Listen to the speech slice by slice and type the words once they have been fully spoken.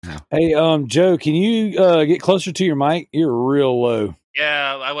now. Hey, Joe, can you get closer to your mic? You're real low.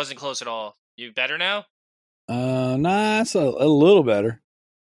 Yeah, I wasn't close at all. You better now? Nah, it's a little better.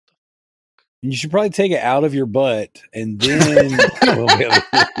 You should probably take it out of your butt and then we'll be able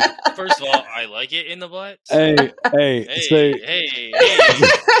to. First of all, I like it in the butt. Hey, Hey.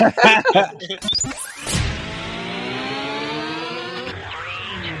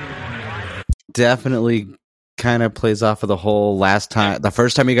 Definitely kind of plays off of the whole the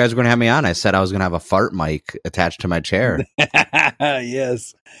first time you guys were going to have me on, I said I was going to have a fart mic attached to my chair.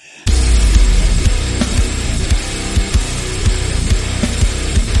 Yes.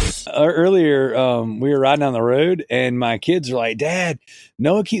 Earlier, we were riding down the road and my kids are like, Dad,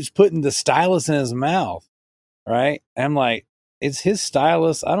 Noah keeps putting the stylus in his mouth. Right. And I'm like, it's his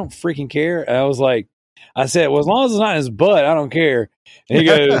stylus. I don't freaking care. And I said, well, as long as it's not in his butt, I don't care. And he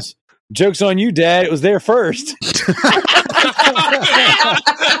goes, joke's on you, Dad. It was there first. I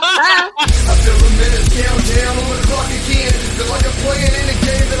feel a minute countdown on the clock again. Feel like I'm playing in a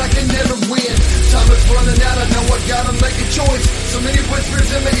game that I can never win. Time is running out, I know I gotta make a choice. So many whispers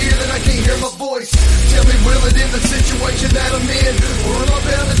in my ear that I can't hear my voice. Tell me, will it end the situation that I'm in? Or am I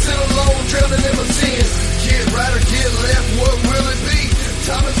bound to sit alone, drowning in my sins? Get right or get left, what will it be?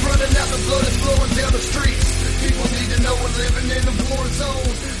 Time is running out, the blood is flowing down the streets. People need to know we're living in a war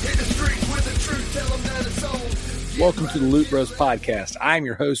zone. Hit the streets with the truth, tell them that it's on. Welcome to the Loot Bros Podcast. I'm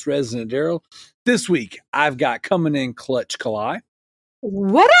your host, Resident Daryl. This week, I've got coming in Clutch Kalai.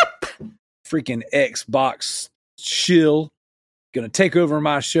 What up? Freaking Xbox shill. Gonna take over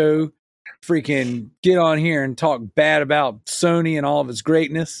my show. Freaking get on here and talk bad about Sony and all of its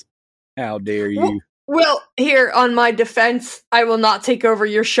greatness. How dare you? Well, here on my defense, I will not take over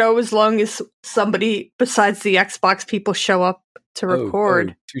your show as long as somebody besides the Xbox people show up to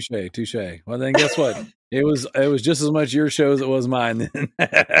record. Touche. Well, then guess what? It was just as much your show as it was mine then.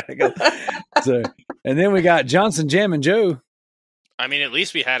 So, and then we got Johnson Jam and Joe. I mean, at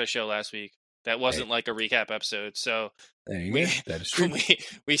least we had a show last week that wasn't like a recap episode. So there you go. That is true.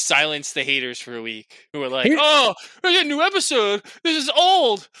 We silenced the haters for a week who were like, "Oh, we got a new episode. This is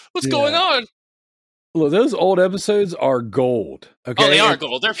old. What's going on?" Look, those old episodes are gold. Okay, oh, they are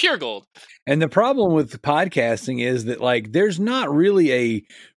gold. They're pure gold. And the problem with podcasting is that like there's not really a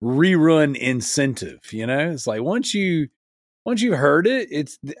rerun incentive. You know, it's like once you've heard it,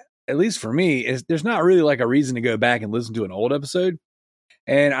 it's at least for me, there's not really like a reason to go back and listen to an old episode.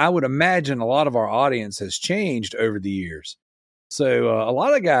 And I would imagine a lot of our audience has changed over the years. So a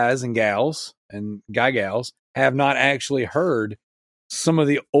lot of guys and gals and gals have not actually heard some of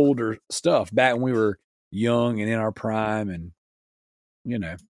the older stuff back when we were young and in our prime and, you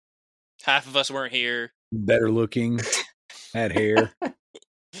know. Half of us weren't here. Better looking, had hair.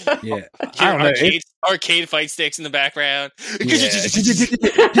 Yeah. Arcade fight sticks in the background. Yeah.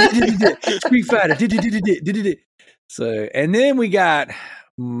 Street Fighter. So, and then we got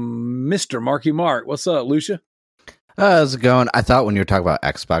Mr. Marky Mark. What's up, Lucia? How's it going? I thought when you were talking about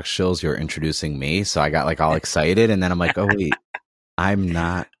Xbox shills, you were introducing me, so I got like all excited, and then I'm like, oh wait, I'm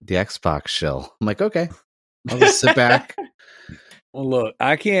not the Xbox shill. I'm like, okay, I'll just sit back. Well, look,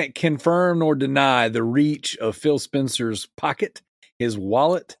 I can't confirm nor deny the reach of Phil Spencer's pocket, his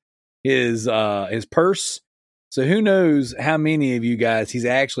wallet, his purse. So who knows how many of you guys he's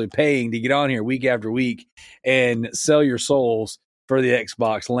actually paying to get on here week after week and sell your souls for the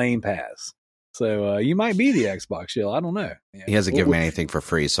Xbox Lane Pass. So you might be the Xbox shill. I don't know. Yeah. He hasn't given me anything for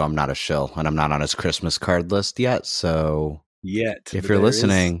free, so I'm not a shill, and I'm not on his Christmas card list yet. So if you're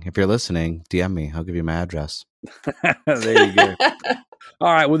listening, DM me. I'll give you my address. There you go.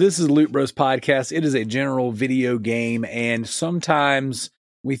 All right. Well, this is Loot Bros Podcast. It is a general video game, and sometimes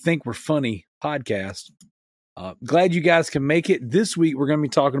we think we're funny podcast. Glad you guys can make it. This week, we're going to be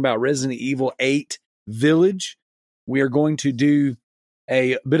talking about Resident Evil 8 Village. We are going to do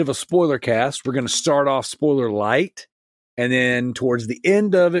a bit of a spoiler cast. We're going to start off spoiler light, and then towards the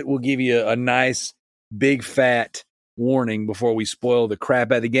end of it, we'll give you a nice, big, fat warning before we spoil the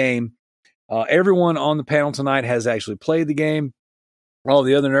crap out of the game. Everyone on the panel tonight has actually played the game. All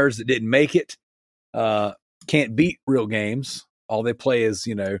the other nerds that didn't make it can't beat real games. All they play is,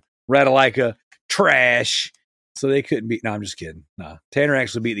 Ratalaika trash. So they couldn't beat. No, I'm just kidding. No, Tanner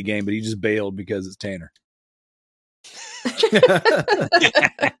actually beat the game, but he just bailed because it's Tanner.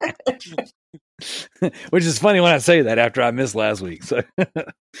 Which is funny when I say that after I missed last week. So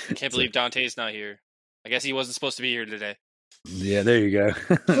can't believe Dante's not here. I guess he wasn't supposed to be here today. Yeah, there you go.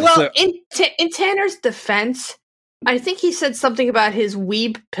 Well, in Tanner's defense, I think he said something about his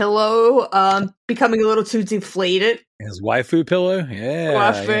weeb pillow becoming a little too deflated. His waifu pillow? Yeah.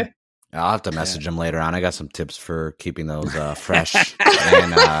 Waifu. I'll have to message him later on. I got some tips for keeping those fresh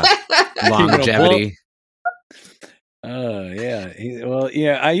and longevity.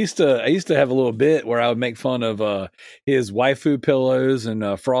 Yeah. I used to have a little bit where I would make fun of his waifu pillows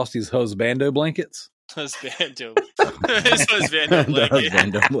and Frosty's husbando blankets. Husbando. His husbando blanket.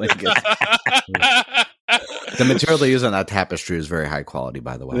 Husbando blanket. The material they use on that tapestry is very high quality,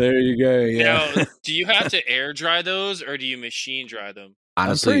 by the way. There you go. Yeah. Now, do you have to air dry those or do you machine dry them?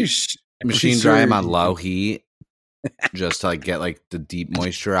 Honestly, machine dry them on low heat just to like get like the deep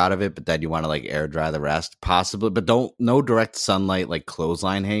moisture out of it, but then you want to like air dry the rest possibly, but no direct sunlight like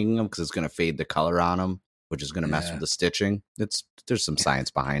clothesline hanging them because it's going to fade the color on them, which is going to mess with the stitching. There's some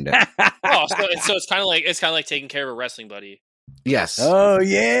science behind it. Oh, so it's kind of like taking care of a wrestling buddy. Yes. Oh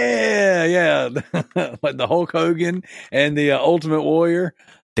yeah. Like the Hulk Hogan and the Ultimate Warrior.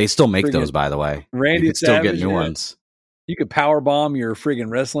 They still make those, by the way. Randy you can still Savage, get new ones. You could power bomb your friggin'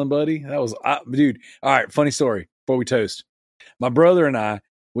 wrestling buddy. That was, dude. All right, funny story before we toast. My brother and I,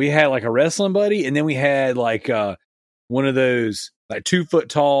 we had like a wrestling buddy, and then we had like one of those like 2 foot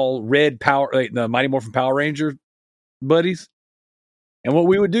tall red power, like the Mighty Morphin Power Ranger buddies. And what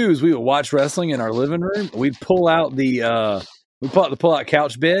we would do is we would watch wrestling in our living room. We'd pull out the pull out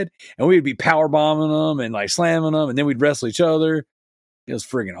couch bed, and we'd be power bombing them and like slamming them, and then we'd wrestle each other. It was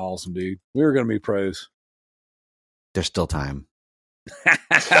friggin' awesome, dude. We were gonna be pros. There's still time.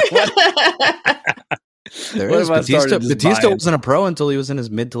 There is. Batista wasn't a pro until he was in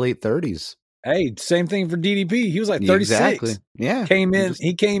his mid to late 30s. Hey, same thing for DDP. He was like 36. Exactly. Yeah.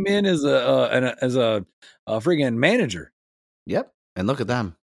 He came in as a friggin' manager. Yep. And look at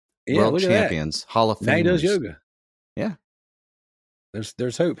them. Yeah, World champions, Hall of Famers. Now he does yoga. Yeah.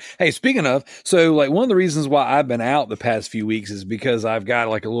 There's hope. Hey, speaking of, so like one of the reasons why I've been out the past few weeks is because I've got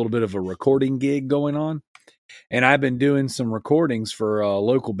like a little bit of a recording gig going on. And I've been doing some recordings for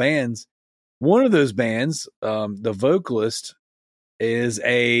local bands. One of those bands, the vocalist, is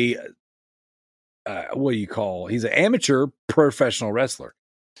a what do you call? He's an amateur professional wrestler.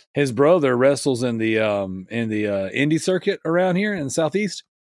 His brother wrestles in the indie circuit around here in the Southeast.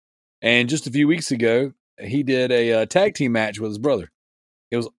 And just a few weeks ago, he did a tag team match with his brother.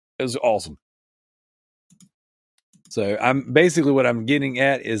 It was awesome. So I'm basically what I'm getting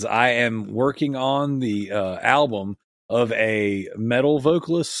at is I am working on the album of a metal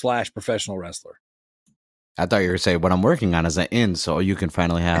vocalist / professional wrestler. I thought you were saying what I'm working on is an in, so you can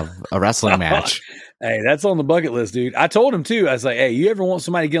finally have a wrestling match. Hey, that's on the bucket list, dude. I told him too. I was like, hey, you ever want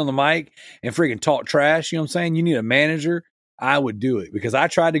somebody to get on the mic and freaking talk trash? You know what I'm saying? You need a manager. I would do it because I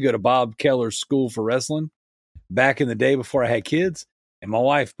tried to go to Bob Keller's school for wrestling back in the day before I had kids. And my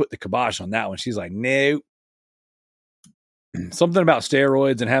wife put the kibosh on that one. She's like, no. Something about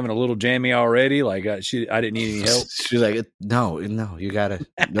steroids and having a little jammy already. Like I didn't need any help. She's like, no, you gotta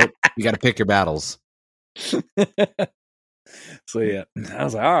pick your battles. So yeah, I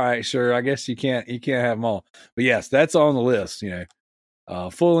was like, all right, sure. I guess you can't have them all. But yes, that's on the list. You know,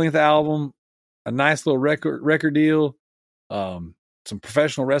 full length album, a nice little record deal, some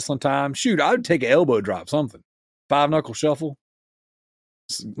professional wrestling time. Shoot, I would take an elbow drop, something 5-knuckle shuffle.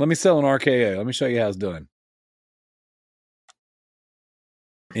 Let me sell an RKO. Let me show you how it's done.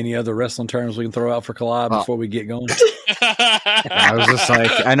 Any other wrestling terms we can throw out for Collide before we get going? I was just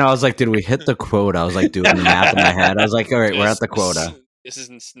like, I was like, did we hit the quota? I was like doing the math in my head. I was like, all right, we're at the quota. This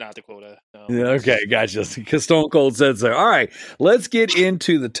isn't not the quota. No. Yeah, okay, gotcha. Because Stone Cold said so. All right, let's get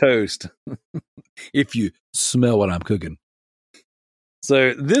into the toast. If you smell what I'm cooking.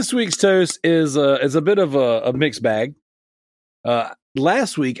 So this week's toast is a bit of a mixed bag.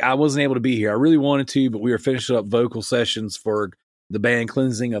 Last week I wasn't able to be here. I really wanted to, but we were finishing up vocal sessions for the band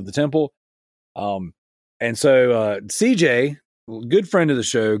Cleansing of the Temple. And so CJ, good friend of the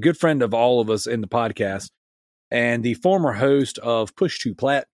show, good friend of all of us in the podcast, and the former host of Push to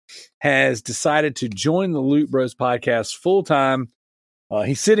Plat, has decided to join the Loot Bros podcast full time.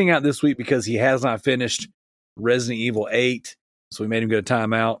 He's sitting out this week because he has not finished Resident Evil 8. So we made him go to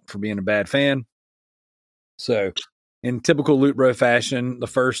timeout for being a bad fan. So in typical Loot Bro fashion, the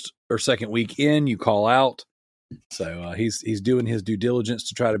first or second week in, you call out. So he's doing his due diligence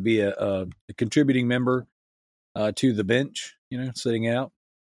to try to be a contributing member to the bench, sitting out.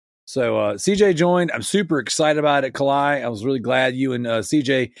 So CJ joined. I'm super excited about it, Kalai. I was really glad you and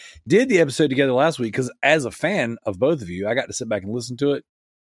CJ did the episode together last week because as a fan of both of you, I got to sit back and listen to it.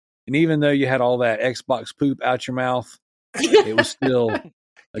 And even though you had all that Xbox poop out your mouth, it was still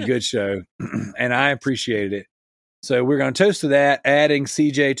a good show, and I appreciated it. So we're going to toast to that, adding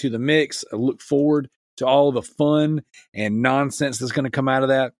CJ to the mix. I look forward to all the fun and nonsense that's going to come out of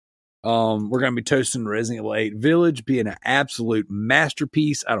that. We're going to be toasting Resident Evil 8 Village, being an absolute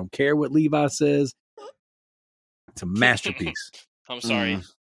masterpiece. I don't care what Levi says. It's a masterpiece. I'm sorry.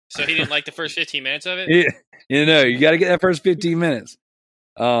 So he didn't like the first 15 minutes of it? You got to get that first 15 minutes.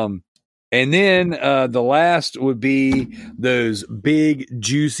 And then the last would be those big,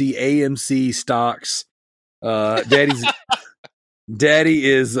 juicy AMC stocks. Daddy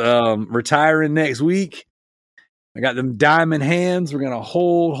is retiring next week. I got them diamond hands. We're going to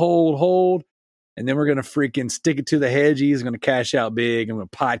hold. And then we're going to freaking stick it to the hedge. He's going to cash out big. I'm going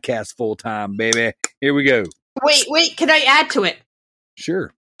to podcast full time, baby. Here we go. Wait. Can I add to it?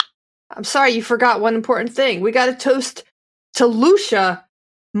 Sure. I'm sorry, you forgot one important thing. We got to toast to Lucia,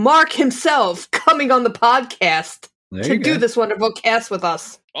 Mark himself, coming on the podcast to do this wonderful cast with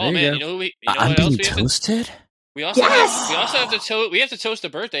us. Oh man, you know what I'm else being we toasted? We also have to toast a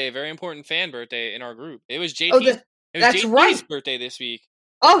birthday, a very important fan birthday in our group. It was JT. That's JT's right. birthday this week.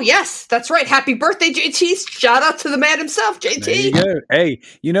 Oh yes, that's right. Happy birthday, JT! Shout out to the man himself, JT. There you go. Hey,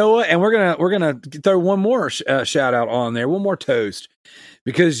 you know what? And we're gonna throw one more shout out on there, one more toast,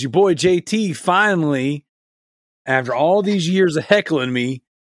 because your boy JT finally, after all these years of heckling me,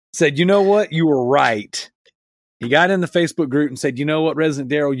 said, "You know what? You were right." He got in the Facebook group and said, "You know what,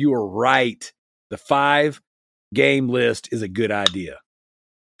 Resident Daryl, you were right. The 5-game list is a good idea."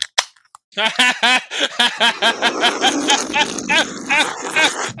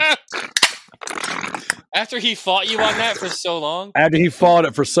 After he fought you on that for so long? After he fought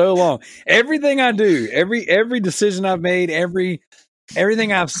it for so long. Everything I do, every decision I've made,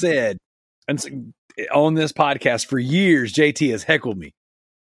 everything I've said and on this podcast for years, JT has heckled me.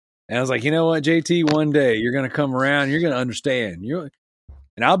 And I was like, you know what, JT, one day you're going to come around, you're going to understand.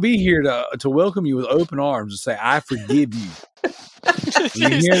 And I'll be here to welcome you with open arms and say, I forgive you. You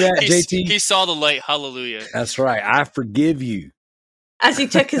hear that, JT? He saw the light. Hallelujah. That's right. I forgive you. As he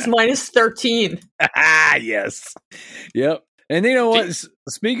took his minus 13. Yes. Yep. And you know what?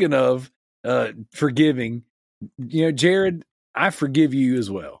 Speaking of forgiving, Jared, I forgive you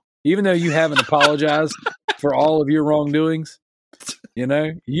as well. Even though you haven't apologized for all of your wrongdoings, you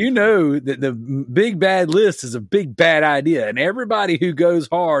know that the big bad list is a big bad idea. And everybody who goes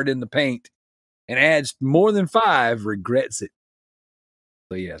hard in the paint and adds more than 5 regrets it.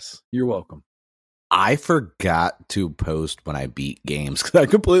 So yes, you're welcome. I forgot to post when I beat games because I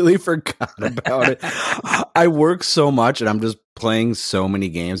completely forgot about it. I work so much and I'm just playing so many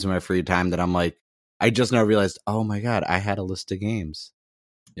games in my free time that I'm like, I just now realized, oh my God, I had a list of games.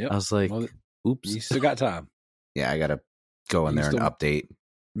 Yep. I was like, oops. You still got time. Yeah, I got to go in there and update.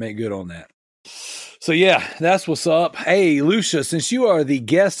 Make good on that. So yeah, that's what's up. Hey, Lucia, since you are the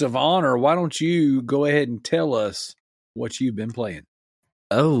guest of honor, why don't you go ahead and tell us what you've been playing?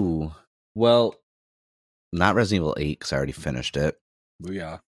 Oh, well, not Resident Evil 8 because I already finished it.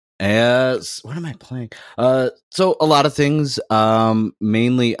 Yeah. What am I playing? So a lot of things.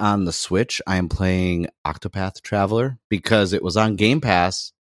 Mainly on the Switch, I am playing Octopath Traveler because it was on Game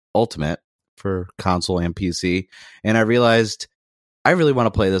Pass Ultimate for console and PC, and I realized I really want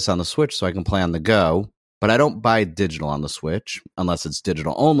to play this on the Switch so I can play on the go. But I don't buy digital on the Switch unless it's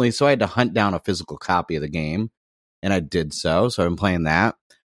digital only. So I had to hunt down a physical copy of the game, and I did so. So I'm playing that.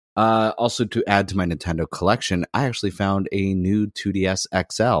 Also, to add to my Nintendo collection, I actually found a new 2DS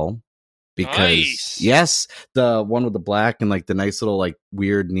XL because, yes, the one with the black and like the nice little like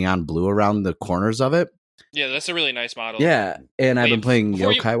weird neon blue around the corners of it. Yeah, that's a really nice model. Yeah, and I've been playing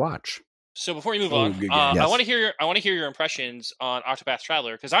Yokai Watch. So before you move on, yes. I want to hear your impressions on Octopath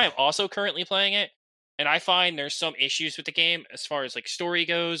Traveler because I am also currently playing it, and I find there's some issues with the game as far as like story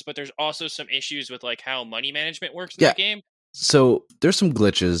goes, but there's also some issues with like how money management works in the game. So there's some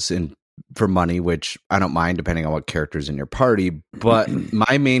glitches for money, which I don't mind depending on what character's in your party. But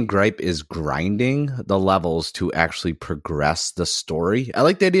my main gripe is grinding the levels to actually progress the story. I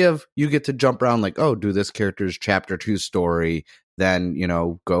like the idea of you get to jump around like, oh, do this character's chapter 2 story, then,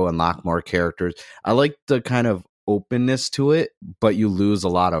 go unlock more characters. I like the kind of openness to it, but you lose a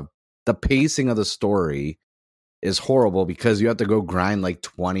lot of the pacing of the story is horrible because you have to go grind like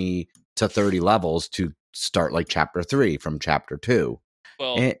 20 to 30 levels to start like chapter 3 from chapter 2.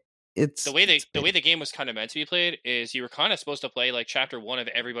 Well, and it's the way the game was kind of meant to be played is you were kind of supposed to play like chapter 1 of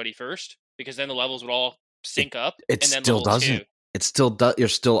everybody first because then the levels would all sync up. It and then still doesn't. 2. It still does. You're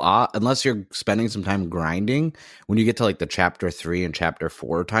still unless you're spending some time grinding. When you get to like the chapter 3 and chapter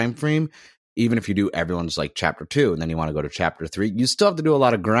 4 time frame, even if you do everyone's like chapter 2 and then you want to go to chapter 3, you still have to do a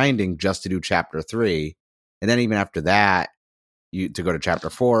lot of grinding just to do chapter 3, and then even after that. To go to chapter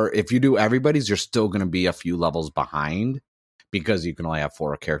 4, if you do everybody's, you're still going to be a few levels behind because you can only have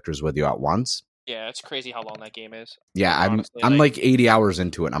 4 characters with you at once. Yeah, it's crazy how long that game is. Yeah, I'm like 80 hours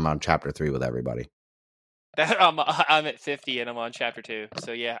into it. And I'm on chapter 3 with everybody. I'm at 50 and I'm on chapter 2.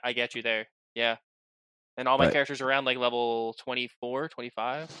 So yeah, I get you there. Yeah. And all my characters are around like level 24,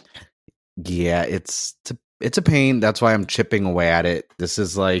 25. Yeah, it's a pain. That's why I'm chipping away at it. This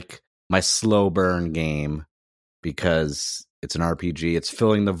is like my slow burn game because it's an RPG. It's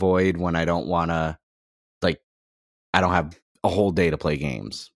filling the void when I don't want to, like, I don't have a whole day to play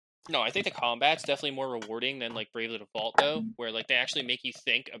games. No, I think the combat's definitely more rewarding than like Bravely Default though, where like they actually make you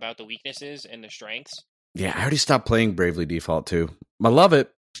think about the weaknesses and the strengths. Yeah, I already stopped playing Bravely Default too. I love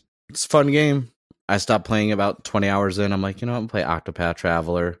it. It's a fun game. I stopped playing about 20 hours in. I'm like, you know what? I'm going to play Octopath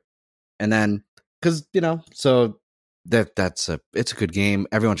Traveler. And then, because, you know, so it's a good game.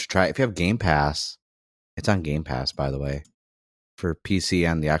 Everyone should try it. If you have Game Pass, it's on Game Pass, by the way, for PC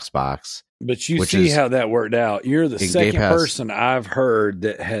and the Xbox. But you see how that worked out. You're the second person I've heard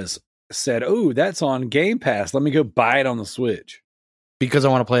that has said, oh, that's on Game Pass. Let me go buy it on the Switch. Because I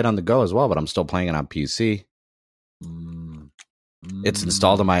want to play it on the go as well, but I'm still playing it on PC. It's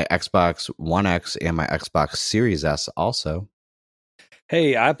installed on my Xbox One X and my Xbox Series S also.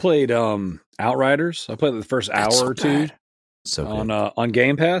 Hey, I played Outriders. I played the first hour or two on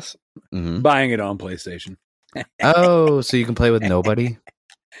Game Pass. Mm-hmm. Buying it on PlayStation. Oh, so you can play with nobody?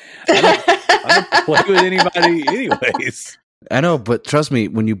 I don't play with anybody anyways. I know, but trust me,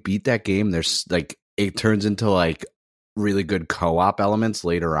 when you beat that game, there's like it turns into like really good co-op elements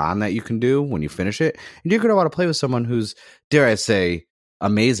later on that you can do when you finish it. And you're going to want to play with someone who's, dare I say,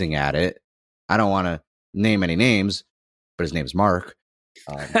 amazing at it. I don't want to name any names, but his name's Mark.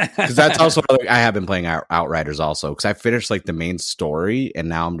 Because that's also I have been playing Outriders also because I finished like the main story and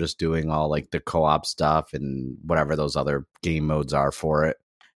now I'm just doing all like the co-op stuff and whatever those other game modes are for it.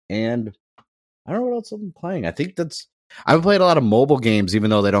 And I don't know what else I'm playing. I think I've played a lot of mobile games, even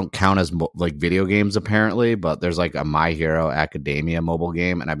though they don't count as like video games apparently. But there's like a My Hero Academia mobile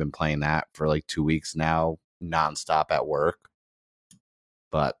game, and I've been playing that for like 2 weeks now, nonstop at work.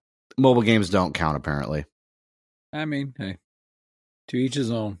 But mobile games don't count apparently. I mean, hey, to each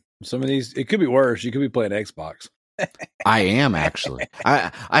his own. Some of these, it could be worse. You could be playing Xbox. I am actually.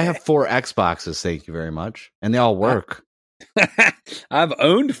 I have 4 Xboxes. Thank you very much, and they all work. I've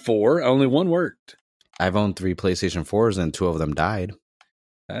owned 4. Only one worked. I've owned 3 PlayStation 4s and 2 of them died.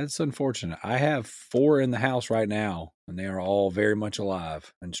 That's unfortunate. I have 4 in the house right now, and they are all very much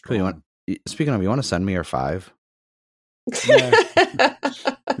alive and strong. Speaking of, you want to send me your 5? Yeah.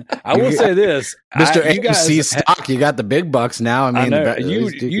 I will say this, Mr. AMC stock. You got the big bucks now. I mean,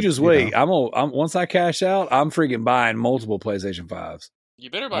 you just wait. I'm once I cash out, I'm freaking buying multiple PlayStation 5s. You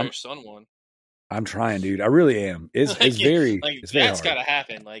better buy your son one. I'm trying, dude. I really am. It's very that's got to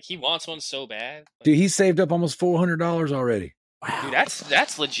happen. Like he wants one so bad. Like, dude, he saved up almost $400 already. Wow, dude,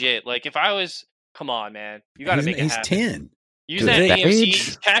 that's legit. Like if I was, come on, man, you got to make it happen. He's 10. Use that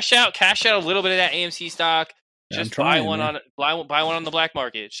AMC. Cash out a little bit of that AMC stock. Just buy one on the black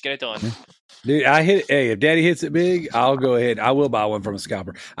market. Just get it done. Dude, if Daddy hits it big, I'll go ahead. I will buy one from a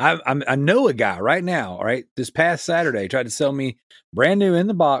scalper. I know a guy right now, right? This past Saturday tried to sell me brand new in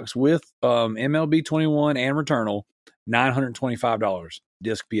the box with MLB 21 and Returnal, $925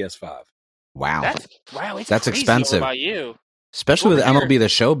 disc PS5. Wow. That's expensive. About you. Especially with MLB The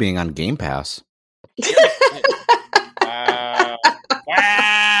Show being on Game Pass.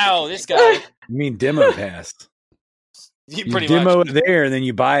 Wow, this guy. You mean demo pass? You demo it there, and then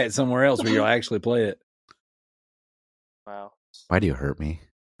you buy it somewhere else where you'll actually play it. Wow. Why do you hurt me?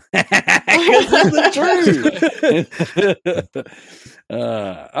 Because it's the truth.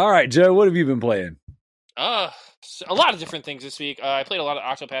 All right, Joe, what have you been playing? A lot of different things this week. I played a lot of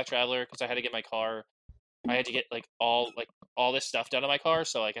Octopath Traveler because I had to get my car. I had to get all this stuff done on my car.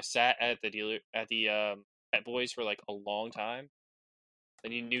 So I sat at the Pet Boys for like a long time. I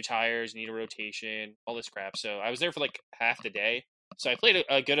need new tires, need a rotation, all this crap. So I was there for like half the day. So I played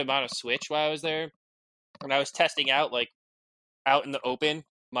a good amount of Switch while I was there. And I was testing out, like, out in the open,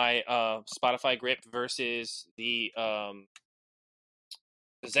 my Spotify grip versus the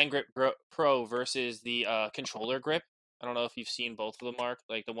Zen Grip Pro versus the controller grip. I don't know if you've seen both of them, Mark.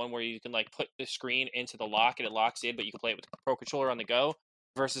 Like the one where you can like put the screen into the lock and it locks in, but you can play it with the Pro controller on the go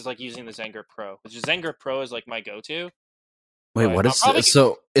versus like using the Zen Grip Pro. Which is Zen Grip Pro is like my go-to. Wait, what is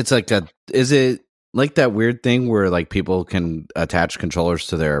so? It's like is it like that weird thing where like people can attach controllers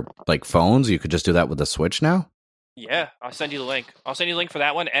to their like phones? You could just do that with the Switch now. Yeah, I'll send you the link. I'll send you the link for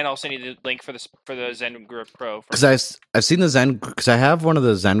that one, and I'll send you the link for the Zen Grip Pro. Because I've seen the Zen, because I have one of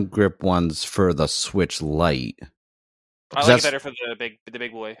the Zen Grip ones for the Switch Lite. I like it better for the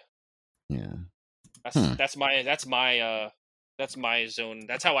big boy. Yeah, that's my That's my zone.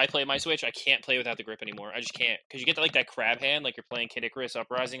 That's how I play my Switch. I can't play without the grip anymore. I just can't, because you get like that crab hand, like you're playing Kid Icarus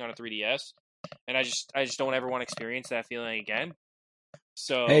Uprising on a 3DS, and I just don't ever want to experience that feeling again.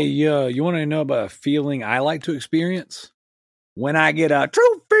 So hey, you want to know about a feeling I like to experience? When I get a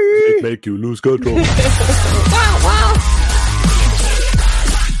trophy, make you lose control. Wow.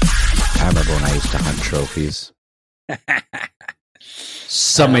 I remember when I used to hunt trophies.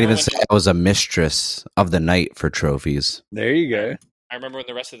 Some might even say I was a mistress of the night for trophies. There you go. I remember when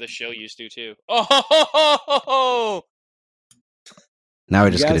the rest of the show used to too. Oh, Now I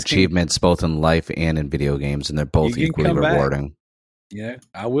just get achievements both in life and in video games, and they're both equally rewarding. Yeah,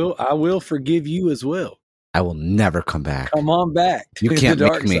 I will forgive you as well. I will never come back. Come on back. You can't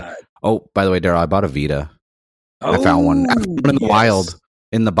make me. Side. Oh, by the way, Daryl, I bought a Vita. I found one. I found one in the wild.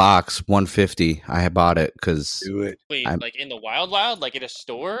 In the box, $150. I had bought it because. Wait, like in the wild, like at a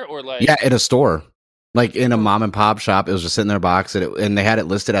store, or like? Yeah, at a store, like in a mom and pop shop. It was just sitting in their box, and they had it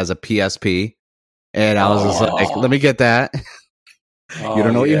listed as a PSP. And I was just like, "Let me get that." You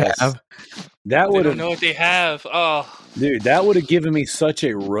don't know what you have. That would don't know what they have. Oh, dude, that would have given me such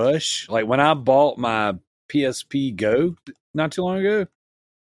a rush. Like when I bought my PSP Go not too long ago,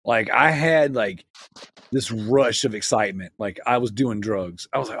 like I had like this rush of excitement. Like I was doing drugs.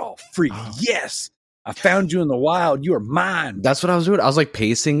 I was like, oh, freak, yes. I found you in the wild. You are mine. That's what I was doing. I was like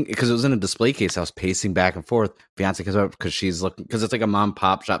pacing because it was in a display case. I was pacing back and forth. Fiance comes up because she's looking, because it's like a mom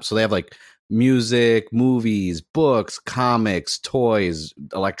pop shop. So they have like music, movies, books, comics, toys,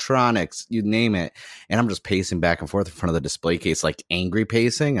 electronics, you name it. And I'm just pacing back and forth in front of the display case, like angry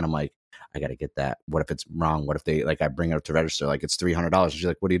pacing. And I'm like, I got to get that. What if it's wrong? What if they, like, I bring it up to register, like it's $300. And she's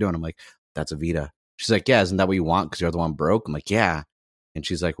like, what are you doing? I'm like, that's a Vita. She's like, yeah, isn't that what you want? Because you're the one broke. I'm like, yeah. And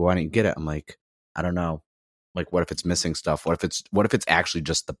she's like, well, why don't you get it? I'm like, I don't know. Like, what if it's missing stuff? What if it's actually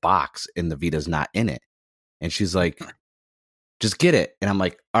just the box and the Vita's not in it? And she's like, just get it. And I'm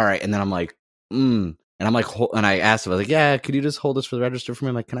like, all right. And then I'm like, And I'm like, and I asked him, I was like, yeah, could you just hold this for the register for me?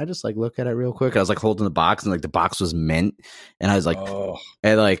 I'm like, can I just like look at it real quick? And I was like holding the box, and like the box was mint. And I was like,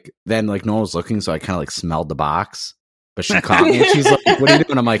 and like, then like no one was looking. So I kind of like smelled the box, but she caught me and she's like, what are you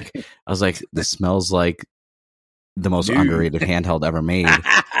doing? I'm like, I was like, this smells like the most underrated handheld ever made.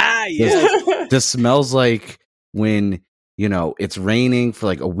 This smells like when, you know, it's raining for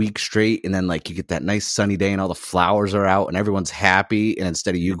like a week straight, and then like you get that nice sunny day and all the flowers are out and everyone's happy, and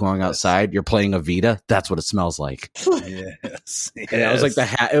instead of you going outside, you're playing a Vita. That's what it smells like. Yes. And it was like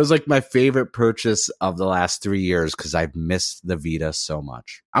it was like my favorite purchase of the last 3 years because I've missed the Vita so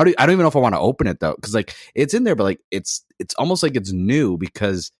much. I don't even know if I want to open it though, because like it's in there, but like it's almost like it's new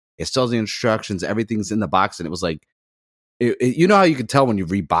because it still has the instructions, everything's in the box, and it was like, you know how you can tell when you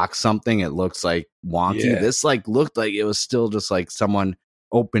rebox something, it looks like wonky. Yeah. This like looked like it was still just like someone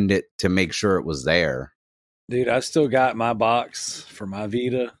opened it to make sure it was there. Dude, I still got my box for my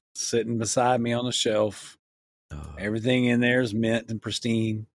Vita sitting beside me on the shelf. Everything in there is mint and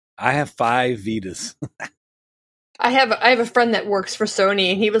pristine. I have 5 Vitas. I have a friend that works for Sony,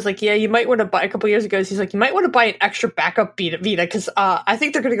 and he was like, yeah, you might want to buy, a couple years ago, he's like, you might want to buy an extra backup Vita because I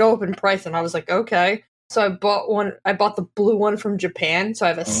think they're going to go up in price. And I was like, okay. So I bought one. I bought the blue one from Japan. So I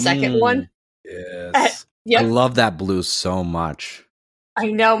have a second one. Yes. I love that blue so much. I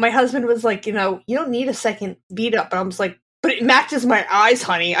know. My husband was like, you know, you don't need a second Vita. But I was like, but it matches my eyes,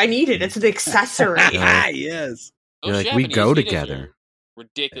 honey. I need it. It's an accessory. Yes. You're like, we go together.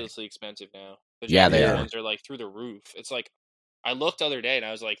 Ridiculously expensive now. The Japanese ones are like through the roof. It's like, I looked the other day and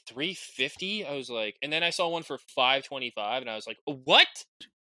I was like, $350. I was like, and then I saw one for $525, and I was like, what?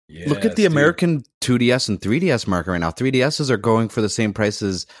 Yes, look at the American 2DS and 3DS market right now. 3DSs are going for the same price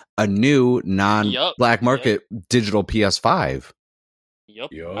as a new non-black market digital PS5. Yep.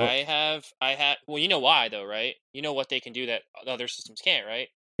 I have. Well, you know why though, right? You know what they can do that other systems can't, right?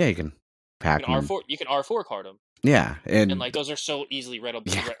 Yeah, you can pack them. You can R4 card them. Yeah, and like those are so easily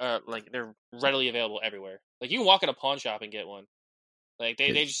like they're readily available everywhere. Like you can walk in a pawn shop and get one. Like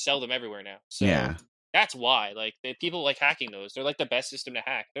they just sell them everywhere now. So yeah. That's why, like, people like hacking those. They're like the best system to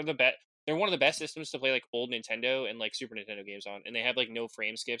hack. They're one of the best systems to play like old Nintendo and like Super Nintendo games on, and they have like no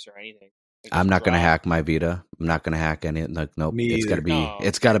frame skips or anything. Like, I'm not gonna hack my Vita. I'm not gonna hack any. Like, nope. It's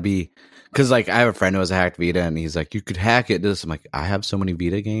gotta be because like I have a friend who has a hacked Vita, and he's like, you could hack it. I'm like, I have so many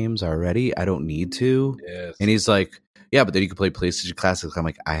Vita games already. I don't need to. Yes. And he's like, yeah, but then you can play PlayStation Classics. I'm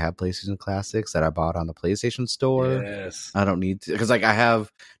like, I have PlayStation Classics that I bought on the PlayStation Store. Yes. I don't need to, because like I have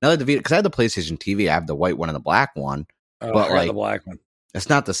now that the Vita, because I have the PlayStation TV, I have the white one and the black one. Oh, but like the black one, it's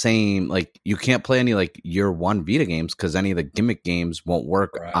not the same. Like you can't play any like year one Vita games because any of the gimmick games won't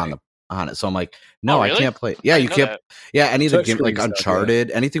work on it. So I'm like, no, really? I can't play. Yeah, you can't. That. Yeah, any of the gimmick, like stuff,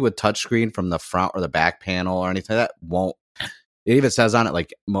 Uncharted, anything with touchscreen from the front or the back panel or anything like that won't. It even says on it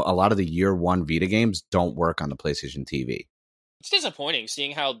like a lot of the year one Vita games don't work on the PlayStation TV. It's disappointing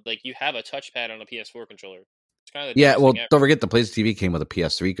seeing how like you have a touchpad on a PS4 controller. It's kind of Yeah, well, don't forget the PlayStation TV came with a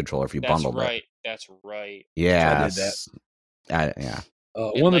PS3 controller if you bundled it. That's right. Yeah, I did that. Yeah.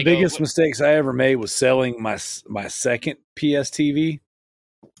 One of the biggest mistakes I ever made was selling my second PS TV.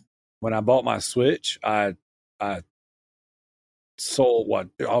 When I bought my Switch, I sold what?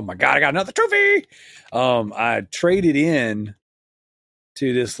 Oh my god, I got another trophy! I traded in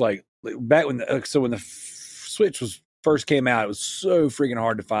to this like back when when the Switch was first came out, it was so freaking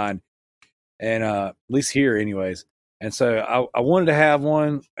hard to find, and at least here, anyways. And so I wanted to have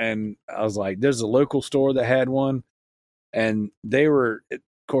one, and I was like, "There's a local store that had one." And they were, of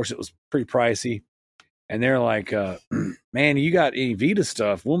course, it was pretty pricey. And they're like, man, you got any Vita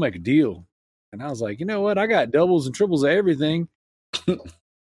stuff? We'll make a deal. And I was like, you know what? I got doubles and triples of everything.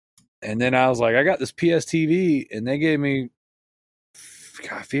 And then I was like, I got this PS TV, and they gave me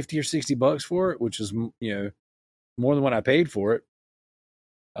 $50 or $60 for it, which is, more than what I paid for it.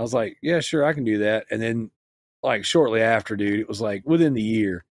 I was like, yeah, sure, I can do that. And then, like, shortly after, dude, it was like within the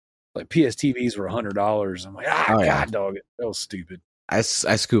year. Like PS TVs were $100. I'm like, God, dog it. That was stupid. I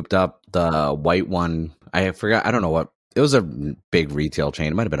scooped up the white one. I forgot. I don't know what. It was a big retail chain.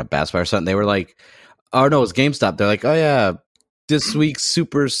 It might have been a Best Buy or something. They were like, oh, no, it was GameStop. They're like, oh, yeah, this week's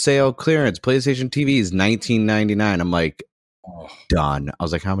super sale clearance. PlayStation TVs, $19.99. I'm like, done. I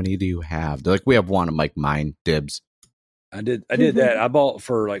was like, how many do you have? They're like, we have one. I'm like, mine, dibs. I did that. I bought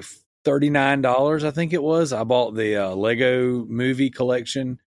for like $39, I think it was. I bought the Lego Movie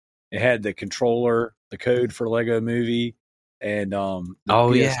collection. It had the controller, the code for Lego Movie, and yeah,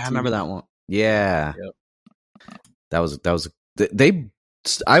 I remember that one. Yeah, yep. That was they.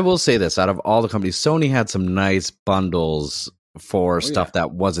 I will say this: out of all the companies, Sony had some nice bundles for stuff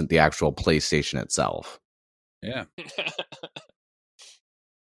that wasn't the actual PlayStation itself. Yeah, it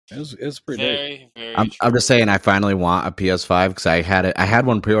was pretty. I'm just saying, I finally want a PS5 because I had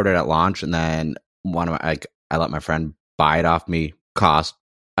one pre-ordered at launch, and then I let my friend buy it off me. Cost.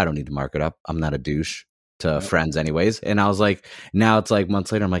 I don't need to mark it up. I'm not a douche to friends anyways. And I was like, now it's like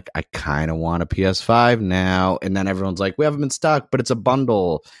months later, I'm like, I kind of want a PS5 now. And then everyone's like, we haven't been stocked, but it's a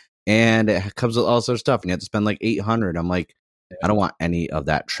bundle and it comes with all sorts of stuff. And you have to spend like $800. I'm like, I don't want any of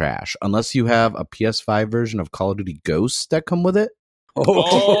that trash unless you have a PS5 version of Call of Duty Ghosts that come with it. I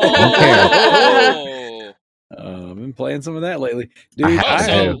don't care. I've been playing some of that lately. Dude,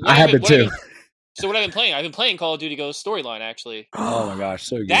 I had it too. So what I've been playing Call of Duty Ghosts storyline, actually. Oh my gosh,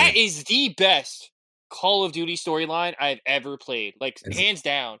 so good. That is the best Call of Duty storyline I've ever played. Like, hands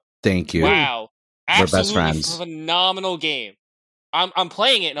down. Thank you. Wow. We're Absolutely best friends. Phenomenal game. I'm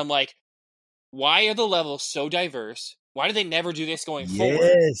playing it and I'm like, why are the levels so diverse? Why do they never do this going forward?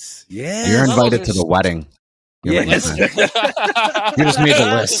 Yes. You're invited to the wedding. Yes. You just made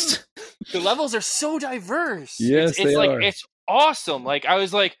the list. The levels are so diverse. Yes, it's like are. It's awesome. Like, I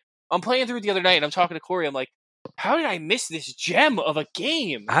was like, I'm playing through it the other night and I'm talking to Corey. I'm like, how did I miss this gem of a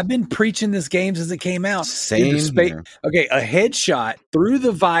game? I've been preaching this game since it came out. Same here. Okay, a headshot through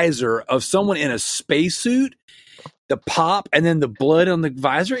the visor of someone in a spacesuit, the pop, and then the blood on the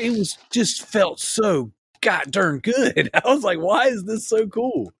visor. It was just felt so god darn good. I was like, why is this so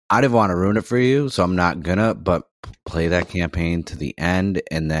cool? I didn't want to ruin it for you, so I'm not gonna, but play that campaign to the end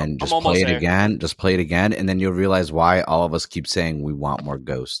and then just play it again. Just play it again, and then you'll realize why all of us keep saying we want more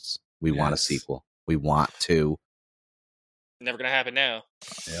Ghosts. We want a sequel. We want to. Never gonna happen now.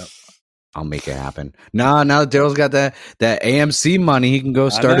 Yep. I'll make it happen. Now that Daryl's got that AMC money, he can go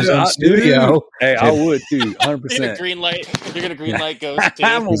start his own studio. Hey, I would too, 100%. You're gonna green light Ghost.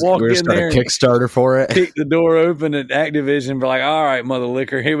 I'm gonna walk in there, a Kickstarter for it. Kick the door open at Activision, be like, "All right, mother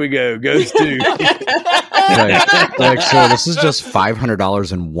liquor, here we go, Ghost 2." like, so this is just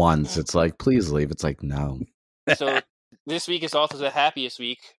 $500 in once. It's like, please leave. It's like, no. So this week is also the happiest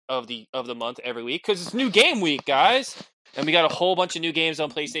week of the month every week because it's new game week, guys, and we got a whole bunch of new games on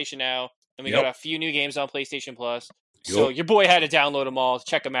PlayStation Now. And we got a few new games on PlayStation Plus. So your boy had to download them all,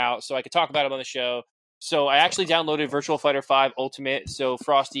 check them out, so I could talk about them on the show. So I actually downloaded Virtua Fighter 5 Ultimate, so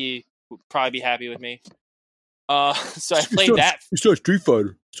Frosty would probably be happy with me. So I played that. It's not Street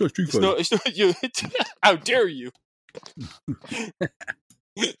Fighter. How dare you?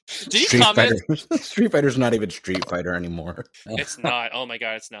 Did he comment? Street Fighter's not even Street Fighter anymore. It's not. Oh my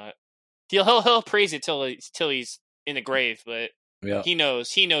god, it's not. He'll praise it till he's in the grave, but he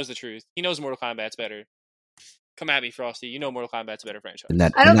knows the truth. He knows Mortal Kombat's better. Come at me, Frosty. You know Mortal Kombat's a better franchise.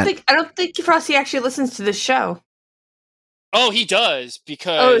 I don't think Frosty actually listens to this show. Oh, he does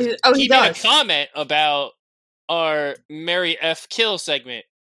because he made a comment about our Mary F. Kill segment.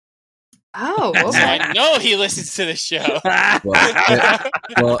 Oh, So okay. I know he listens to the show.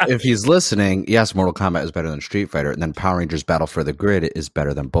 Well, if he's listening, yes, Mortal Kombat is better than Street Fighter, and then Power Rangers Battle for the Grid is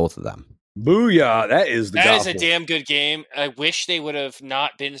better than both of them. Booyah! That is the That is gospel. a damn good game. I wish they would have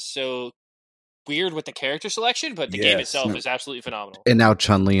not been so weird with the character selection, but the game Yes. itself is absolutely phenomenal. And now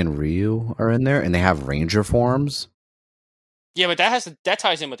Chun-Li and Ryu are in there, and they have Ranger forms. Yeah, but that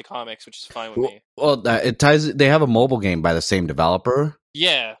ties in with the comics, which is fine with me. Well, it ties. They have a mobile game by the same developer,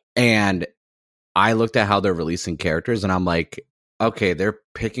 Yeah, and I looked at how they're releasing characters, and I'm like, okay, they're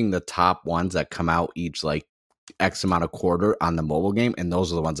picking the top ones that come out each like X amount of quarter on the mobile game, and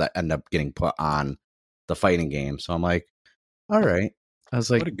those are the ones that end up getting put on the fighting game. So I'm like, all right. I was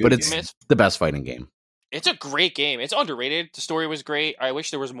like, What a good but it's game. the best fighting game. it's a great game. It's underrated. The story was great. I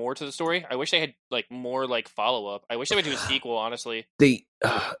wish there was more to the story. I wish they had like more like follow up. I wish they would do a sequel. Honestly, They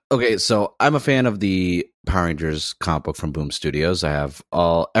okay, so I'm a fan of the Power Rangers comic book from Boom Studios. I have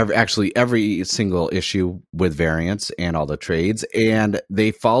every single issue with variants and all the trades, and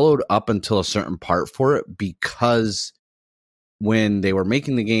they followed up until a certain part for it because when they were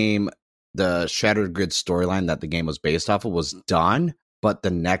making the game, the Shattered Grid storyline that the game was based off of was done, but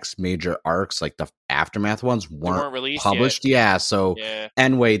the next major arcs, like the aftermath ones, they weren't released published. Yeah, so Yet.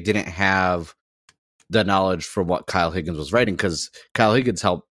 Enway didn't have the knowledge for what Kyle Higgins was writing because Kyle Higgins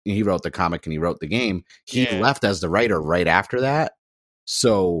helped. He wrote the comic and he wrote the game. He Yeah. left as the writer right after that,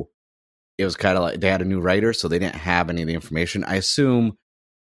 so it was kind of like they had a new writer, so they didn't have any of the information. I assume,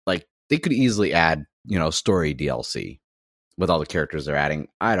 like they could easily add, story DLC with all the characters they're adding.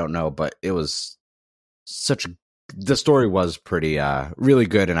 I don't know, but it was the story was pretty really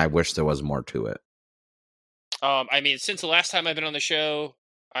good, and I wish there was more to it. I mean, since the last time I've been on the show,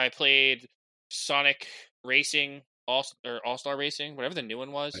 I played Sonic Racing All-Star Racing, whatever the new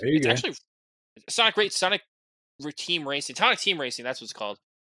one was. There you It's go. actually Sonic Team Racing. Sonic Team Racing, that's what it's called.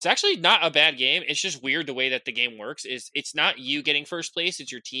 It's actually not a bad game. It's just weird the way that the game works. It's not you getting first place.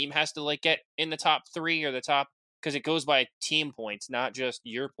 It's your team has to like get in the top 3 or the top because it goes by team points, not just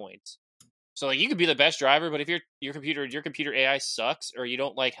your points. So like you could be the best driver, but if your computer AI sucks or you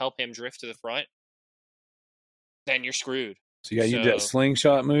don't like help him drift to the front, then you're screwed. So you got to use that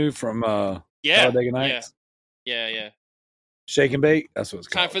slingshot move from Yeah, Talladega Nights. yeah. Shake and bake. That's what it's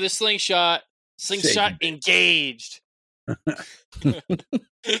Time called. for the slingshot. Slingshot engaged.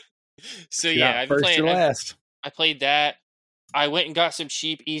 So yeah, I've been first playing. or last. I played that. I went and got some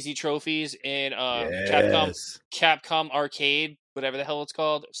cheap, easy trophies in Yes. Capcom Arcade, whatever the hell it's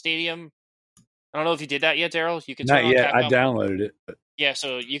called, Stadium. I don't know if you did that yet, Daryl. You can Not turn on yet. I Capcom. downloaded it. But, Yeah,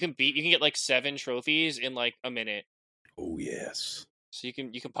 so you can get like 7 trophies in like a minute. oh yes. So you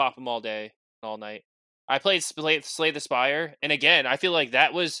can pop them all day, all night. I played Slay the Spire, and again, I feel like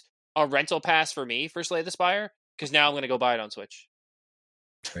that was a rental pass for me for Slay the Spire because now I'm gonna go buy it on Switch.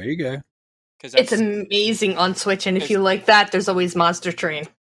 There you go. Because It's amazing on Switch, and if you like that, there's always Monster Train.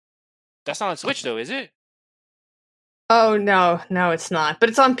 that's not on Switch though, is it? Oh no, it's not. But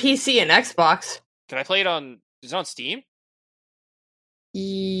it's on PC and Xbox. Can I play it on? Is it on Steam?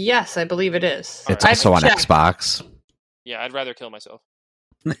 Yes, I believe it is. It's I also on haven't checked. Xbox. Yeah, I'd rather kill myself.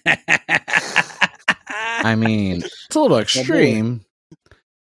 I mean, it's a little extreme.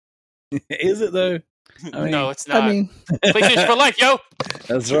 Is it though? I mean, No, it's not. I mean, PlayStation for life, yo.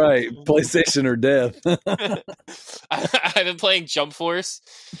 that's right. PlayStation or death. I've been playing Jump Force,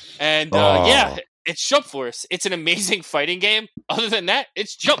 and Oh. yeah, it's Jump Force. It's an amazing fighting game. Other than that,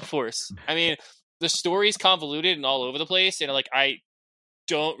 it's Jump Force. I mean, the story's convoluted and all over the place, and like I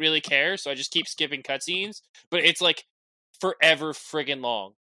don't really care, so I just keep skipping cutscenes. But it's like forever friggin'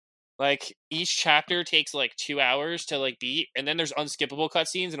 long. Like each chapter takes like 2 hours to like beat, and then there's unskippable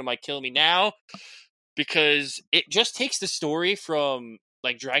cutscenes, and I'm like, kill me now, because it just takes the story from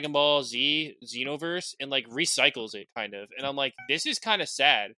like Dragon Ball Z Xenoverse and like recycles it kind of, and I'm like, this is kind of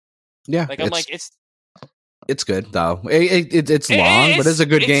sad. yeah, Like I'm like, it's good though. It's long, but it's a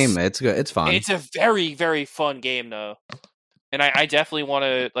good game. It's good. It's fun. It's a very, very fun game though. And I definitely want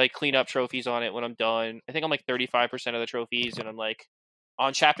to like clean up trophies on it when I'm done. I think I'm like 35% of the trophies, and I'm like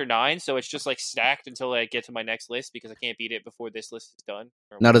on chapter 9, so it's just like stacked until I get to my next list because I can't beat it before this list is done.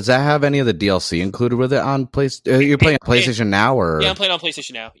 Now, does that have any of the DLC included with it on PlayStation? You're playing on PlayStation now, or Yeah, I'm playing on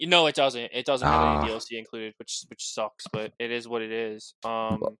PlayStation now. No, it doesn't. It doesn't have Ah. any DLC included, which sucks, but it is what it is.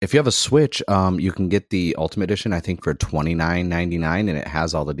 if you have a Switch, you can get the Ultimate Edition. I think for $29.99, and it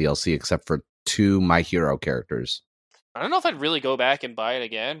has all the DLC except for 2 My Hero characters. I don't know if I'd really go back and buy it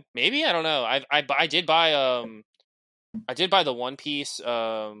again. Maybe, I don't know. I did buy the One Piece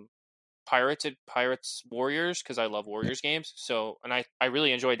Pirates Warriors because I love Warriors games. So, and I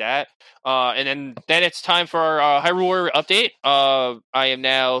really enjoyed that. And then it's time for our Hyrule Warrior update. I am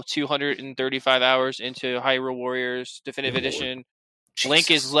now 235 hours into Hyrule Warriors Definitive Edition.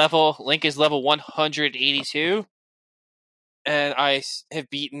 Link is level 182, and I have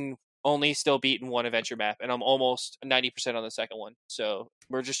still beaten one adventure map, and I'm almost 90% on the second one. So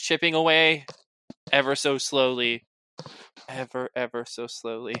we're just chipping away ever so slowly. Ever so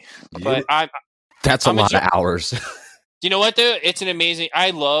slowly. But that's a lot of hours. You know what, though? It's an amazing...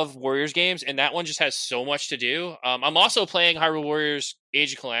 I love Warriors games, and that one just has so much to do. I'm also playing Hyrule Warriors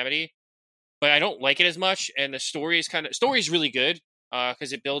Age of Calamity, but I don't like it as much, and the story is really good,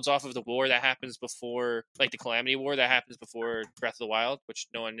 because it builds off of the war that happens before, like the Calamity War that happens before Breath of the Wild, which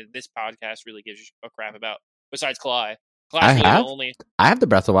no one in this podcast really gives a crap about, besides Kalai. I have the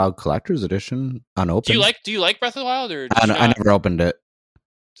Breath of the Wild Collector's Edition unopened. Do you like Breath of the Wild, or I never opened it?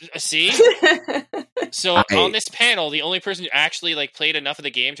 See, so on this panel, the only person who actually like played enough of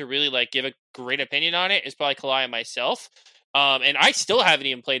the game to really like give a great opinion on it is probably Kalai and myself. And I still haven't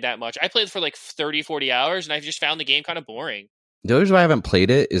even played that much. I played for like 30-40 hours, and I've just found the game kind of boring. The only reason why I haven't played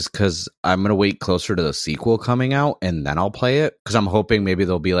it is because I'm going to wait closer to the sequel coming out, and then I'll play it, because I'm hoping maybe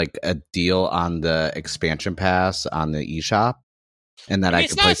there'll be like a deal on the expansion pass on the eShop, and then I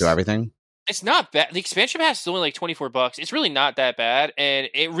can play through everything. It's not bad. The expansion pass is only like $24. It's really not that bad, and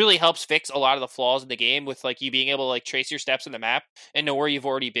it really helps fix a lot of the flaws in the game with like you being able to like trace your steps in the map and know where you've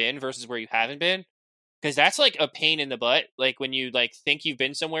already been versus where you haven't been. Because that's like a pain in the butt. Like when you like think you've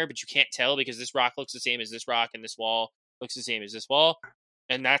been somewhere, but you can't tell because this rock looks the same as this rock and this wall looks the same as this wall.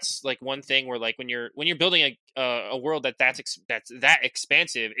 And that's like one thing where like when you're building a world that's that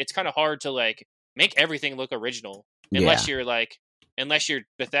expansive, it's kind of hard to like make everything look original unless you're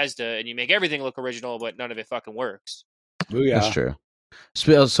Bethesda and you make everything look original, but none of it fucking works. Booyah. That's true.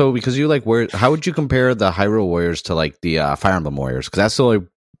 So because you like how would you compare the Hyrule Warriors to like the Fire Emblem Warriors? Because that's the like,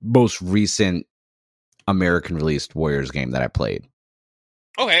 most recent American released Warriors game that I played.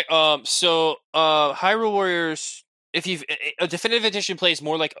 Okay, so Hyrule Warriors, if you've a definitive edition plays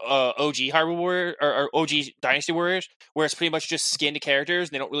more like OG Hyrule Warrior or OG Dynasty Warriors, where it's pretty much just skinned characters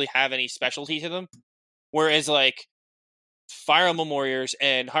and they don't really have any specialty to them. Whereas like Fire Emblem Warriors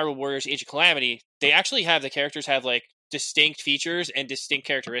and Hyrule Warriors Age of Calamity, they actually have the characters have like distinct features and distinct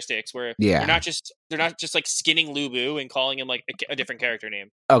characteristics where they're not just like skinning Lu Bu and calling him like a different character name.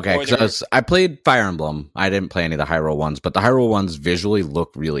 Okay, because I played Fire Emblem. I didn't play any of the Hyrule ones, but the Hyrule ones visually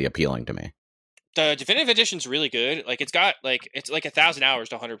look really appealing to me. The definitive edition's really good. Like it's got like it's like 1,000 hours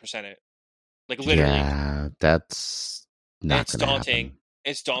to 100% it. Like literally. Yeah, that's not daunting. Happen.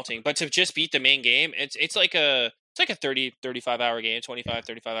 It's daunting. But to just beat the main game, it's like a 30-35 hour game,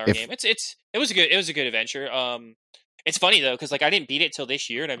 25-35 hour game. It was a good adventure. It's funny though, because like I didn't beat it till this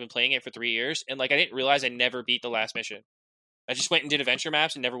year, and I've been playing it for 3 years, and like I didn't realize I never beat the last mission. I just went and did adventure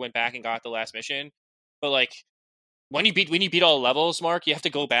maps and never went back and got the last mission. But like when you beat all the levels, Mark, you have to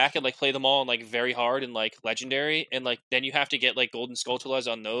go back and like play them all in like very hard and like legendary, and like then you have to get like golden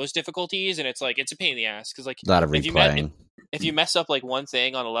skulltulas on those difficulties, and it's like it's a pain in the ass because like a lot of replaying. If you mess up like one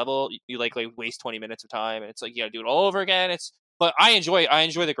thing on a level, you like waste 20 minutes of time, and it's like you got to do it all over again. But I enjoy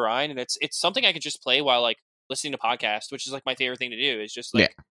the grind, and it's something I could just play while like listening to podcasts, which is like my favorite thing to do is just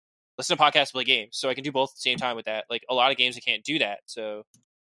like listen to podcasts, play games. So I can do both at the same time with that. Like a lot of games I can't do that. So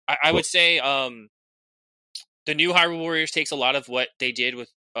I would say the new Hyrule Warriors takes a lot of what they did with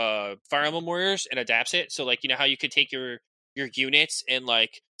Fire Emblem Warriors and adapts it. So like you know how you could take your units and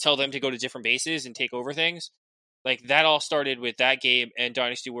like tell them to go to different bases and take over things. Like that all started with that game and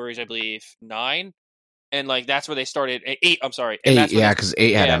Dynasty Warriors, I believe 9. And like that's where they started 8. I'm sorry, 8. Yeah, because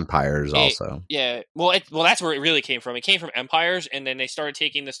 8 had Empires 8, also. Yeah, well, that's where it really came from. It came from Empires, and then they started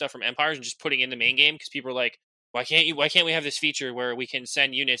taking the stuff from Empires and just putting it in the main game because people were like, Why can't we have this feature where we can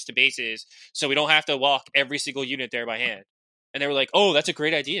send units to bases so we don't have to walk every single unit there by hand? And they were like, oh, that's a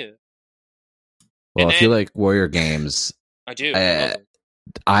great idea. Well, if you like warrior games, I do.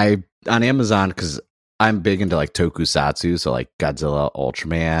 I on Amazon because I'm big into like tokusatsu, so like Godzilla,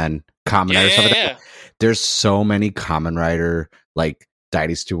 Ultraman, Kamen Rider stuff like that. There's so many Kamen Rider like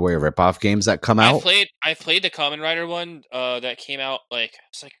Dynasty Warrior ripoff games that come out. I played the Kamen Rider one that came out like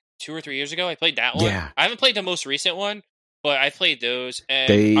it's like 2 or 3 years ago. I played that one. Yeah. I haven't played the most recent one, but I played those.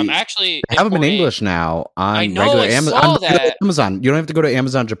 And I'm actually have them in English now on regular Amazon. You don't have to go to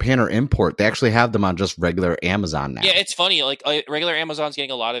Amazon Japan or import. They actually have them on just regular Amazon now. Yeah, it's funny. Like regular Amazon's getting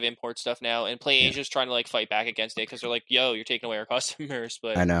a lot of import stuff now, and PlayAsia's trying to like fight back against it because they're like, "Yo, you're taking away our customers."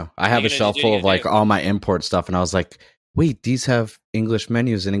 But I know I have a shelf full of like all my import stuff, and I was like, wait, these have English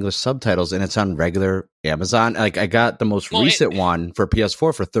menus and English subtitles, and it's on regular Amazon. Like I got the most recent one for PS4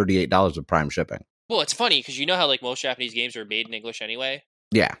 for $38 with Prime shipping. Well, it's funny because you know how like most Japanese games are made in English anyway.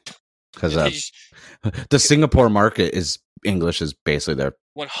 Yeah, because the Singapore market is English is basically their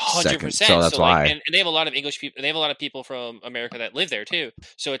 100%. So that's why. And they have a lot of English people. They have a lot of people from America that live there too.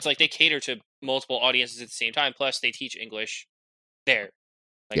 So it's like they cater to multiple audiences at the same time. Plus, they teach English there,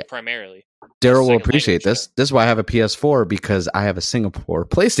 primarily. Daryl will appreciate this. This is why I have a PS4 because I have a Singapore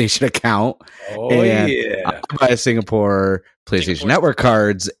PlayStation account. Oh yeah, I buy a Singapore PlayStation Network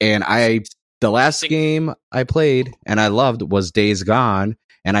cards, and the last game I played and I loved was Days Gone,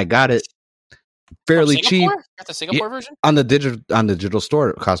 and I got it fairly cheap. Got the Singapore version on the digital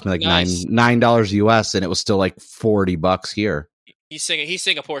store. It cost me like $9 US, and it was still like $40 here. He's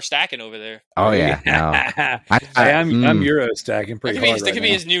Singapore stacking over there. Oh yeah, no. I'm Euro stacking pretty hard. That could be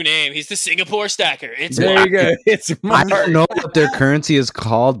his new name. He's the Singapore stacker. There you go. It's I don't know what their currency is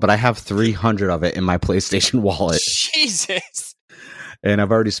called, but I have 300 of it in my PlayStation wallet. Jesus. And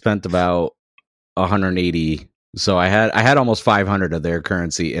I've already spent about 180. So I had almost 500 of their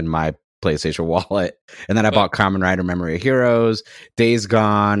currency in my PlayStation wallet. And then I bought Kamen Rider Memory of Heroes, Days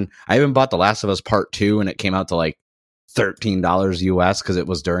Gone. I even bought The Last of Us Part 2, and it came out to like $13 US because it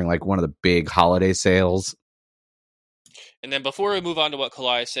was during like one of the big holiday sales. And then before we move on to what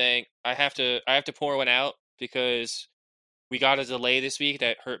Kalai is saying, I have to pour one out because we got a delay this week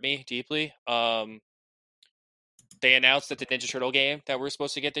that hurt me deeply. They announced that the Ninja Turtle game that we're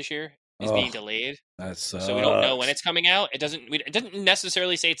supposed to get this year is being delayed. That sucks. So we don't know when it's coming out. It doesn't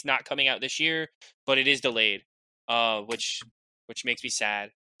necessarily say it's not coming out this year, but it is delayed, which makes me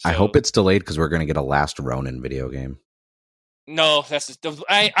sad. So, I hope it's delayed because we're going to get a Last Ronin video game. No,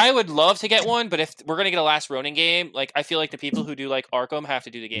 I would love to get one, but if we're going to get a Last Ronin game, like I feel like the people who do like Arkham have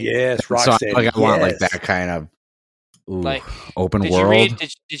to do the game. Yes, Rocksteady. So I want like that kind of open world.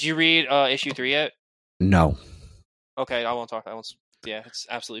 Did you read issue 3 yet? No. Okay, I won't talk. Yeah, it's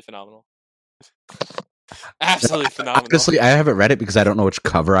absolutely phenomenal. Absolutely phenomenal. Honestly, I haven't read it because I don't know which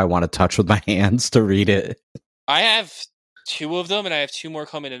cover I want to touch with my hands to read it. I have 2 of them, and I have 2 more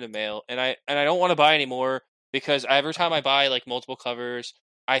coming in the mail, and I don't want to buy any more because every time I buy like multiple covers,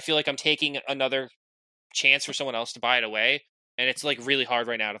 I feel like I'm taking another chance for someone else to buy it away, and it's like really hard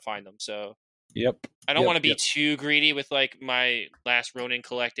right now to find them. So, I don't want to be too greedy with like my Last Ronin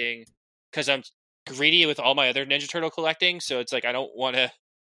collecting because I'm greedy with all my other Ninja Turtle collecting. So it's like I don't want to.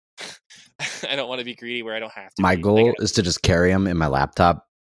 I don't want to be greedy where I don't have to. My goal is to just carry them in my laptop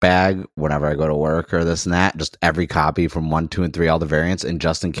bag whenever I go to work or this and that. Just every copy from 1, 2, and 3, all the variants. And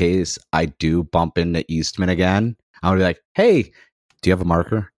just in case I do bump into Eastman again, I'll be like, "Hey, do you have a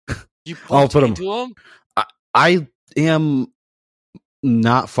marker?" I'll put them to him. I am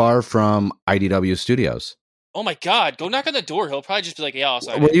not far from IDW Studios. Oh my God! Go knock on the door. He'll probably just be like, "Yeah, I'll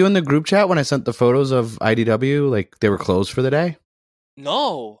sign it." Were you in the group chat when I sent the photos of IDW? Like they were closed for the day?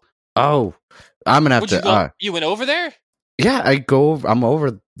 No. Oh, I'm gonna have to. You went over there? Yeah, I'm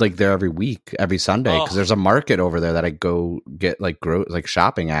over like there every week, every Sunday because there's a market over there that I go get like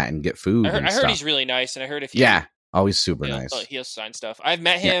shopping at and get food. I heard he's really nice, and I heard always super nice. He'll sign stuff. I've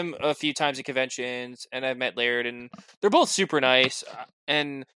met him a few times at conventions, and I've met Laird, and they're both super nice.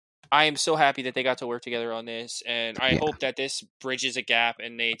 And I am so happy that they got to work together on this, and I hope that this bridges a gap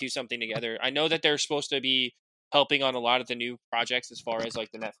and they do something together. I know that they're supposed to be helping on a lot of the new projects as far as like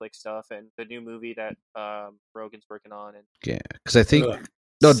the Netflix stuff and the new movie that Rogan's working on. And because I think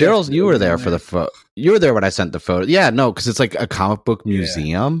Daryl, you were there for you were there when I sent the photo. Yeah, no, because it's like a comic book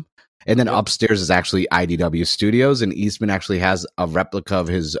museum, and then upstairs is actually IDW Studios, and Eastman actually has a replica of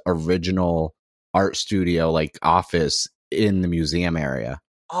his original art studio like office in the museum area.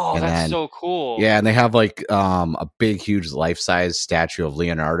 Oh, and that's so cool. Yeah, and they have like a big, huge life-size statue of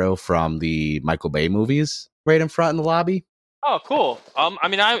Leonardo from the Michael Bay movies right in front in the lobby. Oh, cool. I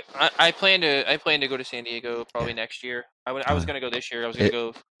mean, I plan to go to San Diego probably next year. I was going to go this year. I was going to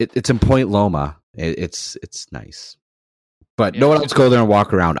go. It's in Point Loma. It's nice, but no one else go there and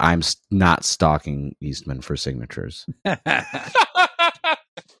walk around. I'm not stalking Eastman for signatures. That's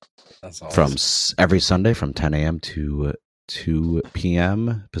awesome. From every Sunday from 10 a.m. to 2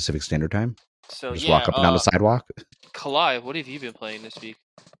 p.m. Pacific Standard Time. So just walk up and down the sidewalk. Kalai, what have you been playing this week?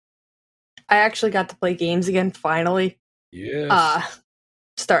 I actually got to play games again, finally. Yes.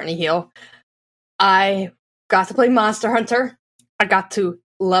 Starting to heal. I got to play Monster Hunter. I got to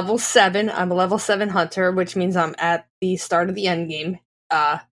level 7. I'm a level 7 hunter, which means I'm at the start of the end game.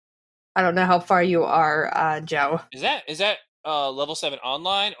 I don't know how far you are, Joe. Is that level 7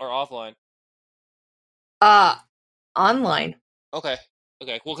 online or offline? Online. Okay.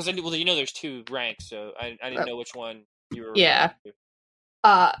 Well, because there's 2 ranks, so I didn't know which one. you were Yeah. referring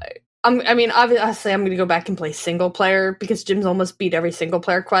to. I mean, obviously, I'm going to go back and play single player because Jim's almost beat every single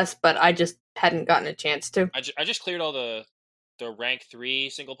player quest, but I just hadn't gotten a chance to. I just cleared all the rank 3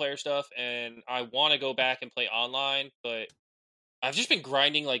 single player stuff, and I want to go back and play online, but I've just been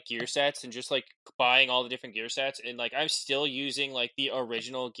grinding like gear sets and just like buying all the different gear sets, and like I'm still using like the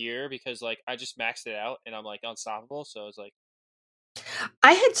original gear because like I just maxed it out and I'm like unstoppable. So it's like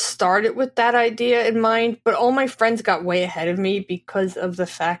I had started with that idea in mind, but all my friends got way ahead of me because of the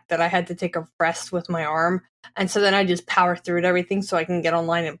fact that I had to take a rest with my arm, and so then I just power through it everything so I can get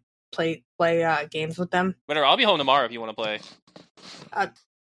online and play games with them. whatever. I'll be home tomorrow if you want to play.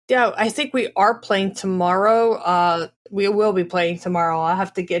 Yeah, I think we are playing tomorrow. We will be playing tomorrow. I'll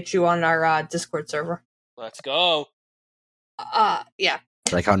have to get you on our Discord server. Let's go. Yeah.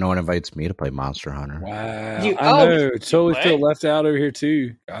 Like how no one invites me to play Monster Hunter. Wow. You- I oh, know. Totally play? feel left out over here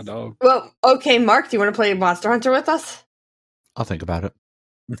too. God dog. Well, okay, Mark, do you want to play Monster Hunter with us? I'll think about it.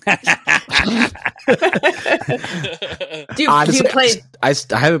 Do you Honestly, play? I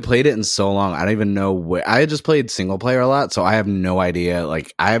haven't played it in so long. I don't even know where. I just played single player a lot, so I have no idea.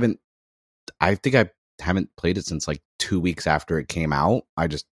 Like I think I haven't played it since like 2 weeks after it came out. I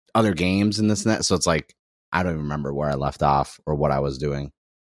just other games and this and that. So it's like I don't even remember where I left off or what I was doing.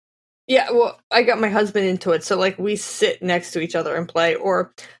 Yeah, well, I got my husband into it, so like we sit next to each other and play.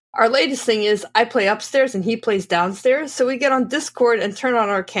 Or our latest thing is I play upstairs and he plays downstairs, so we get on Discord and turn on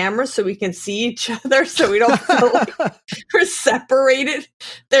our cameras so we can see each other, so we don't feel like we're separated.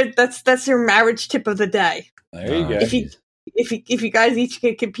 That's your marriage tip of the day. There you go. If you guys each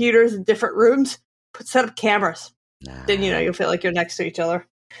get computers in different rooms, set up cameras. Nah. Then you'll feel like you're next to each other.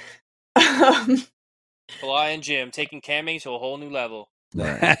 Fly and Jim taking camming to a whole new level.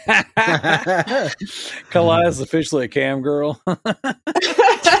 Right. Kalai is officially a cam girl.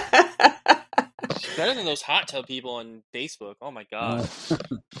 Better than those hot tub people on Facebook. Oh my god.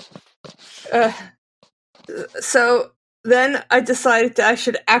 So then I decided that I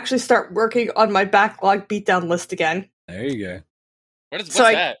should actually start working on my backlog beatdown list again. There you go. What's So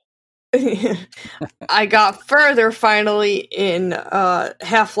that? I got further finally in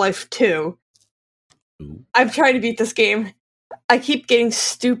Half-Life 2. Ooh. I'm trying to beat this game. I keep getting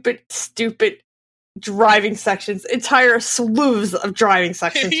stupid driving sections. Entire slews of driving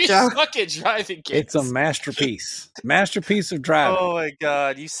sections, You Joe. suck at driving games. It's a masterpiece. Masterpiece of driving. Oh my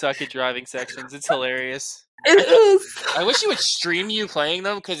god, you suck at driving sections. It's hilarious. It is. I wish you would stream you playing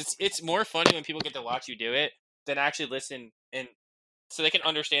them because it's more funny when people get to watch you do it than actually listen, and so they can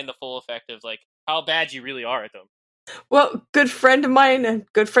understand the full effect of like how bad you really are at them. Well, good friend of mine and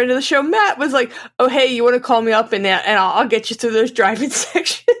good friend of the show, Matt, was like, "Oh, hey, you want to call me up and I'll get you through those driving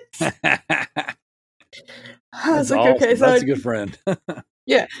sections." I was That's like, awesome. "Okay, so That's a good friend.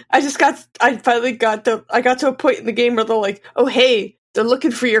 I finally got to a point in the game where they're like, "Oh, hey, they're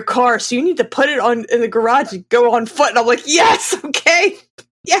looking for your car, so you need to put it on in the garage and go on foot." And I'm like, "Yes, okay,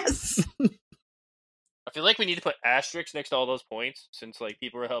 yes." I feel like we need to put asterisks next to all those points since like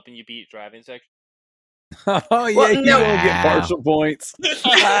people are helping you beat driving sections. Oh yeah, Well, you no. will get partial points.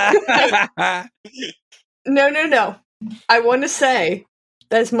 No. I want to say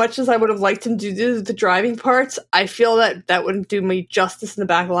that as much as I would have liked him to do the driving parts, I feel that wouldn't do me justice in the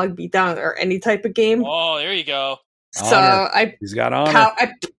backlog beatdown or any type of game. Oh, there you go. So Honor. He's got honor.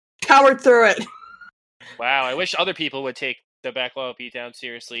 I powered through it. Wow, I wish other people would take the backlog beatdown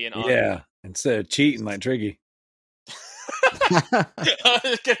seriously and honor. Yeah, instead of cheating like Tricky. I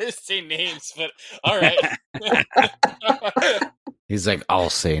was gonna say names, but all right. He's like, I'll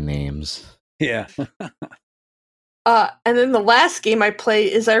say names. Yeah. And then the last game I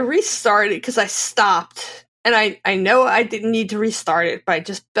played is I restarted because I stopped. And I know I didn't need to restart it, but I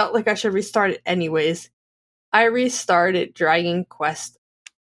just felt like I should restart it anyways. I restarted Dragon Quest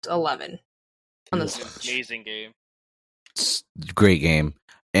 11 on the It's an Switch. amazing game. It's a great game.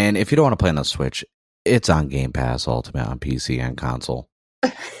 And if you don't want to play on the Switch, it's on Game Pass Ultimate on PC and console.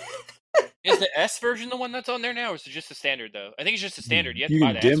 Is the S version the one that's on there now, or is it just the standard though? I think it's just the standard. You have to You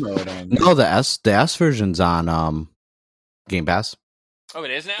buy can the S demo version. it on. No, the S version's on Game Pass. Oh,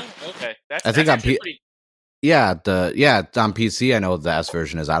 it is now. Okay, that's. I think that's on actually pretty. Yeah, it's on PC. I know what the S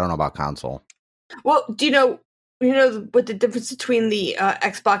version is. I don't know about console. Well, do you know what the difference between the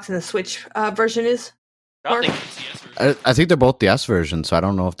Xbox and the Switch version is? I think it's the S version. I think they're both the S version, so I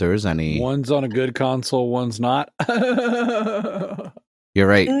don't know if there is any. One's on a good console, one's not. You're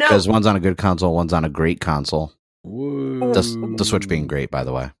right, No. because one's on a good console, one's on a great console. Woo. The Switch being great, by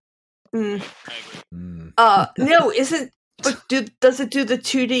the way. Mm. I agree. No, isn't. But does it do the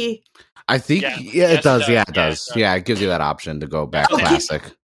 2D? I think, Yeah. yeah, Yes, it does. it Yeah, does. it Yeah, does. it does. Yeah, it gives you that option to go back Okay. classic.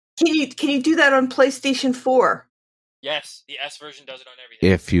 Can you do that on PlayStation 4? Yes, the S version does it on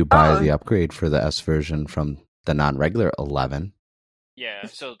everything. If you buy Oh. the upgrade for the S version from the non-regular 11. Yeah,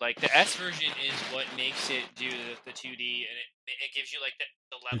 so like the S version is what makes it do the 2D, and it gives you like the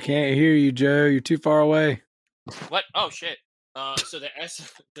I level. can't hear you, Joe. You're too far away. What? Oh shit. So the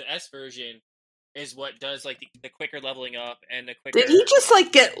S version is what does like the quicker leveling up and the quicker. Did he just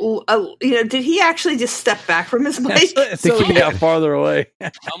like get? Did he actually just step back from his mic? So he got farther away.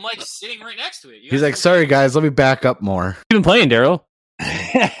 I'm like sitting right next to it. You He's guys like, don't- sorry guys, let me back up more. You've been playing, Daryl.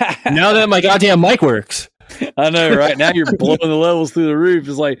 Now that my goddamn mic works. I know, right? Now you're blowing the levels through the roof.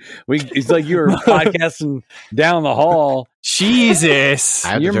 It's like you were podcasting down the hall. Jesus. I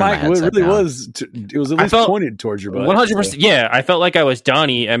have to Your turn my mic headset really down. was. It was at I least felt- pointed towards your butt. 100%. Yeah, I felt like I was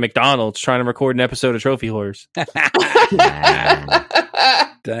Donnie at McDonald's trying to record an episode of Trophy Horse.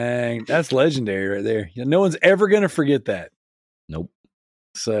 Dang, that's legendary right there. No one's ever going to forget that. Nope.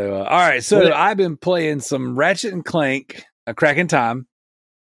 So, all right. So I've been playing some Ratchet and Clank, a cracking time.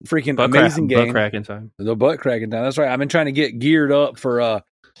 Freaking amazing game. Butt cracking time. The butt cracking time. That's right. I've been trying to get geared up for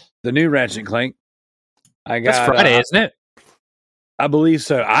the new Ratchet and Clank. I got That's Friday, isn't it? I believe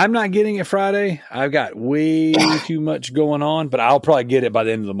so. I'm not getting it Friday. I've got way too much going on, but I'll probably get it by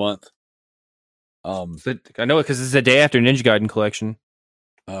the end of the month. I know it because it's the day after Ninja Gaiden collection.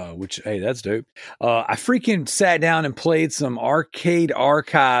 Which hey, that's dope. I freaking sat down and played some Arcade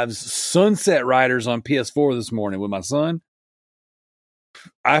Archives Sunset Riders on PS4 this morning with my son.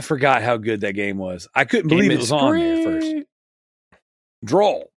 I forgot how good that game was. I couldn't believe it was on there first.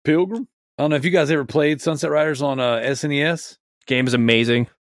 Draw Pilgrim. I don't know if you guys ever played Sunset Riders on SNES. Game is amazing.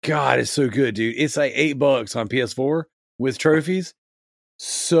 God, it's so good, dude. It's like $8 on PS4 with trophies.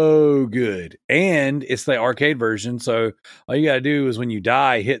 So good. And it's the arcade version. So all you got to do is when you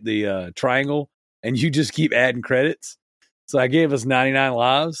die, hit the triangle and you just keep adding credits. So I gave us 99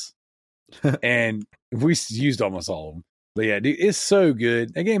 lives and we used almost all of them. But yeah, dude, it's so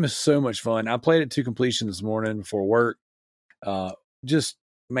good. That game is so much fun. I played it to completion this morning before work. Just,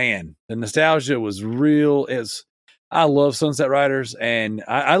 man, the nostalgia was real. I love Sunset Riders, and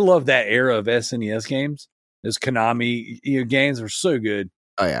I love that era of SNES games. Those Konami games are so good.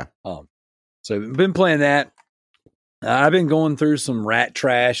 Oh yeah. So I've been playing that. I've been going through some rat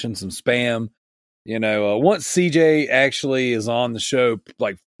trash and some spam. Once CJ actually is on the show,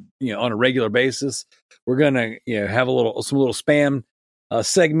 like on a regular basis, we're gonna have some little spam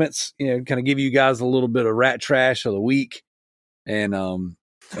segments. Kind of give you guys a little bit of rat trash of the week, and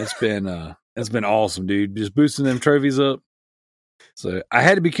it's been awesome, dude. Just boosting them trophies up. So I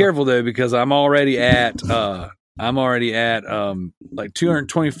had to be careful though because I'm already at like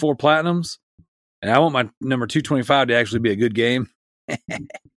 224 platinums, and I want my number 225 to actually be a good game.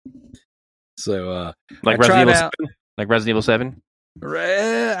 So Like I tried Resident Evil out- 7? Like Resident Evil 7?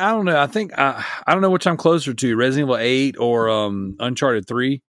 I don't know. I think I don't know which I'm closer to, Resident Evil 8 or Uncharted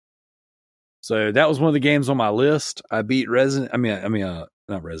 3. So that was one of the games on my list. I beat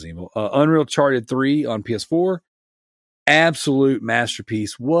not Resident Evil, Unreal Charted 3 on PS4. Absolute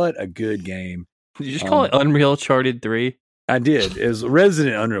masterpiece. What a good game. Did you just call it Unreal Charted 3? I did. It was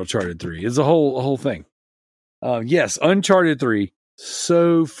Resident Unreal Charted 3. It's a whole thing. Yes, Uncharted 3.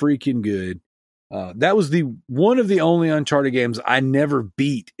 So freaking good. That was one of the only Uncharted games I never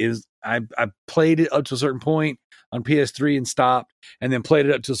beat. I played it up to a certain point on PS3 and stopped, and then played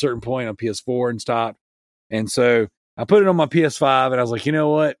it up to a certain point on PS4 and stopped. And so I put it on my PS5, and I was like, you know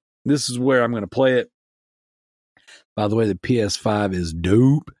what? This is where I'm going to play it. By the way, the PS5 is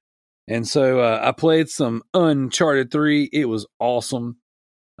dope. And so I played some Uncharted 3. It was awesome.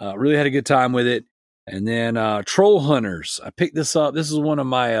 Really had a good time with it. And then Troll Hunters. I picked this up. This is one of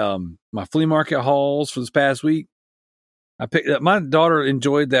my my flea market hauls for this past week. I picked up. My daughter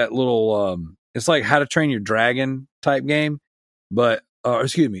enjoyed that little. It's like How to Train Your Dragon type game, but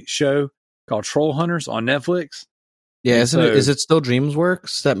show called Troll Hunters on Netflix. Yeah, And is it still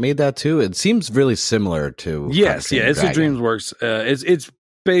DreamWorks that made that too? It seems really similar to. Yes, How to Train Your it's a Dragon. DreamWorks. It's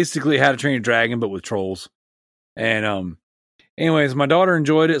basically How to Train Your Dragon, but with trolls. And anyways, my daughter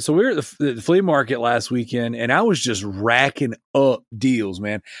enjoyed it. So we were at the flea market last weekend, and I was just racking up deals,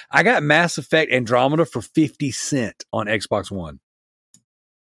 man. I got Mass Effect Andromeda for 50 cents on Xbox One.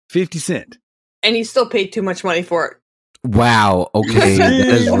 50 cents. And he still paid too much money for it. Wow. Okay, that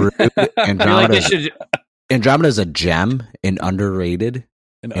is rude. I feel like they should. Andromeda is a gem and underrated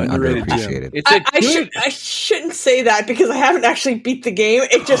An and underrated gem. underappreciated. It's a good. I shouldn't say that because I haven't actually beat the game.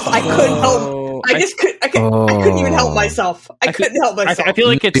 It just I couldn't help. Oh, I couldn't even help myself. I couldn't help myself. I feel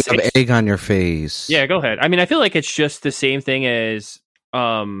like You it's have egg on your face. Yeah, go ahead. I mean, I feel like it's just the same thing as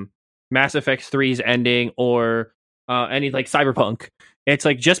Mass Effect 3's ending or any like Cyberpunk. it's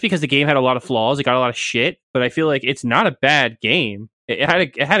like just because the game had a lot of flaws, it got a lot of shit. But I feel like it's not a bad game. It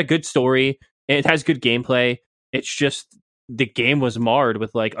had a good story. It has good gameplay. It's just the game was marred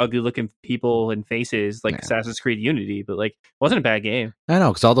with like ugly looking people and faces, like Assassin's Creed Unity. But like, it wasn't a bad game. I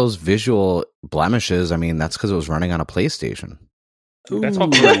know, because all those visual blemishes. I mean, that's because it was running on a PlayStation. That's all.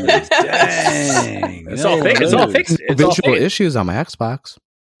 Dang. It's all fixed. It's all fixed. It's all Visual fixed. issues on my Xbox.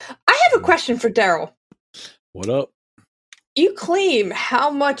 I have a question for Daryl. What up? You claim how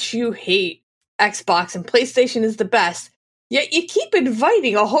much you hate Xbox and PlayStation is the best, yet you keep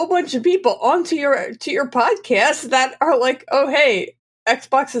inviting a whole bunch of people onto your podcast that are like, "Oh, hey,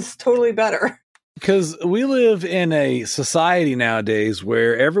 Xbox is totally better." Because we live in a society nowadays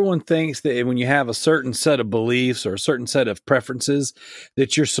where everyone thinks that when you have a certain set of beliefs or a certain set of preferences,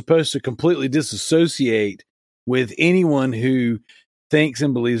 that you're supposed to completely disassociate with anyone who thinks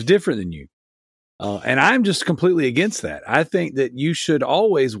and believes different than you. And I'm just completely against that. I think that you should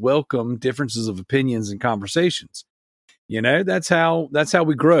always welcome differences of opinions and conversations. You know, that's how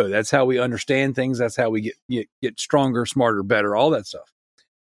we grow. That's how we understand things. That's how we get stronger, smarter, better, all that stuff.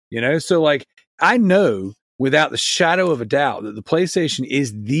 You know, so like, I know without the shadow of a doubt that the PlayStation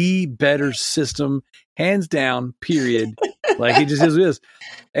is the better system, hands down, period. Like, it just is what it is.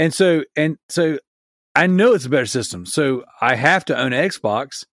 And so I know it's a better system. So I have to own an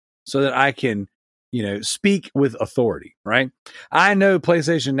Xbox so that I can, you know, speak with authority, right? I know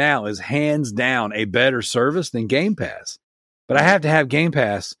PlayStation Now is hands down a better service than Game Pass, but I have to have Game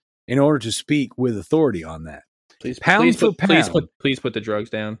Pass in order to speak with authority on that. Please put the drugs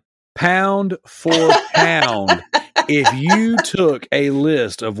down. Pound for pound, if you took a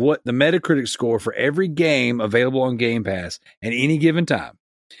list of what the Metacritic score for every game available on Game Pass at any given time,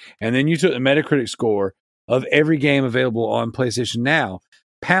 and then you took the Metacritic score of every game available on PlayStation Now,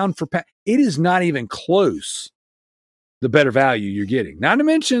 pound for pound, it is not even close the better value you're getting. Not to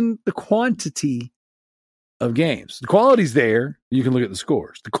mention the quantity of games. The quality's there. You can look at the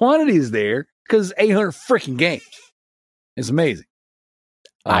scores. The quantity is there because 800 freaking games. It's amazing.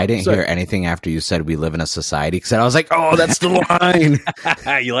 I didn't hear anything after you said we live in a society, because I was like, oh, that's the line.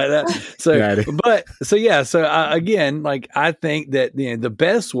 You like that? So, again, like, I think that the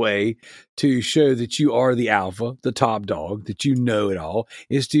best way to show that you are the alpha, the top dog, that you know it all,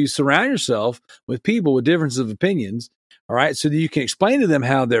 is to surround yourself with people with differences of opinions. All right. So that you can explain to them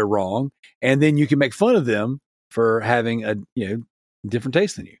how they're wrong, and then you can make fun of them for having a, different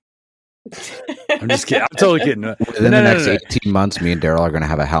taste than you. I'm just kidding. I'm totally kidding. Within the next 18 months, me and Daryl are going to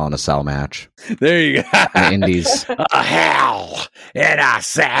have a Hell in a Cell match. There you go. The Indies. A Hell in a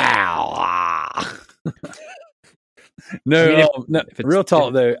Cell. No, real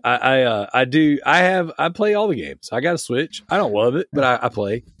talk though. I play all the games. I got a Switch. I don't love it, but I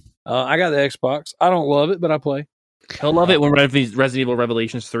play. I got the Xbox. I don't love it, but I play. He'll love it when Resident Evil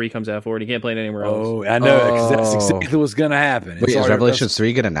Revelations 3 comes out for it. He can't play it anywhere else. Oh, I know, because that's exactly what's going to happen. Wait, is Revelations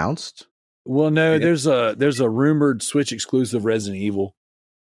 3 get announced? Well, no, there's a rumored Switch exclusive Resident Evil.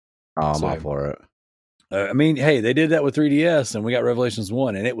 Oh, I'm all for it. I mean, hey, they did that with 3DS, and we got Revelations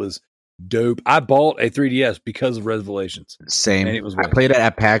 1, and it was dope. I bought a 3DS because of Revelations. Same. And it was I played it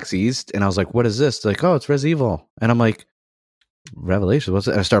at PAX East, and I was like, what is this? They're like, oh, it's Res Evil. And I'm like, Revelations? What's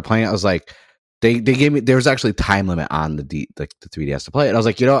it? And I started playing it. I was like, they gave me, there was actually time limit on the 3DS to play it. And I was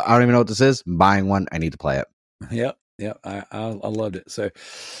like, I don't even know what this is. I'm buying one. I need to play it. Yep. I loved it. So,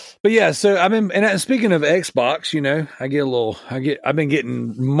 but yeah, so and speaking of Xbox, I've been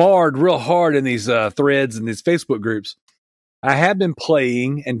getting marred real hard in these threads and these Facebook groups. I have been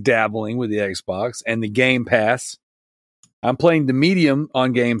playing and dabbling with the Xbox and the Game Pass. I'm playing the Medium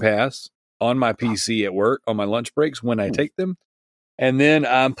on Game Pass on my PC at work on my lunch breaks when I take them. And then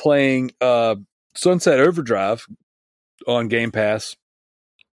I'm playing Sunset Overdrive on Game Pass.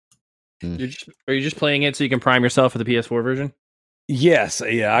 Are you just playing it so you can prime yourself for the PS4 version? Yes,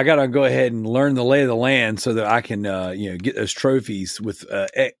 yeah. I got to go ahead and learn the lay of the land so that I can, get those trophies with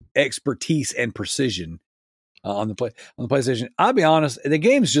expertise and precision on the PlayStation. I'll be honest, the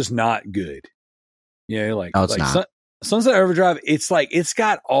game's just not good. It's not. Sunset Overdrive. It's like it's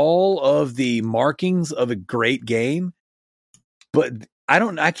got all of the markings of a great game, but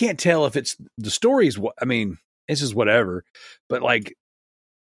I can't tell if it's the story's. It's just whatever. But like,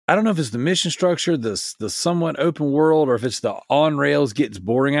 I don't know if it's the mission structure, the somewhat open world, or if it's the on rails gets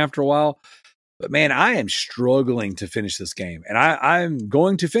boring after a while. But man, I am struggling to finish this game, and I'm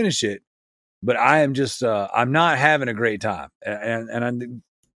going to finish it, but I am just I'm not having a great time, and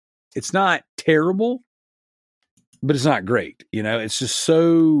it's not terrible, but it's not great. It's just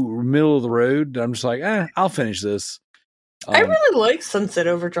so middle of the road. I'm just like, I'll finish this. I really like Sunset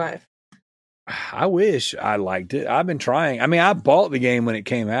Overdrive. I wish I liked it. I've been trying. I mean, I bought the game when it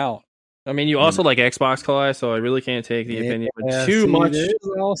came out. I mean, you also like Xbox, Kalai, so I really can't take the opinion too much. There's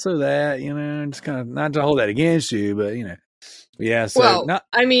also that, just kind of not to hold that against you, but yeah. So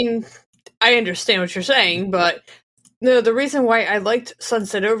I mean, I understand what you're saying, but no, the reason why I liked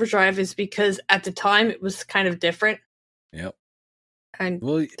Sunset Overdrive is because at the time it was kind of different. Yep.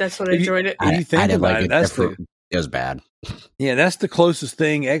 And that's what I enjoyed it. If you think about it, it was bad. Yeah, that's the closest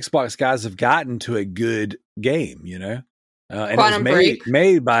thing Xbox guys have gotten to a good game, and Quantum it was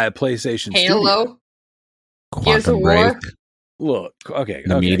made by a PlayStation Halo, Gears of War. Look, okay,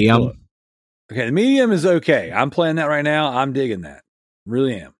 the Medium. Look. Okay, the Medium is okay. I'm playing that right now. I'm digging that.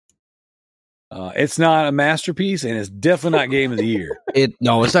 Really am. It's not a masterpiece, and it's definitely not Game of the Year.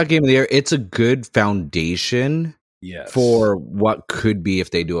 No, it's not Game of the Year. It's a good foundation. Yes. For what could be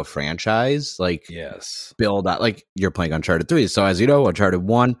if they do a franchise, build out, like you're playing Uncharted 3. So as you know, Uncharted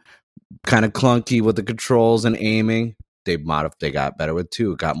 1, kind of clunky with the controls and aiming. They got better with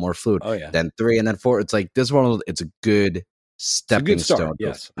 2, got more fluid. Oh yeah. Then 3 and then 4. It's like this one. It's a good stepping stone.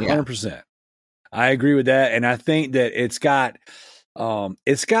 Yes, 100%. I agree with that, and I think that it's got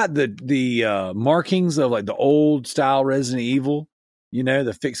the markings of like the old style Resident Evil.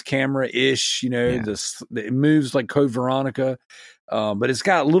 The fixed camera ish, it moves like Code Veronica, but it's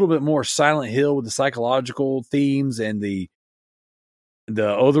got a little bit more Silent Hill with the psychological themes and the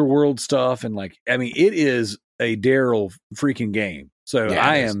other world stuff. And it is a Daryl freaking game. So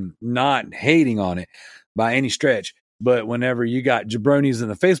I am not hating on it by any stretch. But whenever you got jabronis in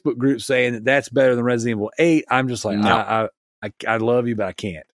the Facebook group saying that that's better than Resident Evil 8, I'm just like, no. I love you, but I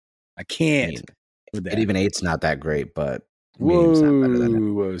can't. With that. Even 8's not that great, but.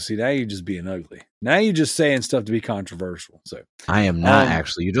 Whoa! See, now you're just being ugly. Now you're just saying stuff to be controversial. So I am not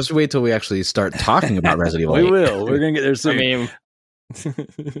actually. You just wait till we actually start talking about Resident Evil. We will. We're gonna get there soon.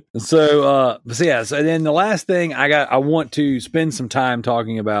 So then the last thing I want to spend some time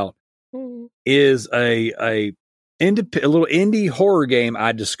talking about is a little indie horror game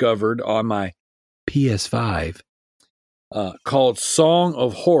I discovered on my PS5 called Song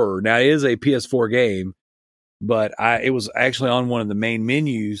of Horror. Now it is a PS4 game. But it was actually on one of the main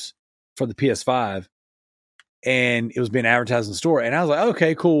menus for the PS5, and it was being advertised in the store. And I was like,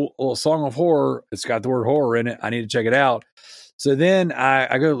 okay, cool. Well, Song of Horror, it's got the word horror in it. I need to check it out. So then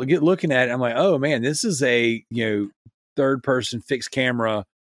I go get looking at it. I'm like, oh man, this is a third person fixed camera,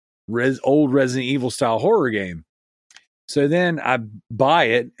 old Resident Evil style horror game. So then I buy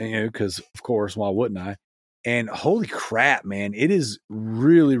it, because of course, why wouldn't I? And holy crap, man, it is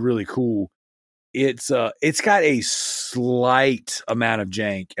really, really cool. It's got a slight amount of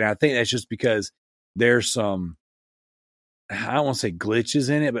jank, and I think that's just because there's some, I don't want to say glitches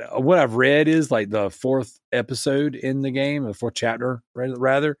in it, but what I've read is like the 4th episode in the game, the 4th chapter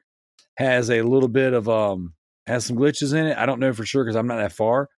rather, has a little bit of has some glitches in it. I don't know for sure because I'm not that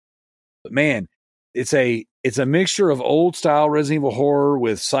far, but man, it's a mixture of old style Resident Evil horror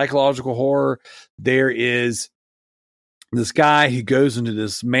with psychological horror. There is this guy who goes into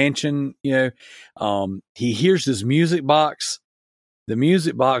this mansion, he hears this music box. The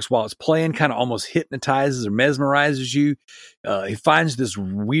music box, while it's playing, kind of almost hypnotizes or mesmerizes you. He finds this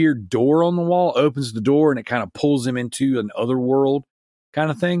weird door on the wall, opens the door, and it kind of pulls him into an other world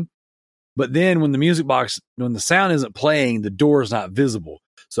kind of thing. But then when the sound isn't playing, the door is not visible.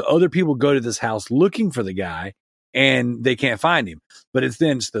 So other people go to this house looking for the guy, and they can't find him. But it's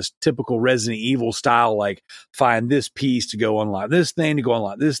this typical Resident Evil style, like find this piece to go unlock this thing,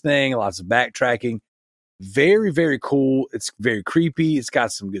 lots of backtracking. Very, very cool. It's very creepy. It's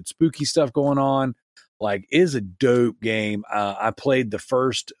got some good spooky stuff going on. Like, it is a dope game. I played the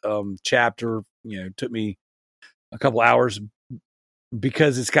first chapter, it took me a couple hours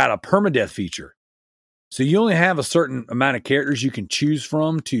because it's got a permadeath feature. So you only have a certain amount of characters you can choose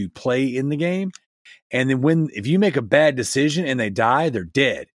from to play in the game. And then if you make a bad decision and they die, they're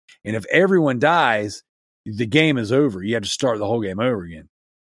dead. And if everyone dies, the game is over. You have to start the whole game over again.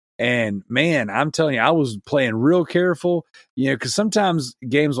 And man, I'm telling you, I was playing real careful, because sometimes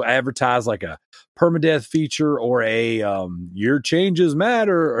games will advertise like a permadeath feature or a your changes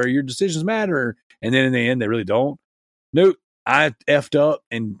matter or your decisions matter. And then in the end, they really don't. Nope. I effed up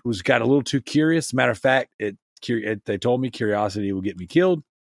and got a little too curious. Matter of fact, they told me curiosity will get me killed.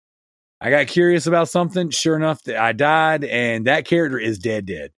 I got curious about something. Sure enough, I died, and that character is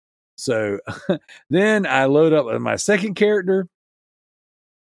dead. So then I load up my second character,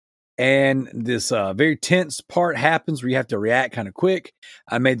 and this very tense part happens where you have to react kind of quick.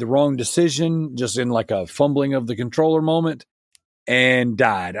 I made the wrong decision just in like a fumbling of the controller moment and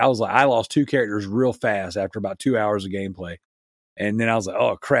died. I was like, I lost 2 characters real fast after about 2 hours of gameplay. And then I was like,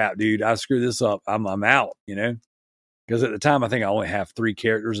 oh crap, dude, I screwed this up. I'm out, because at the time I think I only have 3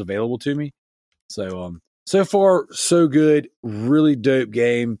 characters available to me. So so far so good, really dope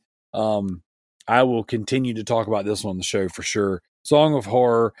game. I will continue to talk about this one on the show for sure. Song of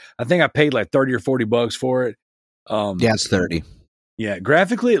Horror. I think I paid like $30 or $40 for it. Yeah, it's 30. Yeah,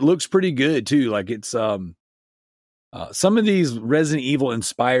 graphically it looks pretty good too. Like it's some of these Resident Evil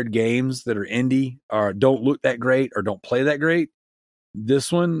inspired games that are indie don't look that great or don't play that great.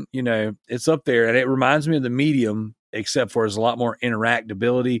 This one, it's up there, and it reminds me of the Medium, except for it's a lot more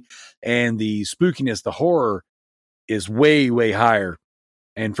interactability, and the spookiness, the horror is way, way higher.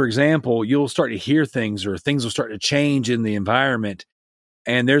 And for example, you'll start to hear things, or things will start to change in the environment.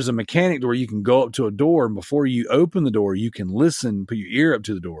 And there's a mechanic where you can go up to a door, and before you open the door, you can listen, put your ear up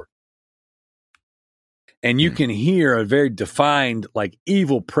to the door. And you can hear a very defined, like,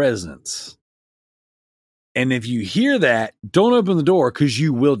 evil presence. And if you hear that, don't open the door because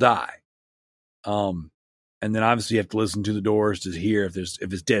you will die. And then obviously you have to listen to the doors to hear if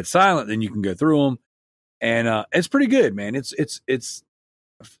it's dead silent, then you can go through them. And it's pretty good, man. It's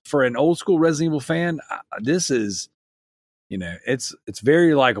for an old school Resident Evil fan. This is, it's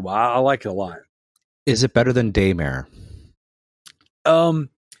very likable. I like it a lot. Is it better than Daymare? 2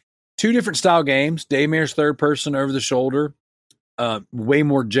 different style games. Daymare's third person over the shoulder. Way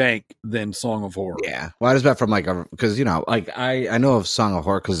more jank than Song of Horror. Yeah. Why does that from because I know of Song of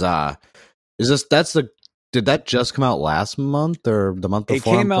Horror because did that just come out last month or the month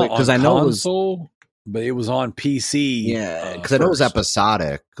before? It came out because on I know console, but it was on PC. Yeah, because I know it was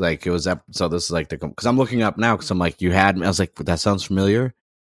episodic. Like it was so this is like because I'm looking up now because I'm like you had me. I was like that sounds familiar,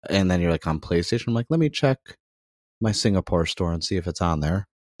 and then you're like on PlayStation. I'm like let me check my Singapore store and see if it's on there.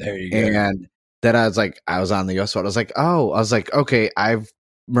 There you go. And then I was on the US one. I was like, okay, I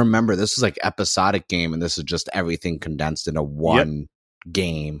remember this is like episodic game, and this is just everything condensed into one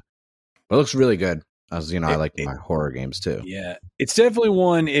game. But it looks really good. I like my horror games too. Yeah, it's definitely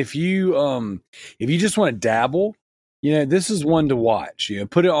one if you just want to dabble, this is one to watch.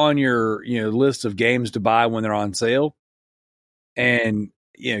 Put it on your list of games to buy when they're on sale, and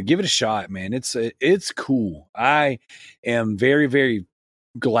give it a shot, man. It's cool. I am very, very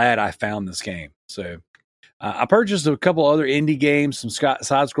glad I found this game. So I purchased a couple other indie games, some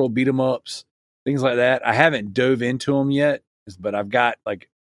side scroll beat 'em ups, things like that. I haven't dove into them yet, but I've got like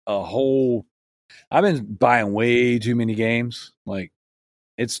I've been buying way too many games. Like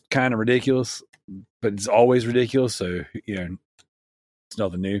it's kind of ridiculous, but it's always ridiculous. So, it's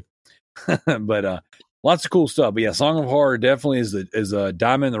nothing new, but lots of cool stuff. But yeah, Song of Horror definitely is a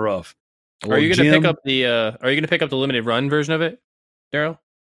diamond in the rough. Are you going to pick up the limited run version of it, Daryl?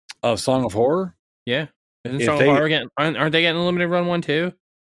 Oh, Song of Horror? Yeah. Isn't Song of Horror aren't they getting a limited run one too?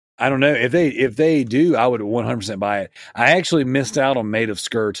 I don't know. If they do, I would 100% buy it. I actually missed out on Maid of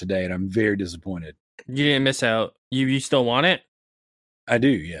Sker today, and I'm very disappointed. You didn't miss out. You still want it? I do,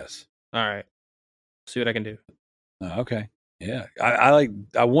 yes. All right. See what I can do. Okay. Yeah.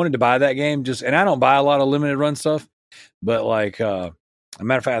 I wanted to buy that game and I don't buy a lot of limited run stuff, but like a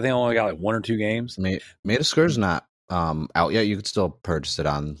matter of fact, I think I only got like 1 or 2 games. Maid of Sker's not out yet. You could still purchase it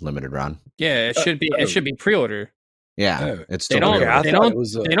on limited run. Yeah, it should be. It should be pre-order. Yeah, it's still they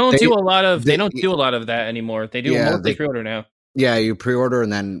don't do a lot of that anymore. They do mostly pre-order now. Yeah, you pre-order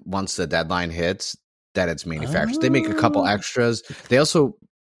and then once the deadline hits, that it's manufactured. They make a couple extras. They also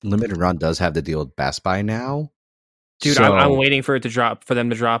limited run does have the deal with Best Buy now. Dude, so, I'm waiting for them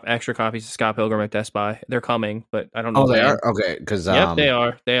to drop extra copies of Scott Pilgrim at Best Buy. They're coming, but I don't know. Oh, they are? Okay, because yep, they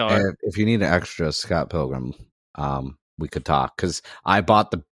are. If you need an extra Scott Pilgrim, we could talk because I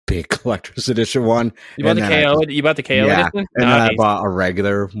bought the big collector's edition one. You bought the KO. You bought the KO edition, and then I bought a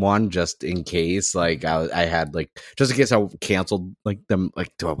regular one just in case. Like I had just in case I canceled them.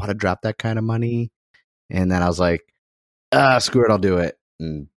 Like, do I want to drop that kind of money? And then I was like, screw it, I'll do it.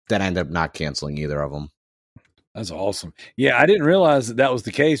 And then I ended up not canceling either of them. That's awesome. Yeah, I didn't realize that was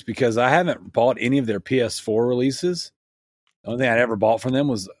the case because I haven't bought any of their PS4 releases. The only thing I'd ever bought from them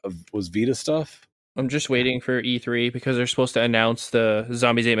was Vita stuff. I'm just waiting for E3 because they're supposed to announce the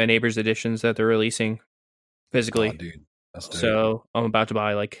Zombies Ate My Neighbors editions that they're releasing physically. Oh, dude. That's dope. So I'm about to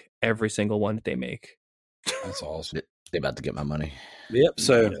buy every single one that they make. That's awesome. They're about to get my money. Yep.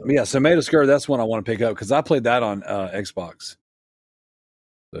 So Maid of Sker, that's one I want to pick up because I played that on Xbox.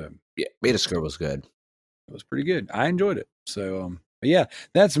 So yeah, Maid of Sker was good. It was pretty good. I enjoyed it. So, but yeah,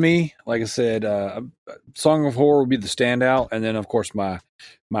 that's me. Like I said, Song of Horror would be the standout, and then of course my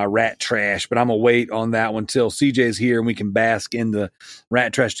rat trash. But I'm gonna wait on that one till CJ's here and we can bask in the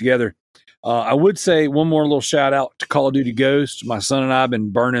rat trash together. I would say one more little shout out to Call of Duty Ghosts. My son and I have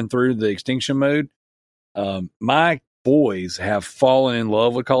been burning through the extinction mode. My boys have fallen in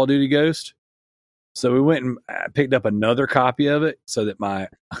love with Call of Duty Ghost. So we went and picked up another copy of it so that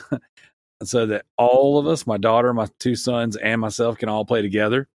so that all of us, my daughter, my two sons, and myself can all play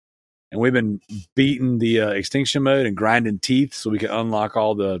together. And we've been beating the extinction mode and grinding teeth so we can unlock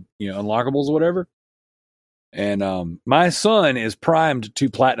all the unlockables or whatever. And my son is primed to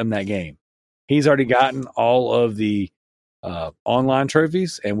platinum that game. He's already gotten all of the online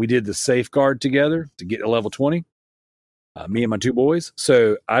trophies, and we did the safeguard together to get to level 20. Me and my two boys.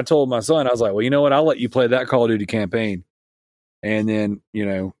 So I told my son, I was like, well, you know what? I'll let you play that Call of Duty campaign. And then,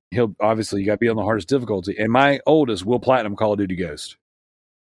 he'll obviously, you got to be on the hardest difficulty. And my oldest will platinum Call of Duty Ghost.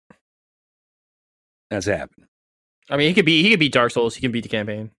 That's happening. I mean, he could beat Dark Souls. He can beat the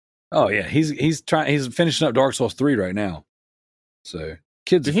campaign. Oh yeah. He's finishing up Dark Souls 3 right now. So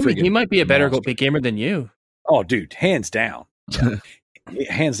kids are he might be a better monster. gamer than you. Oh, dude, hands down.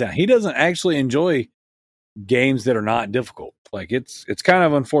 Hands down. He doesn't actually enjoy games that are not difficult. Like it's kind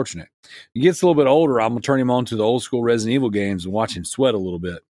of unfortunate. He gets a little bit older, I'm gonna turn him on to the old school Resident Evil games and watch him sweat a little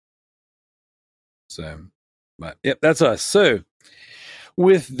bit. So, but yep, that's us. So,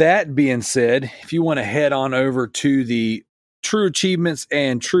 with that being said, if you want to head on over to the True Achievements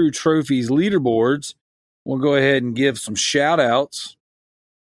and True Trophies leaderboards, we'll go ahead and give some shout outs.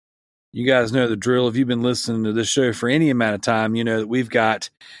 You guys know the drill. If you've been listening to this show for any amount of time, you know that we've got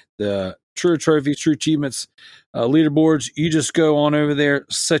the True Trophies, True Achievements leaderboards. You just go on over there,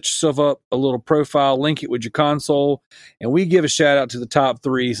 set yourself up a little profile, link it with your console, and we give a shout out to the top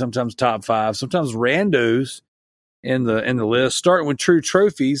 3, sometimes top 5, sometimes randos in the list. Starting with True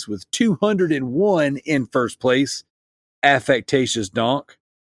Trophies with 201 in first place, Affectatious Donk.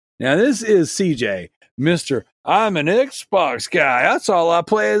 Now this is CJ, Mr. I'm an Xbox guy. That's all I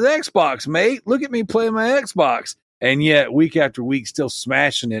play is Xbox, mate. Look at me play my Xbox. And yet, week after week, still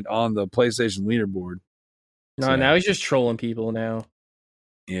smashing it on the PlayStation leaderboard. No, So, now he's just trolling people now.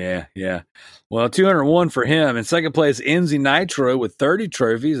 yeah. Well, 201 for him. In second place, Enzy Nitro with 30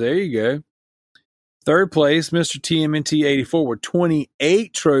 trophies. There you go. Third place, Mr. TMNT84 with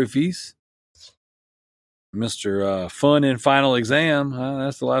 28 trophies. Mr. Fun in Final Exam.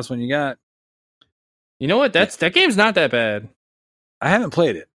 That's the last one you got. You know what? That game's not that bad. I haven't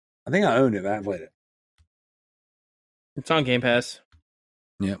played it. I think I owned it, but I haven't played it. It's on Game Pass.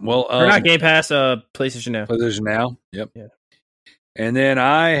 Yeah, well, Or not Game Pass, PlayStation Now. PlayStation Now. Yep. Yeah. And then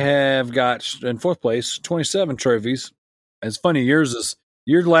I have got in fourth place 27 trophies. It's funny, your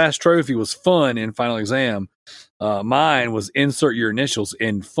last trophy was Fun in Final Exam. Mine was insert your initials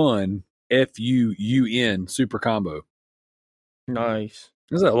in Fun, FUN, Super Combo. Nice.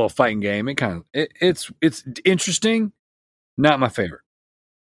 It's a little fighting game. It's interesting. Not my favorite.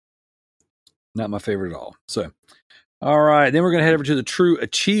 Not my favorite at all. So, all right. Then we're going to head over to the True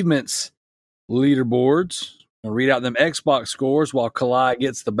Achievements leaderboards. I'll read out them Xbox scores while Kalai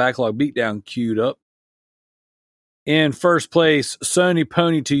gets the backlog beatdown queued up. In first place, Sony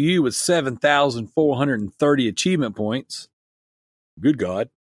Pony to You with 7,430 achievement points. Good God.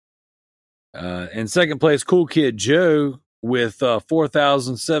 In second place, Cool Kid Joe with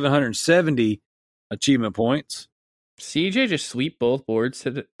 4,770 achievement points. CJ just sweep both boards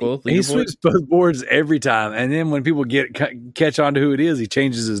to both He leaderboards. sweeps both boards every time, and then when people catch on to who it is, he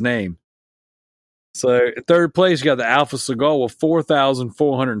changes his name. So third place, you got the Alpha Seagull with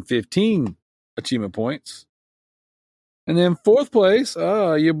 4,415 achievement points. And then fourth place,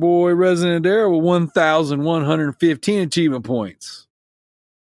 your boy Resident Evil with 1,115 achievement points.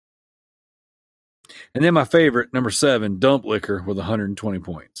 And then my favorite, number 7, Dump Liquor with 120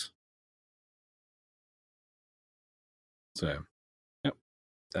 points. So, yep,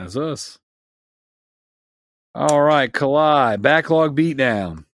 that's us. All right, Kalai, backlog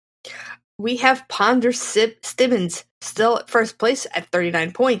beatdown. We have Ponder Stibbins still at first place at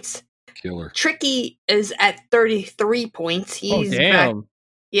 39 points. Killer. Tricky is at 33 points. He's damn. back.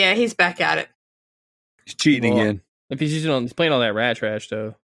 Yeah, he's back at it. He's cheating again. If he's playing all that rat trash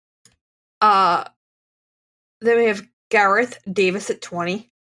though. Then we have Gareth Davis at 20.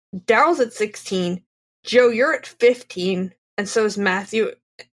 Daryl's at 16. Joe, you're at 15. And so is Matthew.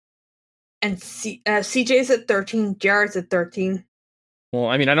 And CJ's at 13. Jared's at 13. Well,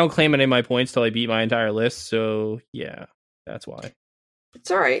 I mean, I don't claim any of my points till I beat my entire list, so yeah, that's why.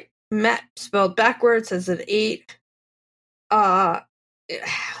 It's all right. Matt, spelled backwards, is at 8.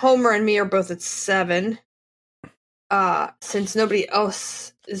 Homer and me are both at 7. Since nobody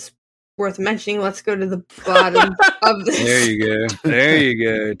else is worth mentioning, let's go to the bottom of this. There you go. There you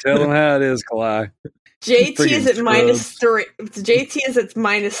go. Tell them how it is, Kalai. JT is at Friggin' -3. JT is at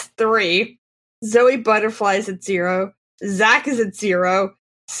 -3. Zoe Butterfly is at 0. Zach is at 0.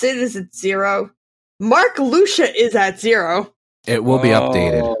 Sid is at 0. Mark Lucia is at 0. It will be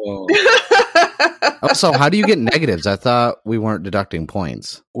updated. Oh. Also, how do you get negatives? I thought we weren't deducting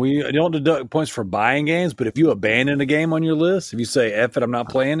points. We don't deduct points for buying games, but if you abandon a game on your list, if you say F it, I'm not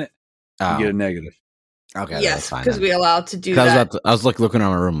playing it, you get a negative. Okay, that's Yes, fine. because then. we're allowed to do 'Cause that. I was like looking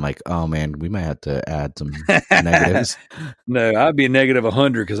around my room, like, oh man, we might have to add some negatives. No, I'd be a negative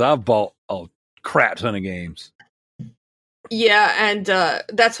 100 because I've bought a crap ton of games. Yeah, and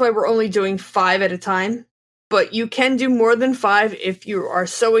that's why we're only doing 5 at a time. But you can do more than 5 if you are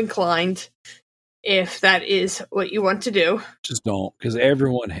so inclined, if that is what you want to do. Just don't, because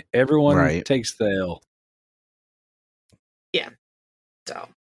everyone Right. takes the L. So,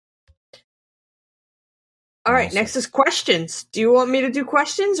 all right, Awesome. next is questions. Do you want me to do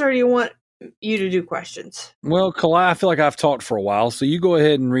questions, or do you want you to do questions? Well, Kalai, I feel like I've talked for a while, so you go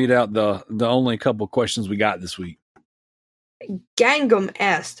ahead and read out the only couple of questions we got this week. Gangam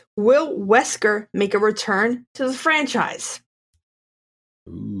asked, "Will Wesker make a return to the franchise?"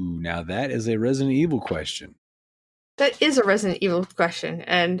 Ooh, now that is a Resident Evil question. That is a Resident Evil question,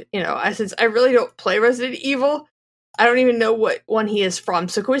 and since I really don't play Resident Evil, I don't even know what one he is from.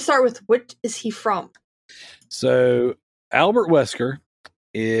 So can we start with what is he from? So Albert Wesker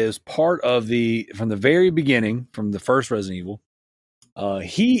is part of from the very beginning, from the first Resident Evil.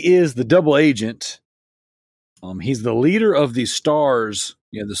 He is the double agent. He's the leader of the STARS,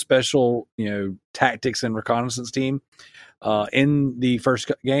 the special, tactics and reconnaissance team in the first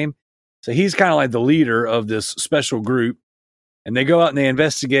game. So he's kind of like the leader of this special group, and they go out and they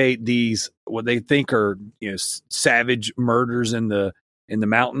investigate these what they think are savage murders in the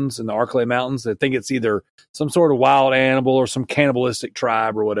mountains, in the Arklay Mountains. They think it's either some sort of wild animal or some cannibalistic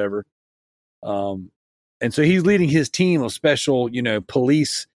tribe or whatever. And so he's leading his team of special,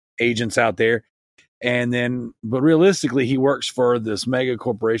 police agents out there. But realistically, he works for this mega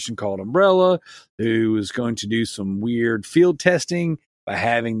corporation called Umbrella, who is going to do some weird field testing by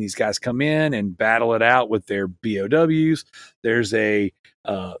having these guys come in and battle it out with their BOWs. There's a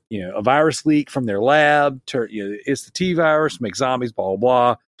virus leak from their lab. It's the T virus, make zombies, blah, blah,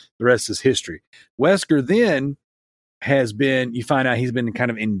 blah. The rest is history. Wesker then you find out he's been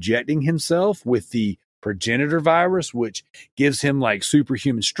kind of injecting himself with the progenitor virus, which gives him like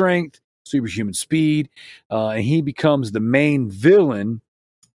superhuman strength, superhuman speed, and he becomes the main villain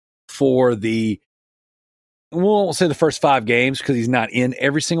for we won't say the first 5 games because he's not in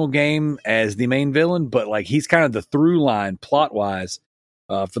every single game as the main villain, but like he's kind of the through line plot wise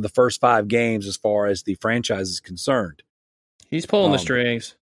for the first 5 games as far as the franchise is concerned. He's pulling the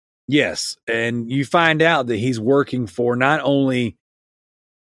strings. Yes, and you find out that he's working for not only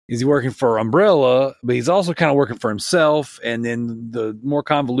is he working for Umbrella, but he's also kind of working for himself. And then the more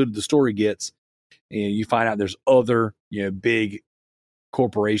convoluted the story gets, you find out there's other big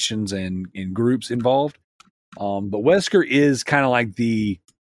corporations and groups involved. But Wesker is kind of like the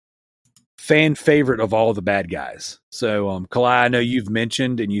fan favorite of all the bad guys. So, Kalai, I know you've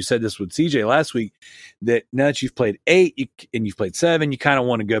mentioned, and you said this with CJ last week, that now that you've played 8 and you've played 7, you kind of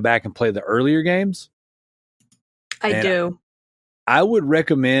want to go back and play the earlier games. I do. I would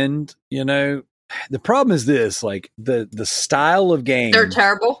recommend, the problem is this, like the style of game. They're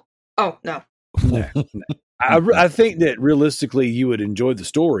terrible. Oh, no. No. I think that realistically you would enjoy the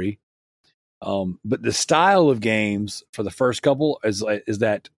story. But the style of games for the first couple is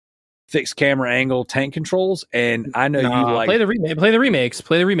that fixed camera angle tank controls. And I know you like play the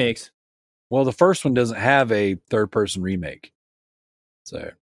remakes. Well, the first one doesn't have a third person remake.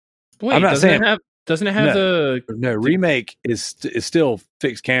 So wait, I'm not saying doesn't it have no remake is still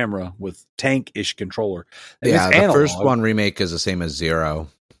fixed camera with tank-ish controller. And Yeah, it's the analog. first one remake is the same as 0.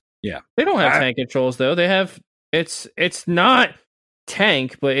 Yeah. They don't have tank controls though. They have it's not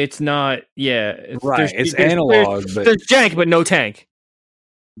tank, but it's not Right. It's analog, but there's jank, but no tank.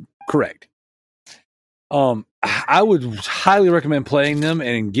 correct. I would highly recommend playing them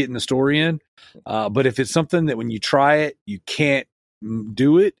and getting the story in. But if it's something that when you try it, you can't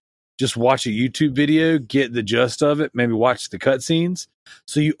do it, just watch a YouTube video, get the gist of it, maybe watch the cutscenes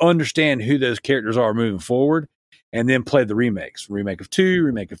so you understand who those characters are moving forward, and then play the remakes. Remake of 2,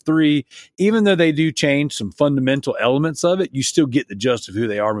 remake of 3. Even though they do change some fundamental elements of it, you still get the gist of who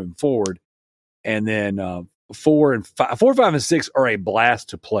they are moving forward. And then 4, 5, and 6 are a blast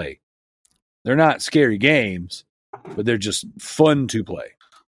to play. They're not scary games, but they're just fun to play.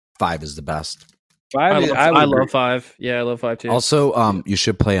 5 is the best. 5, I love 5. Yeah, I love 5 too. Also, you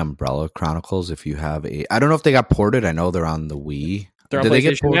should play Umbrella Chronicles if you have I don't know if they got ported. I know they're on the Wii. They're on Did they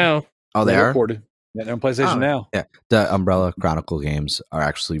get PlayStation ported? now. Oh, they are? Reported. Yeah, they're on PlayStation now. Yeah, the Umbrella Chronicle games are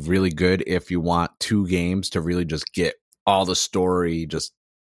actually really good if you want 2 games to really just get all the story.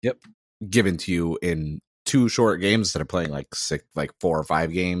 Yep. given to you in 2 short games instead of playing like 4 or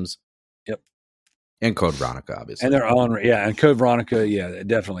 5 games. Yep. And Code Veronica, obviously. And they're on, and Code Veronica, yeah,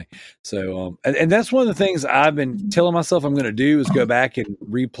 definitely. So, and that's one of the things I've been telling myself I'm going to do is go back and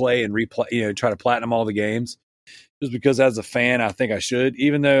replay, try to platinum all the games. Just because as a fan, I think I should,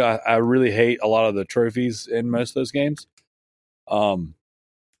 even though I really hate a lot of the trophies in most of those games.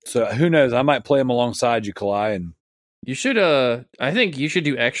 So who knows? I might play them alongside you, Kalai, and you should. I think you should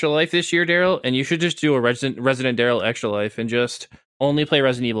do Extra Life this year, Daryl, and you should just do a Resident Daryl Extra Life and just only play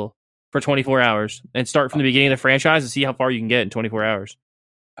Resident Evil for 24 hours and start from the beginning of the franchise and see how far you can get in 24 hours.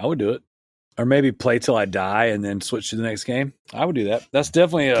 I would do it. Or maybe play till I die and then switch to the next game. I would do that. That's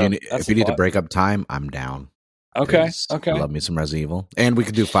definitely if you need to break up time, I'm down. Okay. I love me some Resident Evil. And we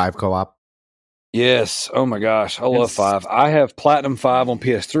could do 5 co-op. Yes. Oh my gosh. I love 5. I have Platinum 5 on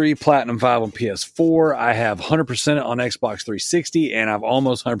PS3, Platinum 5 on PS4. I have 100% on Xbox 360, and I've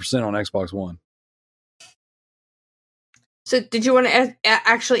almost 100% on Xbox One. So did you want to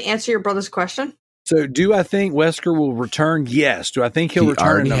actually answer your brother's question? So do I think Wesker will return? Yes. Do I think he'll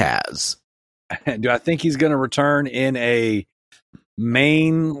return? He already has. Do I think he's going to return in a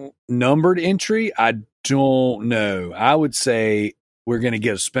main numbered entry? I don't know. I would say we're going to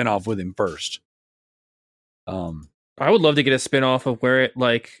get a spinoff with him first. I would love to get a spinoff of where it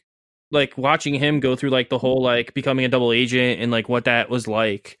like watching him go through like the whole like becoming a double agent and like what that was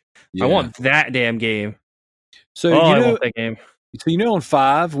like. Yeah. I want that damn game. So I want that game. So on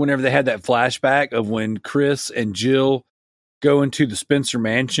 5, whenever they had that flashback of when Chris and Jill go into the Spencer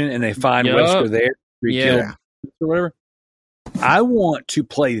mansion and they find Wesker there, or whatever. I want to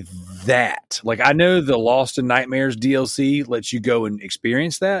play that. Like, I know the Lost in Nightmares DLC lets you go and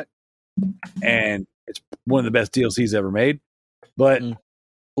experience that, and it's one of the best DLCs ever made. But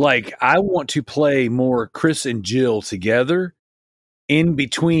like, I want to play more Chris and Jill together in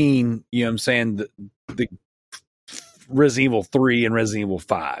between. You know what I'm saying? The Resident Evil 3 and Resident Evil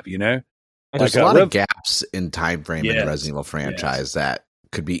 5. You know, there's a lot of gaps in time frame in the Resident Evil franchise that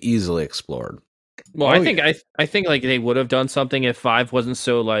could be easily explored. Well, I think like they would have done something if 5 wasn't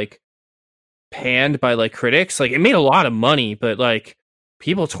so like panned by like critics. Like, it made a lot of money, but like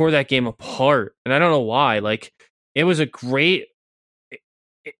people tore that game apart, and I don't know why. Like, it was a great.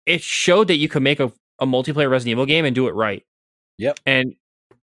 It showed that you could make a multiplayer Resident Evil game and do it right. Yep. And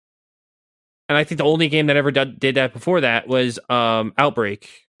I think the only game that ever did that before that was Outbreak,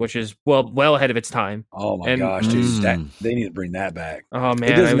 which is well ahead of its time. Oh my gosh, dude! They need to bring that back. Oh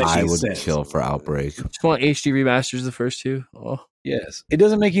man, I would kill for Outbreak. Just want HD remasters the first 2. Oh yes, it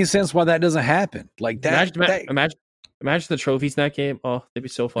doesn't make any sense why that doesn't happen. Like that. Imagine the trophies in that game. Oh, they'd be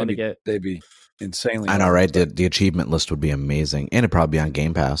so fun to get. They'd be insanely. I know, right? The achievement list would be amazing, and it'd probably be on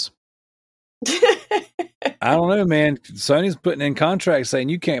Game Pass. I don't know, man. Sony's putting in contracts saying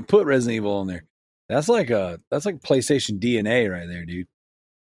you can't put Resident Evil on there. That's like PlayStation DNA right there, dude.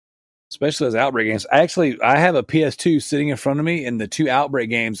 Especially those Outbreak games. Actually, I have a PS2 sitting in front of me, and the 2 Outbreak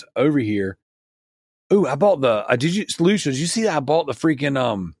games over here. Ooh, I bought the. Did you see that? I bought the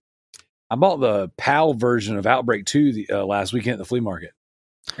freaking I bought the PAL version of Outbreak 2 last weekend at the flea market.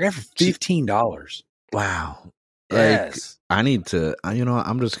 I got it for $15. Wow. Yes. Like, I need to. I'm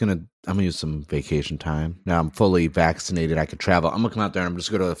gonna use some vacation time. Now I'm fully vaccinated. I could travel. I'm gonna come out there and I'm just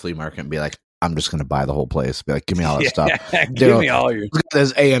go to the flea market and be like, I'm just gonna buy the whole place. Be like, give me all that stuff. Give me all your. Look at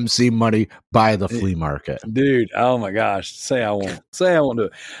this AMC money. Buy the flea market, dude. Oh my gosh. Say I won't do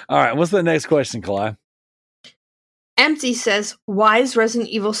it. All right. What's the next question, Kalai? Empty says, why is Resident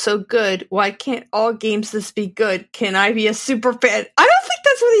Evil so good? Why can't all games this be good? Can I be a super fan? I don't think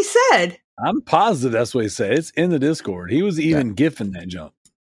that's what he said. I'm positive that's what he said. It's in the Discord. He was even gifting that jump.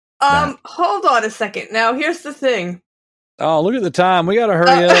 Hold on a second. Now, here's the thing. Oh, look at the time. We got to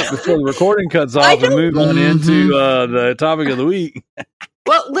hurry up before the recording cuts off and move on into the topic of the week.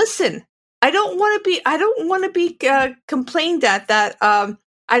 Well, listen, I don't want to be complained at that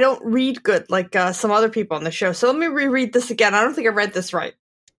I don't read good like some other people on the show. So let me reread this again. I don't think I read this right.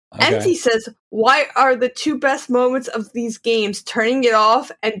 Okay. Empty says, why are the 2 best moments of these games turning it off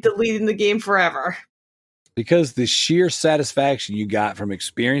and deleting the game forever? Because the sheer satisfaction you got from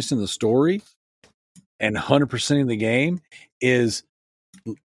experiencing the story and 100% of the game is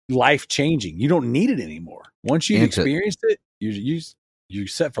life-changing. You don't need it anymore. Once you've experienced it, you're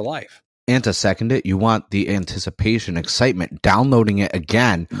set for life. And to second it, you want the anticipation, excitement, downloading it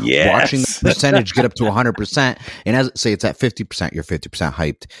again, watching the percentage get up to 100%. And as say it's at 50%, you're 50%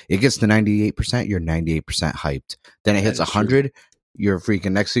 hyped. It gets to 98%, you're 98% hyped. Then it hits 100, true. You're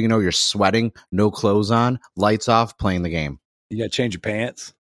freaking, next thing you know, you're sweating, no clothes on, lights off, playing the game. You got to change your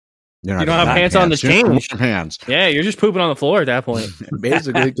pants. You're You don't have pants on to change. Hands. Yeah, you're just pooping on the floor at that point.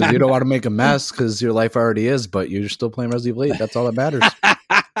 Basically, because you don't want to make a mess because your life already is, but you're still playing Resident Evil 8. That's all that matters.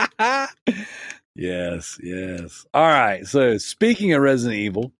 Yes. All right. So speaking of Resident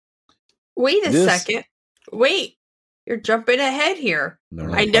Evil, Wait a second. Wait, you're jumping ahead here.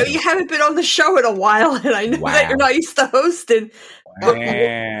 I know you haven't been on the show in a while, and I know that you're not used to hosting.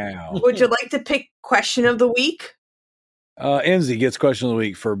 Wow. Would you like to pick question of the week? Enzy gets question of the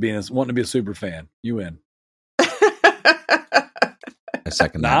week for wanting to be a super fan. You win. I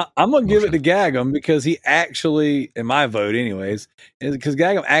second that. I'm going to give it to Gagum because he actually, in my vote anyways, because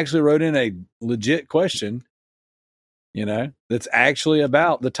Gagum actually wrote in a legit question, that's actually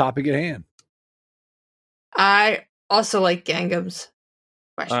about the topic at hand. I also like Gangum's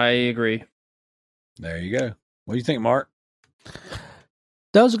question. I agree. There you go. What do you think, Mark?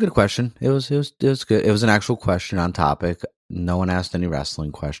 That was a good question. It was good. It was an actual question on topic. No one asked any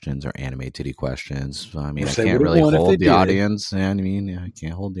wrestling questions or anime titty questions. I mean, I can't really hold the audience. And I mean, I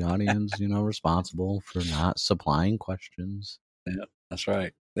can't hold the audience, responsible for not supplying questions. Yeah, that's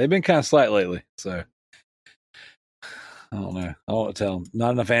right. They've been kind of slight lately, so I don't know. I don't want to tell them.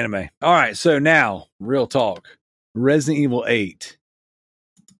 Not enough anime. All right, so now, real talk. Resident Evil 8.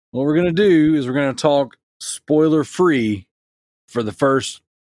 What we're going to do is we're going to talk spoiler-free for the first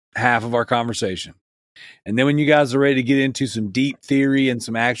half of our conversation. And then when you guys are ready to get into some deep theory and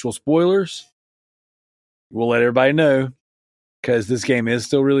some actual spoilers, we'll let everybody know because this game is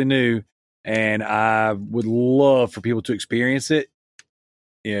still really new and I would love for people to experience it,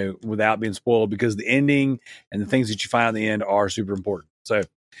 without being spoiled because the ending and the things that you find at the end are super important. So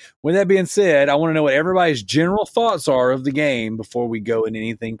with that being said, I want to know what everybody's general thoughts are of the game before we go into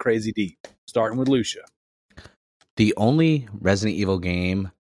anything crazy deep, starting with Lucia. The only Resident Evil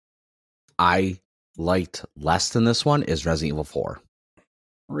game I liked less than this one is Resident Evil 4.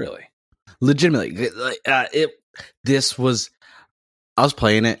 Really? Legitimately. I was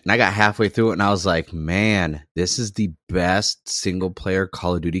playing it and I got halfway through it and I was like, man, this is the best single player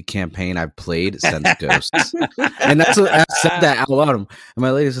Call of Duty campaign I've played since Ghosts. And that's what I said that out loud. And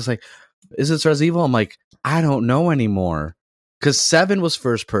my lady's just like, is this Resident Evil? I'm like, I don't know anymore. Because 7 was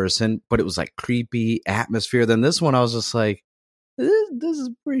first person, but it was like creepy atmosphere. Then this one, I was just like, this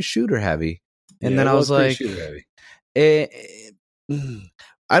is pretty shooter heavy. And then I was like,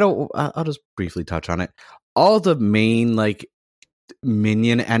 I'll just briefly touch on it. All the main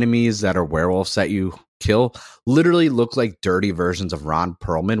minion enemies that are werewolves that you kill literally look like dirty versions of Ron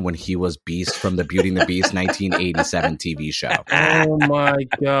Perlman when he was Beast from the Beauty and the Beast 1987 TV show. Oh my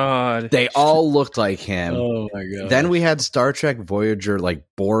god. They all looked like him. Oh my god. Then we had Star Trek Voyager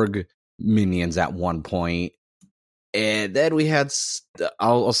Borg minions at one point. And then we had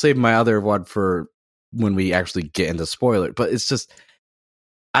I'll save my other one for when we actually get into spoiler, but it's just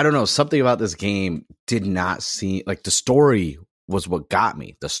I don't know, something about this game did not seem like the story was what got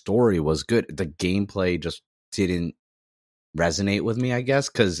me. The story was good. The gameplay just didn't resonate with me, I guess,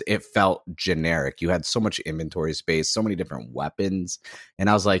 because it felt generic. You had so much inventory space, so many different weapons, and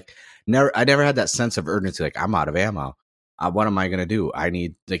I was like, I never had that sense of urgency. Like, I'm out of ammo. What am I gonna do? I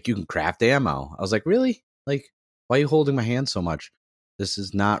need you can craft ammo. I was like, really? Why are you holding my hand so much? This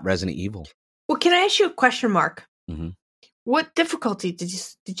is not Resident Evil. Well, can I ask you a question, Mark? Mm-hmm. What difficulty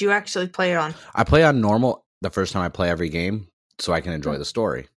did you actually play it on? I play on normal the first time I play every game, so I can enjoy the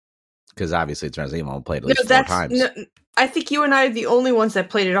story. Because obviously it's Resident Evil. I'll play it at least 4 times. No, I think you and I are the only ones that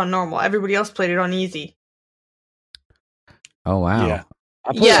played it on normal. Everybody else played it on easy. Oh wow! Yeah,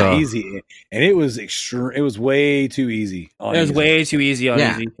 I played it on easy, and it was extreme. It was way too easy. It was way too easy on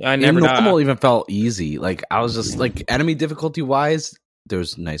easy. I never normal even felt easy. I was just enemy difficulty wise,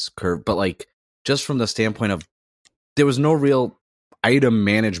 there's a nice curve, but just from the standpoint of there was no real item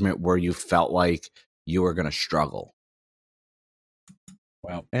management where you felt like you were going to struggle.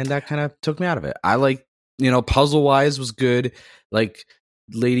 Wow. And that kind of took me out of it. I puzzle wise was good.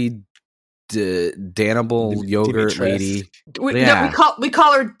 Lady Danable yogurt lady. We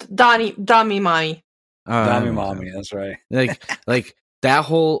call her Dami Mommy. Dami Mommy, that's right. That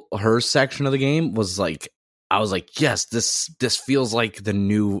her section of the game was I was like, yes, this feels like the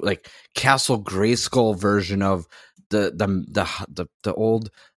new Castle Grayskull version of the old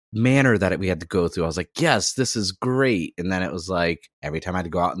manor that we had to go through. I was like, yes, this is great. And then it was every time I had to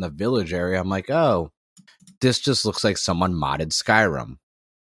go out in the village area, I'm like, oh, this just looks like someone modded Skyrim.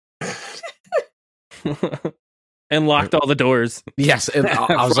 And locked all the doors. Yes, and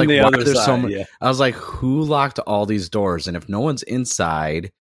I was like, why are there so many? I was like, who locked all these doors? And if no one's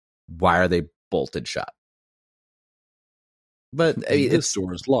inside, why are they bolted shut? But this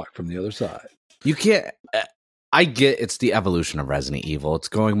door is locked from the other side. You can't. I get it's the evolution of Resident Evil. It's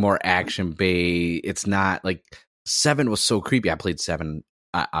going more action based. It's not like 7 was so creepy. I played 7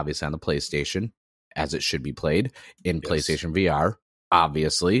 obviously on the PlayStation, as it should be played in PlayStation VR,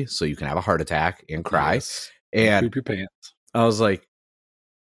 obviously, so you can have a heart attack and cry and poop your pants. I was like,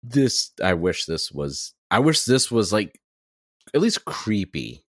 I wish this was like at least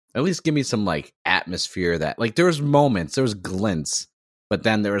creepy. At least give me some like atmosphere that like there was glints, but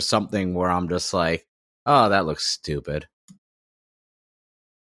then there was something where I'm just like, oh, that looks stupid.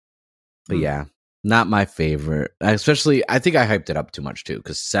 But yeah, not my favorite. Especially, I think I hyped it up too much too,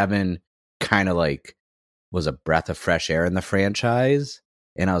 because 7 kind of like was a breath of fresh air in the franchise,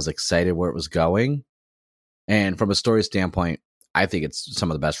 and I was excited where it was going. And from a story standpoint, I think it's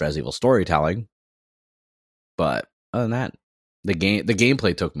some of the best Resident Evil storytelling. But other than that, the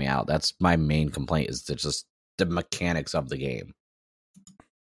gameplay took me out. That's my main complaint, is just the mechanics of the game.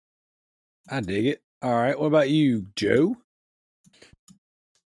 I dig it. All right, what about you, Joe?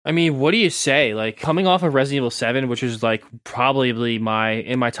 I mean, what do you say? Like, coming off of Resident Evil 7, which is like probably in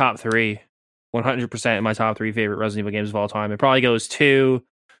my top 3, 100% in my top 3 favorite Resident Evil games of all time. It probably goes 2,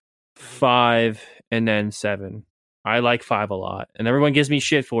 5, and then 7. I like 5 a lot, and everyone gives me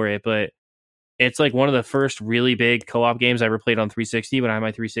shit for it, but it's like one of the first really big co-op games I ever played on 360 when I had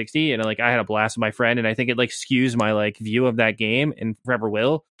my 360, and like I had a blast with my friend, and I think it like skews my like view of that game and forever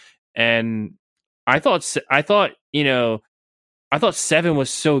will. And I thought 7 was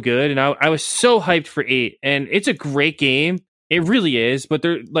so good, and I was so hyped for 8, and it's a great game. It really is, but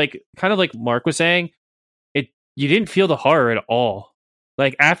they're like kind of like Mark was saying, you didn't feel the horror at all.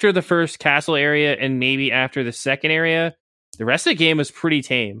 Like after the first castle area and maybe after the second area, the rest of the game was pretty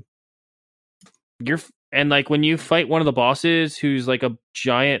tame. And like when you fight one of the bosses who's like a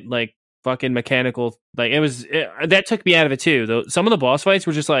giant like fucking mechanical, like that took me out of it too. Though some of the boss fights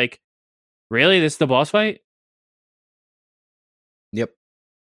were just like, really, this is the boss fight? Yep.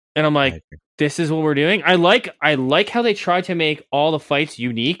 And I'm like, this is what we're doing. I like how they tried to make all the fights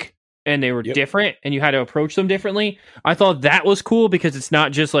unique, and they were different, and you had to approach them differently. I thought that was cool because it's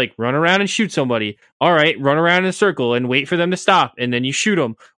not just like run around and shoot somebody. All right, run around in a circle and wait for them to stop, and then you shoot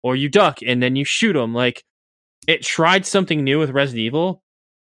them, or you duck and then you shoot them. Like, it tried something new with Resident Evil,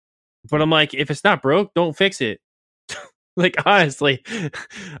 but I'm like, if it's not broke, don't fix it. Like, honestly,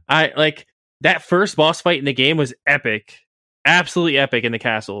 I like that first boss fight in the game was epic, absolutely epic in the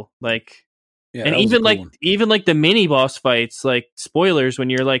castle. Like. Yeah, and even like the mini boss fights, like spoilers, when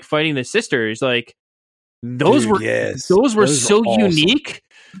you're like fighting the sisters, like those were so awesome.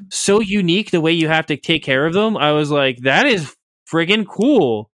 So unique the way you have to take care of them. I was like, that is friggin'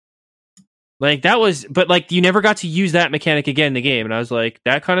 cool. Like that was, but like you never got to use that mechanic again in the game, and I was like,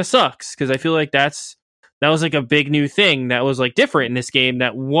 that kind of sucks, because I feel like that was like a big new thing that was like different in this game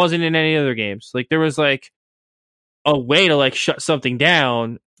that wasn't in any other games. Like there was like a way to like shut something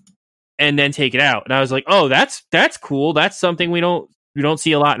down and then take it out. And I was like, oh, that's cool. That's something we don't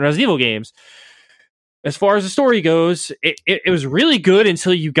see a lot in Resident Evil games. As far as the story goes, it was really good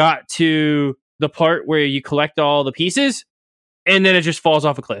until you got to the part where you collect all the pieces, and then it just falls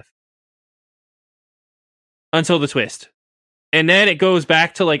off a cliff. Until the twist. And then it goes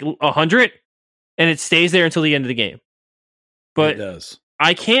back to like 100, and it stays there until the end of the game. But it does.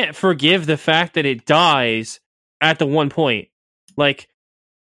 I can't forgive the fact that it dies at the one point. Like,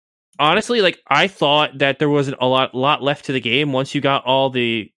 honestly, like I thought that there wasn't a lot left to the game once you got all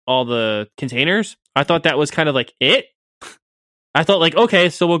the containers. I thought that was kind of like it. I thought like, okay,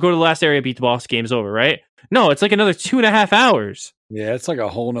 so we'll go to the last area, beat the boss, game's over, right? No, it's like another 2.5 hours. Yeah, it's like a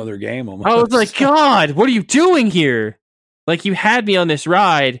whole nother game almost. I was like, God, what are you doing here? Like, you had me on this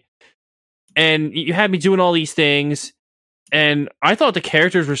ride, and you had me doing all these things, and I thought the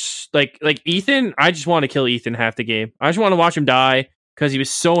characters were like Ethan. I just want to kill Ethan half the game. I just want to watch him die because he was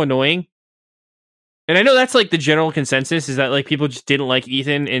so annoying. And I know that's like the general consensus, is that like people just didn't like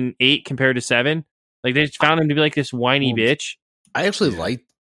Ethan in 8 compared to 7. Like they just found him to be like this whiny bitch. I actually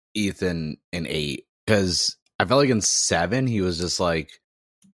liked Ethan in 8 because I felt like in 7 he was just like,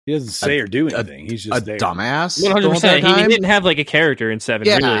 he doesn't say or do anything. He's just a dumbass. 100%. He didn't have like a character in 7.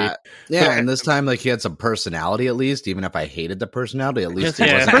 Yeah, really. Yeah. And this time, like he had some personality at least. Even if I hated the personality, at least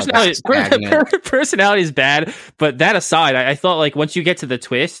personality is bad. But that aside, I thought like once you get to the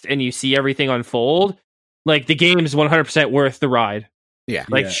twist and you see everything unfold, like the game is 100% worth the ride. Yeah,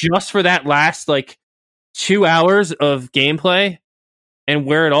 like just for that last like 2 hours of gameplay and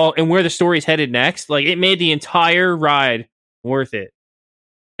where the story's headed next, like it made the entire ride worth it.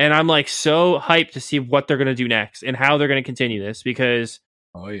 And I'm like so hyped to see what they're going to do next and how they're going to continue this, because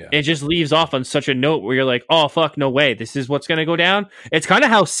it just leaves off on such a note where you're like, oh fuck, no way, this is what's going to go down. It's kind of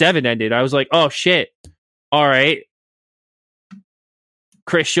how 7 ended. I was like, oh shit, all right,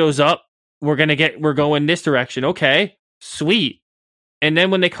 Chris shows up. We're going this direction. Okay, sweet. And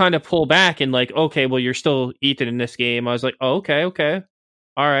then when they kind of pull back and like, okay, well, you're still Ethan in this game. I was like, oh, okay,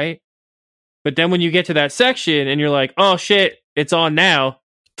 all right. But then when you get to that section and you're like, oh shit, it's on now.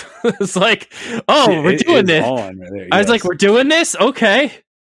 It's like, oh, we're doing this. On right there, yes. I was like, we're doing this. Okay.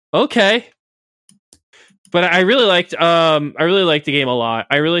 But I really liked the game a lot.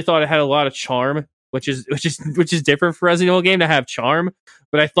 I really thought it had a lot of charm, which is different for Resident Evil game to have charm.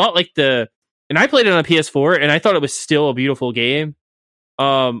 But I thought and I played it on a PS4, and I thought it was still a beautiful game.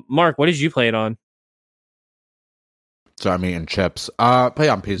 Mark, what did you play it on? So I'm eating chips. Play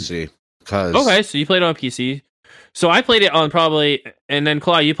on PC. Okay, so you played it on PC. So I played it on probably, and then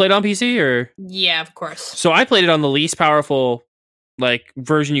Clyde, you played it on PC or? Yeah, of course. So I played it on the least powerful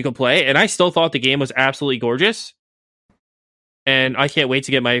version you could play, and I still thought the game was absolutely gorgeous. And I can't wait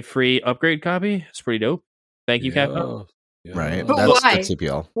to get my free upgrade copy. It's pretty dope. Thank you, Capcom. Yeah. Right. But That's why?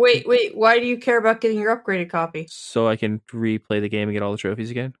 CPL. Wait. Why do you care about getting your upgraded copy? So I can replay the game and get all the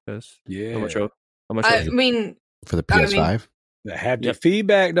trophies again. Because Yeah. how much? I mean, For the PS5? That haptic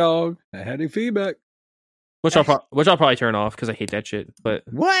feedback, dog. That haptic feedback. Which I'll probably turn off because I hate that shit. But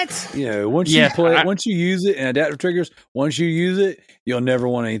What? You know, once you use it and adaptive triggers, once you use it, you'll never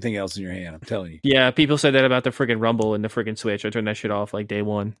want anything else in your hand. I'm telling you. yeah, people said that about the friggin' Rumble and the friggin' Switch. I turned that shit off like day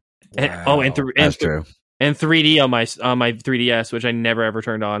one. Wow. That's true. And 3D on my 3DS, which I never ever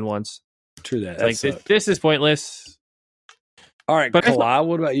turned on once. True that. Like this is pointless. All right, but Kalai,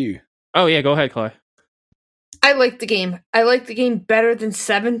 what about you? Oh yeah, go ahead, Kalai. I like the game. I like the game better than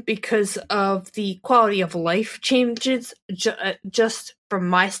 7 because of the quality of life changes, just from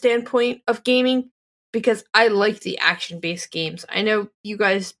my standpoint of gaming, because I like the action-based games. I know you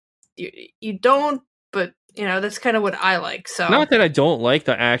guys, you don't, but, you know, that's kind of what I like. So Not that I don't like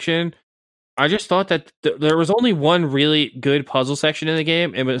the action. I just thought that there was only one really good puzzle section in the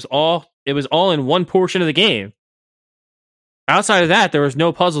game. It was all in one portion of the game. Outside of that, there was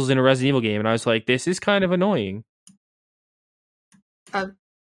no puzzles in a Resident Evil game, and I was like, this is kind of annoying. I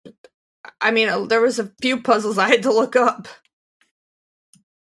mean, there was a few puzzles I had to look up.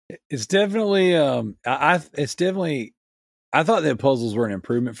 It's definitely I thought that puzzles were an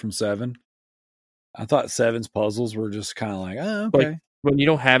improvement from 7. I thought 7's puzzles were just kind of like, oh, okay. Like, when you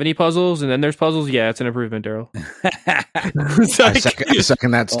don't have any puzzles and then there's puzzles, yeah, it's an improvement, Daryl. I second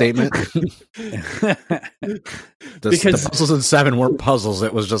that statement. The puzzles in 7 weren't puzzles.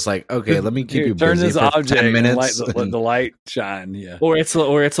 It was just like, okay, let me keep you turn busy this for object 10 minutes. And let the light shine. Yeah. Or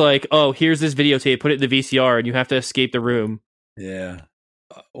it's like, oh, here's this videotape. Put it in the VCR, and you have to escape the room. Yeah.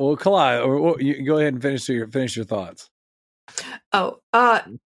 Well, Kalai, or you go ahead and finish your thoughts.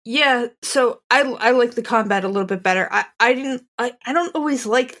 Yeah, so I like the combat a little bit better. I don't always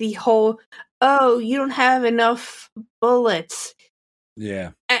like the whole, oh, you don't have enough bullets.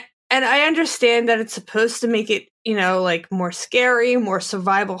 Yeah. And I understand that it's supposed to make it, you know, like more scary, more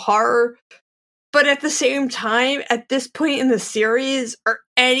survival horror. But at the same time, at this point in the series or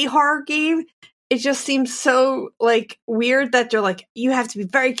any horror game, it just seems so like weird that they're like, you have to be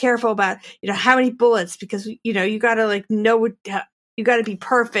very careful about, you know, how many bullets, because, you know, you gotta like know what, you got to be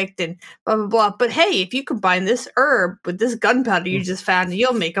perfect and blah, blah, blah. But hey, if you combine this herb with this gunpowder you just found,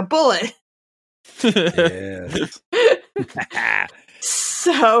 you'll make a bullet. Yes.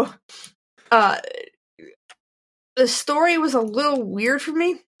 So, the story was a little weird for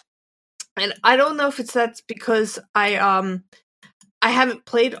me. And I don't know if that's because I haven't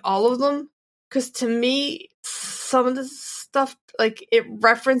played all of them. Because to me, some of the stuff, like, it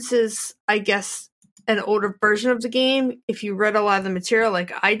references, I guess, an older version of the game if you read a lot of the material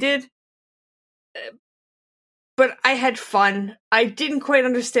like I did. But I had fun. I didn't quite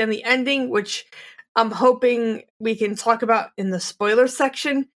understand the ending, which I'm hoping we can talk about in the spoiler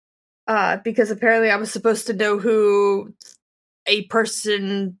section, because apparently I was supposed to know who a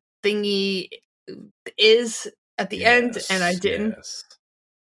person thingy is at the end, and I didn't. Yes.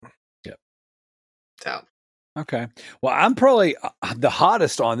 Yep. So. Okay. Well, I'm probably the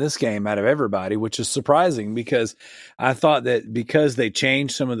hottest on this game out of everybody, which is surprising because I thought that because they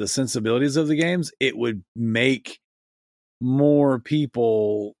changed some of the sensibilities of the games, it would make more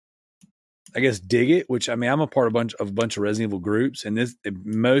people, I guess, dig it, which, I mean, I'm a part of a bunch of Resident Evil groups, and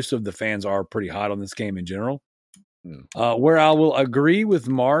most of the fans are pretty hot on this game in general. Where I will agree with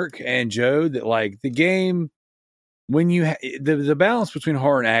Mark and Joe that, like, the game, when you the balance between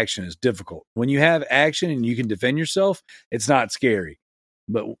horror and action is difficult. When you have action and you can defend yourself, it's not scary.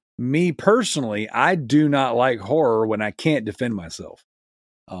 But me personally, I do not like horror when I can't defend myself.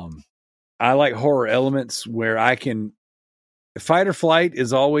 I like horror elements where I can fight or flight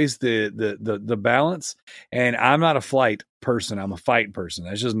is always the balance. And I'm not a flight person. I'm a fight person.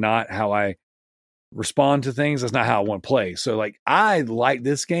 That's just not how I respond to things. That's not how I want to play. So like, I like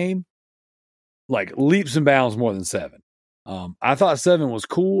this game like leaps and bounds more than 7. I thought 7 was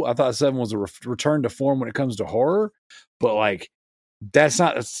cool. I thought 7 was a return to form when it comes to horror, but like, that's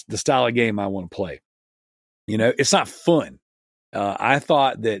not the style of game I want to play. You know, it's not fun. I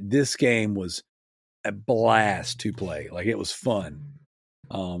thought that this game was a blast to play. Like, it was fun.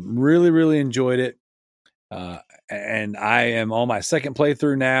 Really, really enjoyed it. And I am on my second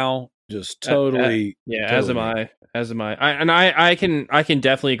playthrough now. Just totally. Totally. As am I. I can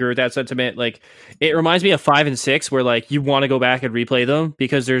definitely agree with that sentiment. Like, it reminds me of 5 and 6, where like you want to go back and replay them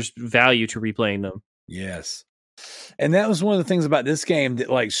because there's value to replaying them. Yes. And that was one of the things about this game that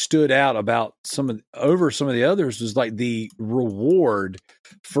like stood out about some of the others was like the reward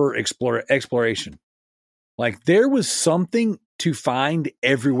for exploration. Like, there was something to find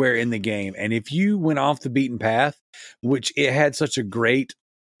everywhere in the game. And if you went off the beaten path, which it had such a great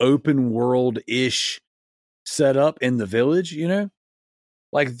open world-ish setup in the village, you know,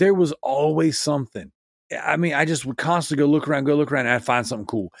 like there was always something. I mean, I just would constantly go look around, and I'd find something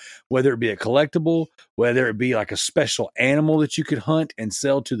cool, whether it be a collectible, whether it be like a special animal that you could hunt and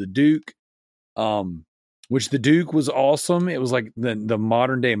sell to the Duke, which the Duke was awesome. It was like the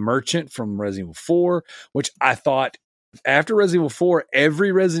modern day merchant from Resident Evil 4, which I thought after Resident Evil 4,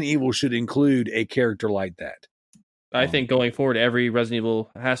 every Resident Evil should include a character like that. I think going forward, every Resident Evil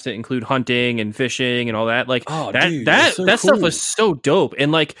has to include hunting and fishing and all that. Like dude, that so cool. stuff was so dope.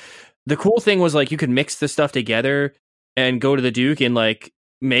 And like the cool thing was like you could mix the stuff together and go to the Duke and like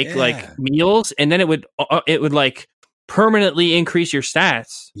make like meals, and then it would like permanently increase your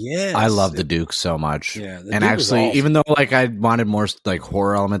stats. Yeah, I love the Duke so much. Yeah, and Duke actually, awesome. even though like I wanted more like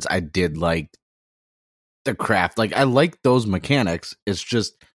horror elements, I did like the craft. Like, I like those mechanics. It's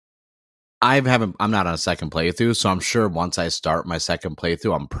just I'm not on a second playthrough, so I'm sure once I start my second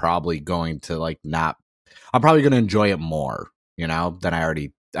playthrough, I'm probably going to enjoy it more, you know, than I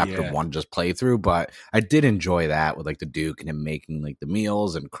already after one just playthrough. But I did enjoy that with like the Duke and him making like the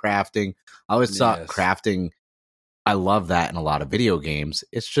meals and crafting. I always thought crafting, I love that in a lot of video games.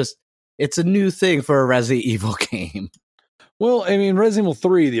 It's a new thing for a Resident Evil game. Well, I mean, Resident Evil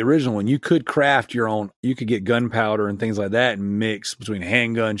 3, the original one, you could craft your own. You could get gunpowder and things like that and mix between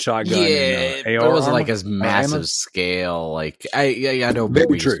handgun, shotgun, and AR. It wasn't like as massive scale. Like I know very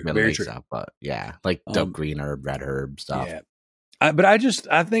we true, used to very make true. stuff, but yeah, like the green herb, red herb stuff. Yeah. But I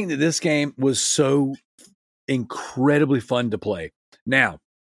think that this game was so incredibly fun to play. Now,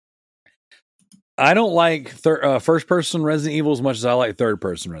 I don't like first person Resident Evil as much as I like third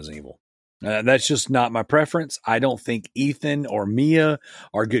person Resident Evil. That's just not my preference. I don't think Ethan or Mia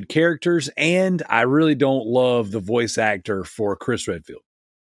are good characters, and I really don't love the voice actor for Chris Redfield.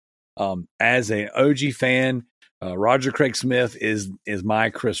 As an OG fan, Roger Craig Smith is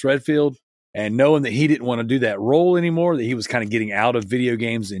my Chris Redfield, and knowing that he didn't want to do that role anymore, that he was kind of getting out of video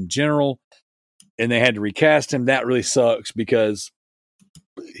games in general, and they had to recast him, that really sucks because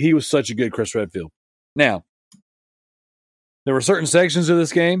he was such a good Chris Redfield. Now, there were certain sections of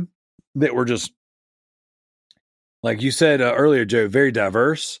this game that were just, like you said earlier, Joe, very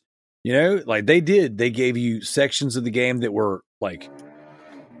diverse. You know, like they gave you sections of the game that were like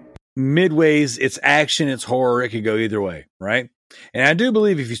midways. It's action, it's horror. It could go either way, right? And I do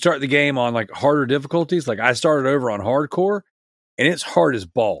believe if you start the game on like harder difficulties, like I started over on hardcore, and it's hard as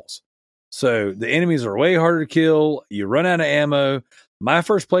balls. So the enemies are way harder to kill. You run out of ammo. My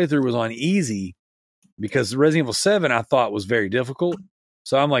first playthrough was on easy because Resident Evil 7 I thought was very difficult.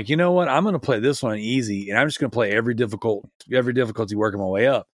 So I'm like, you know what? I'm going to play this one easy, and I'm just going to play every difficulty working my way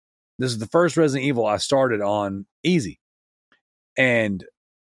up. This is the first Resident Evil I started on easy, and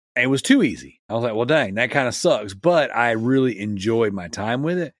it was too easy. I was like, well, dang, that kind of sucks, but I really enjoyed my time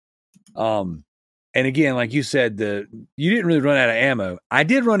with it. And again, like you said, you didn't really run out of ammo. I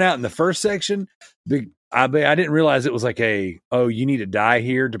did run out in the first section. I didn't realize it was like you need to die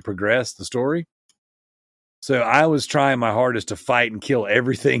here to progress the story. So I was trying my hardest to fight and kill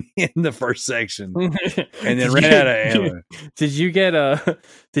everything in the first section, and then ran out of ammo. Did you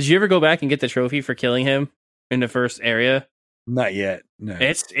ever go back and get the trophy for killing him in the first area? Not yet. No.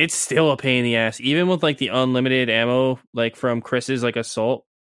 It's still a pain in the ass, even with like the unlimited ammo, like from Chris's like assault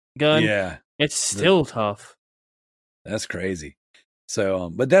gun. Yeah, it's still tough. That's crazy.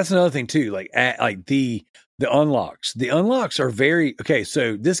 So, but that's another thing too. Like the unlocks. The unlocks are very okay.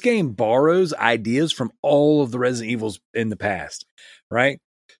 So this game borrows ideas from all of the Resident Evils in the past, right?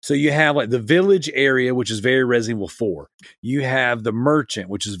 So you have like the village area, which is very Resident Evil 4. You have the merchant,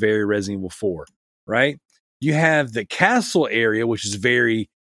 which is very Resident Evil 4, right? You have the castle area, which is very,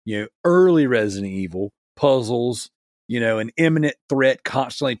 early Resident Evil, puzzles, an imminent threat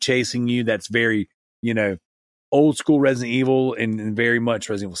constantly chasing you. That's very, old school Resident Evil and very much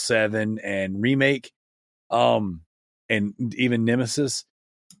Resident Evil 7 and Remake, and even Nemesis.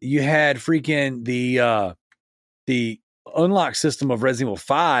 You had freaking the unlock system of Resident Evil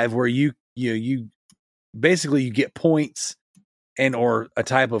 5 where you basically you get points and or a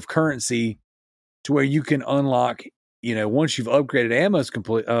type of currency to where you can unlock, once you've upgraded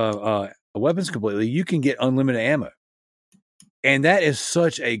weapons completely, you can get unlimited ammo. And that is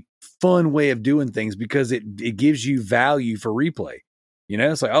such a fun way of doing things because it gives you value for replay.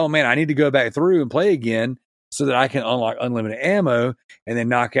 It's like, oh man, I need to go back through and play again so that I can unlock unlimited ammo and then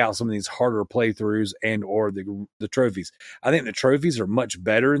knock out some of these harder playthroughs and or the trophies. I think the trophies are much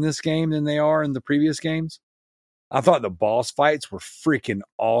better in this game than they are in the previous games. I thought the boss fights were freaking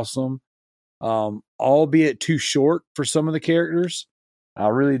awesome, albeit too short for some of the characters. I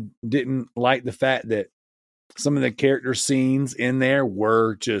really didn't like the fact that some of the character scenes in there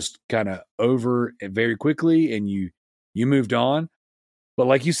were just kind of over very quickly and you moved on. But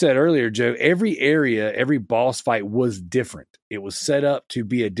like you said earlier, Joe, every area, every boss fight was different. It was set up to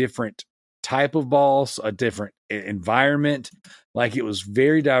be a different type of boss, a different environment. Like it was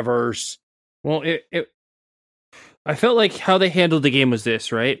very diverse. Well, I felt like how they handled the game was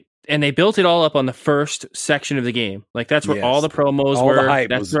this, right? And they built it all up on the first section of the game. Like that's where all the promos were.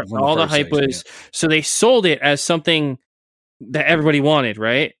 That's where all the hype was. Yeah. So they sold it as something that everybody wanted,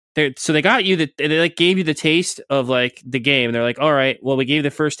 right? So they got you they like gave you the taste of like the game. And they're like, all right, well, we gave you the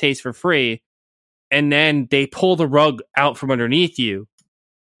first taste for free. And then they pull the rug out from underneath you.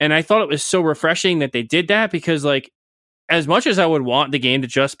 And I thought it was so refreshing that they did that because like, as much as I would want the game to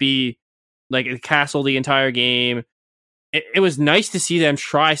just be like a castle the entire game, it was nice to see them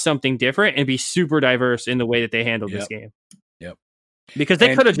try something different and be super diverse in the way that they handled this game. Yep. Because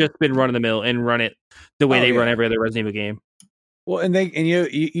they could have just been run of the mill and run it the way they run every other Resident Evil game. Well,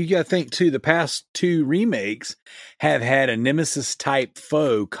 you got to think too. The past two remakes have had a Nemesis type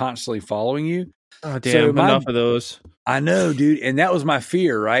foe constantly following you. Oh damn! Enough of those. I know, dude, and that was my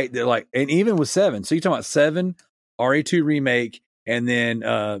fear, right? They're like, and even with 7. So you're talking about 7, RE2 remake, and then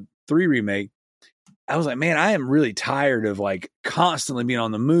 3 remake. I was like, man, I am really tired of like constantly being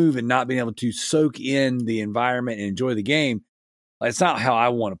on the move and not being able to soak in the environment and enjoy the game. Like, it's not how I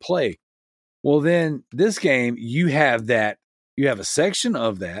want to play. Well, then this game, you have a section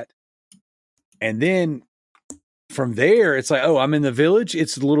of that. And then from there, it's like, oh, I'm in the village.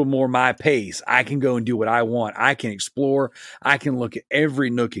 It's a little more my pace. I can go and do what I want. I can explore. I can look at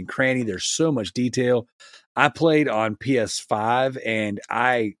every nook and cranny. There's so much detail. I played on PS5 and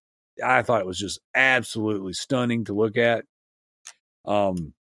I thought it was just absolutely stunning to look at.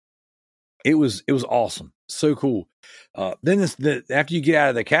 It was awesome. So cool. Then after you get out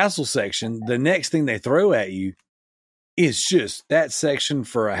of the castle section, the next thing they throw at you is just that section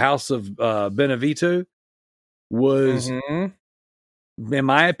for a House of Benevito was, in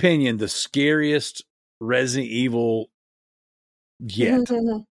my opinion, the scariest Resident Evil yet.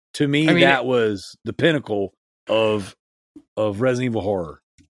 To me, that was the pinnacle of Resident Evil horror.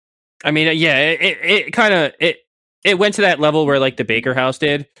 I mean, yeah, it kind of it went to that level where like the Baker House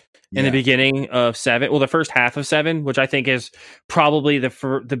did in the beginning of 7. Well, the first half of 7, which I think is probably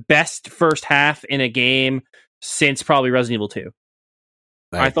the best first half in a game since probably Resident Evil 2.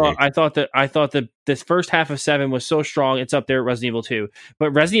 I thought that this first half of 7 was so strong. It's up there at Resident Evil 2.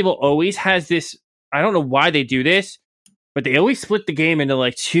 But Resident Evil always has this. I don't know why they do this, but they always split the game into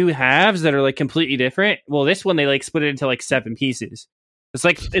like 2 halves that are like completely different. Well, this one they like split it into like 7 pieces. It's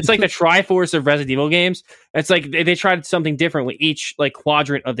like the Triforce of Resident Evil games. It's like they tried something different with each like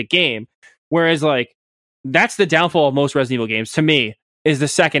quadrant of the game. Whereas like that's the downfall of most Resident Evil games to me is the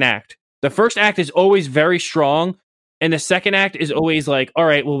second act. The first act is always very strong, and the second act is always like, all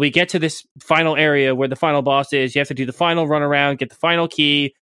right, well, we get to this final area where the final boss is. You have to do the final run around, get the final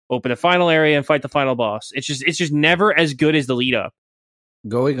key, open the final area, and fight the final boss. It's just never as good as the lead up.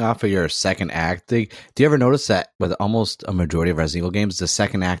 Going off of your second act thing, do you ever notice that with almost a majority of Resident Evil games, the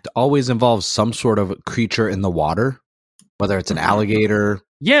second act always involves some sort of creature in the water, whether it's an alligator?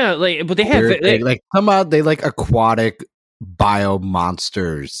 Yeah, but they have they like aquatic bio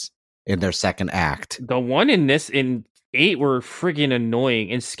monsters in their second act. The one in 8 were friggin'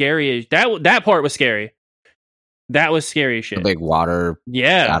 annoying and scary. That part was scary. That was scary as shit. The big water.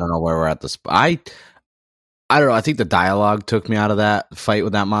 Yeah, I don't know where we're at this. I don't know. I think the dialogue took me out of that fight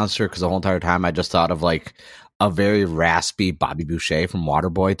with that monster because the whole entire time I just thought of like a very raspy Bobby Boucher from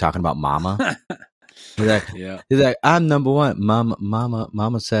Waterboy talking about Mama. He's like, I'm number one.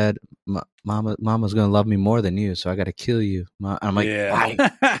 Mama said, Mama's gonna love me more than you, so I got to kill you. I'm like, why?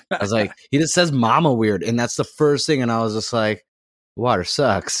 I was like, he just says "mama" weird, and that's the first thing. And I was just like, water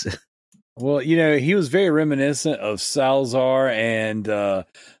sucks. Well, he was very reminiscent of Salazar and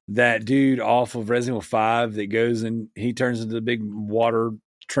that dude off of Resident Evil 5 that goes and he turns into the big water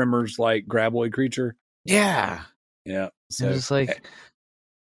tremors like graboid creature. Yeah. So it's like,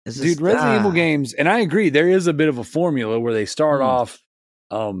 dude, Resident Evil games, and I agree, there is a bit of a formula where they start off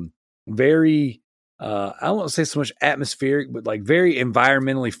very, I won't say so much atmospheric, but like very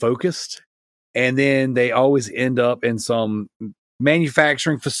environmentally focused. And then they always end up in some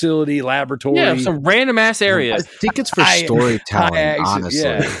manufacturing facility, laboratory, some random ass area. I think it's for storytelling, honestly.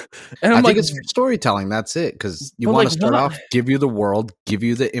 Yeah. And I think it's for storytelling. That's it. Because you want to start off, give you the world, give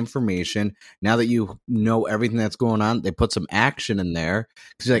you the information. Now that you know everything that's going on, they put some action in there.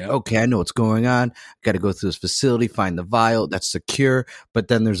 Because you're like, okay, I know what's going on. I got to go through this facility, find the vial that's secure. But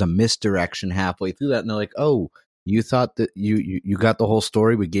then there's a misdirection halfway through that, and they're like, oh, you thought that you got the whole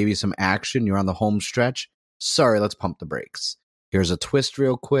story. We gave you some action. You're on the home stretch. Sorry, let's pump the brakes. Here's a twist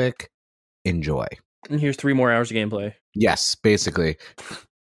real quick. Enjoy. And here's 3 more hours of gameplay. Yes, basically.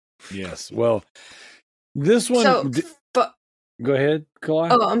 Yes. Well, this one... go ahead, Kalai.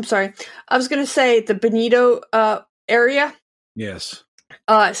 Oh, I'm sorry. I was going to say the Benito area. Yes.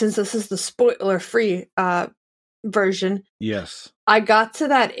 Since this is the spoiler-free version. Yes. I got to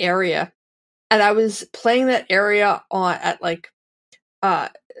that area, and I was playing that area on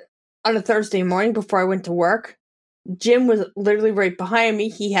a Thursday morning before I went to work. Jim was literally right behind me.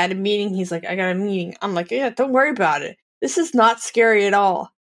 He had a meeting. He's like, I got a meeting. I'm like, yeah, don't worry about it. This is not scary at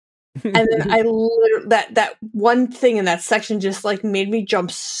all. And then I literally, that one thing in that section just like made me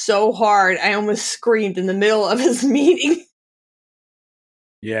jump so hard. I almost screamed in the middle of his meeting.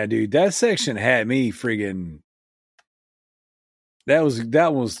 Yeah, dude, that section had me friggin'. That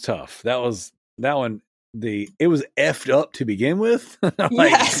was tough. That one. It was effed up to begin with. Like,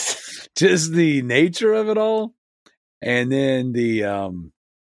 yes. Just the nature of it all. And then the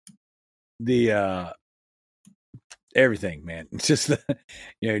everything, man. Just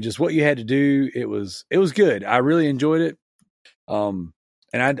just what you had to do. It was good. I really enjoyed it. And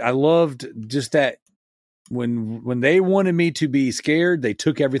I loved just that when they wanted me to be scared, they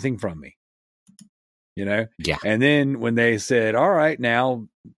took everything from me. Yeah. And then when they said, "All right, now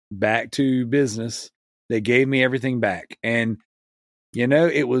back to business," they gave me everything back. And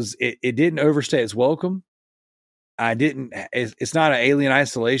it didn't overstay its welcome. It's not an Alien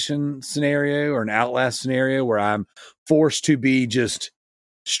Isolation scenario or an Outlast scenario where I'm forced to be just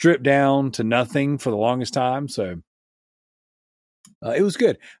stripped down to nothing for the longest time. So it was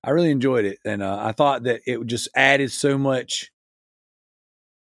good. I really enjoyed it. And I thought that it just added so much.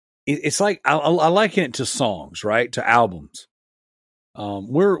 It's like, I liken it to songs, right? To albums.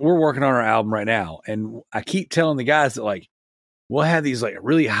 We're working on our album right now. And I keep telling the guys that like, we'll have these like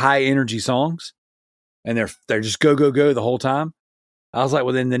really high energy songs. And they're just go, go, go the whole time. I was like,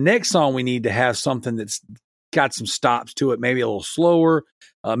 well, then the next song we need to have something that's got some stops to it, maybe a little slower,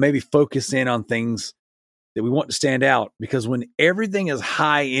 maybe focus in on things that we want to stand out. Because when everything is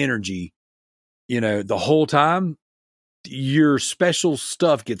high energy, the whole time, your special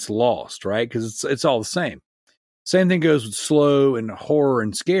stuff gets lost, right? Because it's all the same. Same thing goes with slow and horror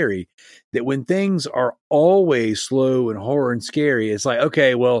and scary. That when things are always slow and horror and scary, it's like,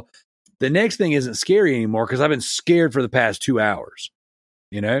 okay, well, the next thing isn't scary anymore because I've been scared for the past 2 hours,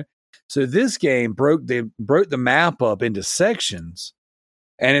 So this game broke the map up into sections,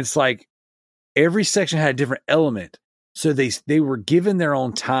 and it's like every section had a different element. So they were given their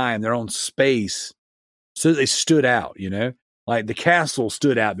own time, their own space, so they stood out. Like the castle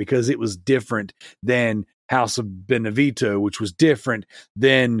stood out because it was different than House of Benevito, which was different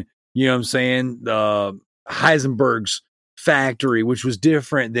than Heisenberg's factory, which was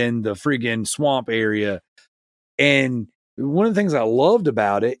different than the friggin' swamp area. And one of the things I loved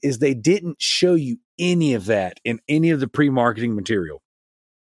about it is they didn't show you any of that in any of the pre-marketing material.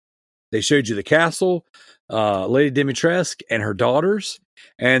 They showed you the castle, Lady Dimitrescu and her daughters,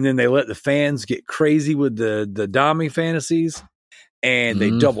 and then they let the fans get crazy with the Dami fantasies, and they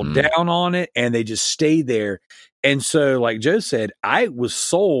doubled down on it, and they just stayed there. And so, like Joe said, I was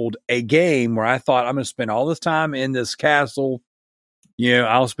sold a game where I thought I'm going to spend all this time in this castle.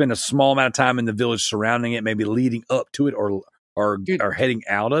 I'll spend a small amount of time in the village surrounding it, maybe leading up to it or heading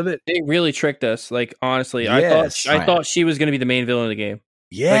out of it. They really tricked us. Like, honestly, yes, I thought she was going to be the main villain of the game.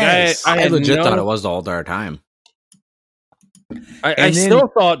 Yes. Like, I legit thought it was the whole entire time. I still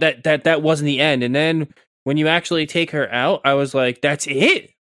thought that wasn't the end. And then when you actually take her out, I was like, that's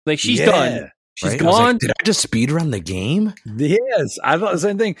it. Like, she's done. She's right? I was like, gone. did I just speed run the game? Yes, I thought the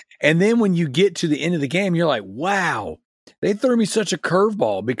same thing. And then when you get to the end of the game, you're like, wow, they threw me such a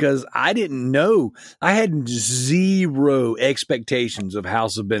curveball because I didn't know. I had zero expectations of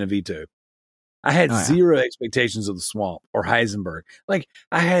House of Benevito. I had zero expectations of the Swamp or Heisenberg. Like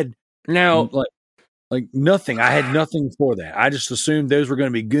I had Now, like nothing. I had nothing for that. I just assumed those were going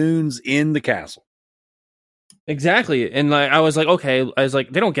to be goons in the castle. exactly. And like I was like, okay, I was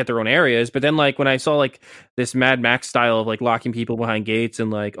like, they don't get their own areas. But then like when I saw like this Mad Max style of like locking people behind gates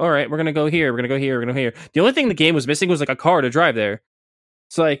and like, all right, we're gonna go here, we're gonna go here, we're gonna go here. The only thing the game was missing was like a car to drive there.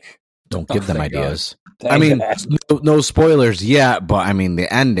 It's like, Don't give them ideas. Thank I mean, God. no spoilers yet, but I mean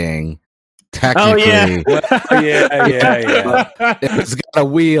the ending. Technically, yeah. it's got a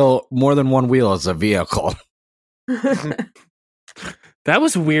wheel, more than one wheel as a vehicle. that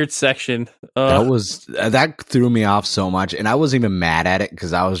was a weird section. That threw me off so much, and I wasn't even mad at it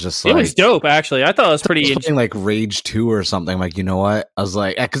because I was just like, it was dope. Actually, I thought it was pretty. playing like Rage 2 or something. I'm like, you know what? I was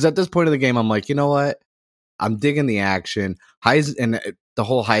like, because at this point of the game, I'm like, you know what? I'm digging the action. And the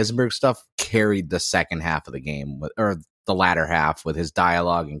whole Heisenberg stuff carried the second half of the game, or the latter half with his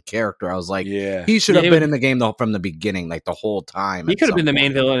dialogue and character. I was like, he should have been in the game from the beginning, like the whole time. He could have been the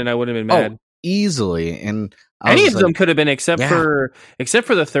main villain, and I wouldn't have been mad. Easily. And any of them could have been, except for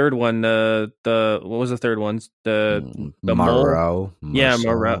the third one. The what was the third one? The Moreau.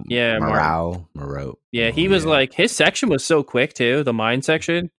 Moreau. Yeah, Moreau. Yeah, he was like, his section was so quick too. The mine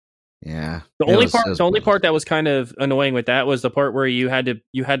section. Yeah. The only part that was kind of annoying with that was the part where you had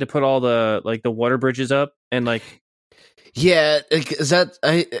to put all the like the water bridges up and like. Yeah, is that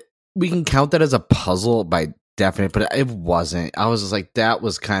we can count that as a puzzle by definite, but it wasn't. I was just like, that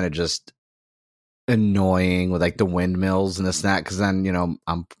was kind of just annoying with like the windmills and this and that. Because then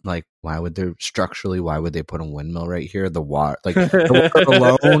I'm like, why would they put a windmill right here? The water, like the water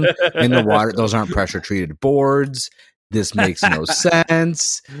alone in the water, those aren't pressure treated boards. This makes no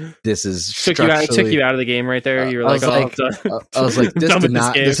sense. This is took you out of the game right there. You were I was like,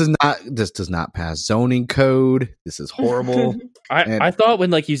 this does not pass zoning code. This is horrible. I thought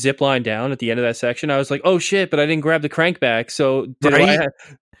when like you zip line down at the end of that section, I was like, oh shit, but I didn't grab the crank back. So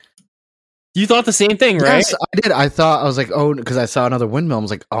you thought the same thing, right? Yes, I did. I was like, oh, because I saw another windmill. I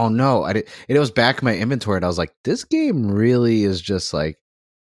was like, oh no, I did. And it was back in my inventory, and I was like, this game really is just like.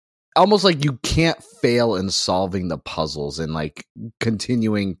 Almost like you can't fail in solving the puzzles and like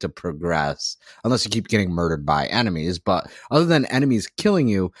continuing to progress unless you keep getting murdered by enemies. But other than enemies killing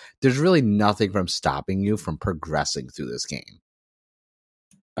you, there's really nothing from stopping you from progressing through this game.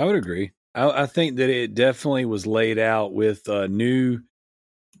 I would agree. I think that it definitely was laid out with new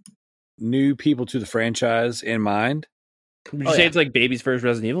people to the franchise in mind. Would you say it's like baby's first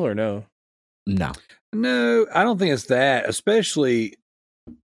Resident Evil or no? No, I don't think it's that, especially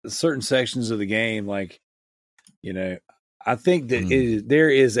certain sections of the game, like, I think that there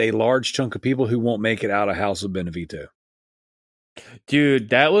is a large chunk of people who won't make it out of House of Benevito. Dude,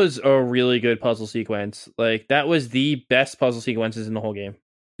 that was a really good puzzle sequence. Like, that was the best puzzle sequences in the whole game.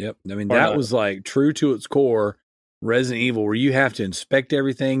 Yep. I mean, that was like true to its core Resident Evil, where you have to inspect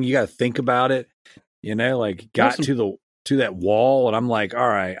everything. You got to think about it, like got to that wall. And I'm like, all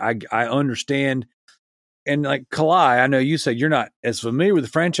right, I understand. And like Kalai, I know you said you're not as familiar with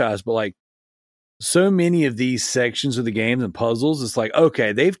the franchise, but like so many of these sections of the games and puzzles, it's like,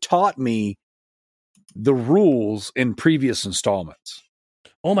 okay, they've taught me the rules in previous installments.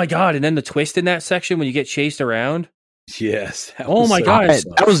 Oh my God. And then the twist in that section when you get chased around. Yes. Oh my God.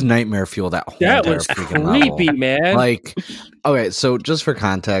 That was nightmare fuel. That was creepy, level. Man. Like, okay. So just for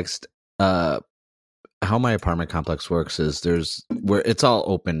context, how my apartment complex works is where it's all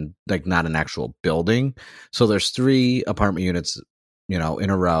open, like not an actual building. So there's 3 apartment units, in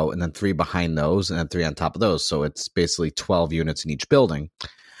a row, and then 3 behind those, and then 3 on top of those. So it's basically 12 units in each building.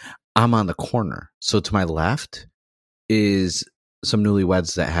 I'm on the corner. So to my left is some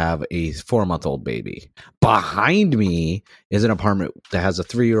newlyweds that have a 4-month-old baby. Behind me is an apartment that has a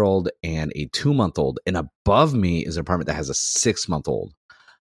 3-year-old and a 2-month-old. And above me is an apartment that has a 6-month-old.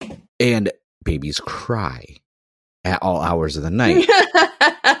 And babies cry at all hours of the night.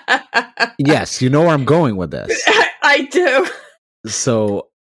 Yes, you know where I'm going with this. I do. So,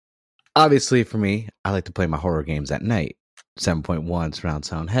 obviously for me, I like to play my horror games at night. 7.1 surround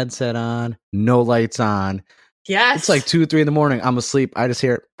sound headset on, no lights on. Yes. It's like 2 or 3 in the morning. I'm asleep. I just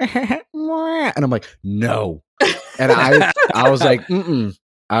hear, and I'm like, no. And I was like, mm-mm.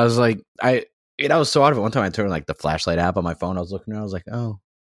 I was like, I was so out of it. One time I turned like the flashlight app on my phone. I was looking around. I was like, oh,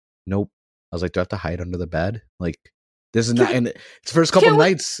 nope. I was like, do I have to hide under the bed? Like, This is not, and it's first couple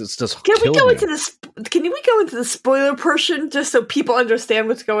nights. It's just Can we killed go me. into this? Can we go into the spoiler portion just so people understand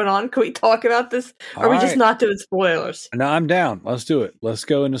what's going on? Can we talk about this? Or are we just not doing spoilers? No, I'm down. Let's do it. Let's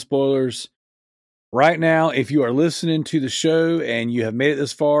go into spoilers. Right now, if you are listening to the show and you have made it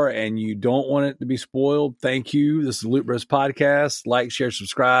this far and you don't want it to be spoiled, thank you. This is the Loot Bros Podcast. Like, share,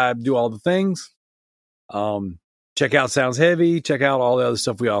 subscribe, do all the things. Check out Sounds Heavy. Check out all the other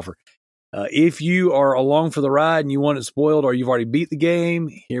stuff we offer. If you are along for the ride and you want it spoiled or you've already beat the game,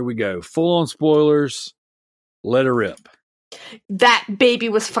 here we go. Full on spoilers. Let her rip. That baby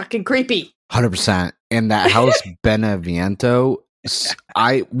was fucking creepy. 100%. And that house Beneviento,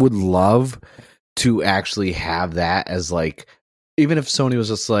 I would love to actually have that as like, even if Sony was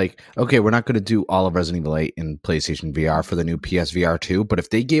just like, okay, we're not going to do all of Resident Evil 8 in PlayStation VR for the new PSVR 2, but if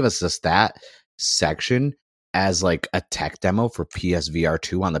they gave us just that section as like a tech demo for PSVR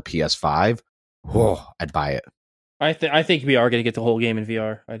 2 on the PS5, whoa, I'd buy it. I think we are going to get the whole game in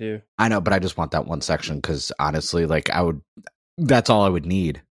VR. I do. I know, but I just want that one section because honestly, like that's all I would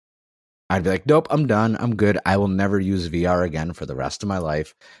need. I'd be like, nope, I'm done. I'm good. I will never use VR again for the rest of my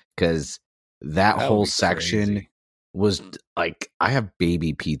life because that whole section crazy. was like, I have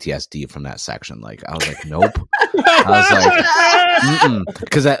baby PTSD from that section. Like, I was like, nope. I was like,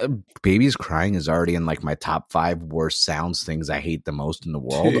 because that babies crying is already in like my top 5 worst sounds things I hate the most in the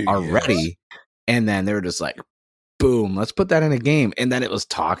world already. Yes. And then they were just like, boom, let's put that in a game. And then it was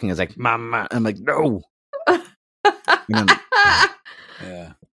talking. It's like, mama. I'm like, no.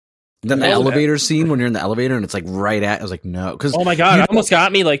 Yeah. Then the elevator scene when you're in the elevator and it's like right at, I was like, no. Oh my God, it almost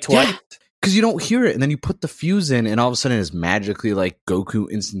got me like twice. Because you don't hear it. And then you put the fuse in and all of a sudden it's magically like Goku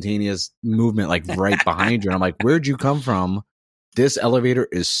instantaneous movement, like right behind you. And I'm like, where'd you come from? This elevator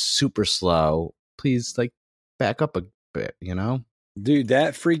is super slow. Please like back up a bit, you know? Dude,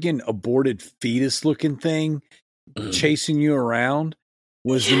 that freaking aborted fetus looking thing chasing you around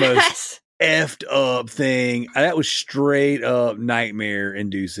was the most effed up thing. That was straight up nightmare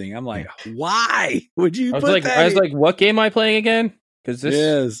inducing. I'm like, why would you put that? I was like, what game am I playing again? Because this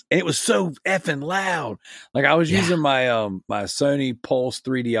is, and it was so effing loud. Like I was using my my Sony Pulse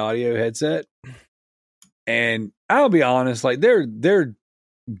 3D audio headset, and I'll be honest, like they're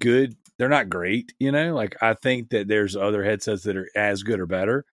good. They're not great, you know. Like I think that there's other headsets that are as good or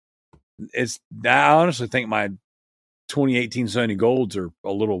better. I honestly think my 2018 Sony Golds are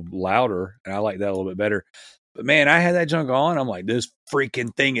a little louder, and I like that a little bit better. But man, I had that junk on. I'm like, this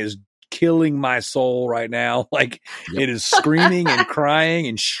freaking thing is killing my soul right now. Like it is screaming and crying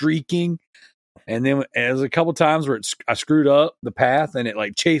and shrieking. And then there's a couple times where I screwed up the path and it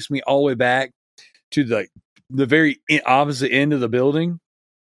like chased me all the way back to the very opposite end of the building.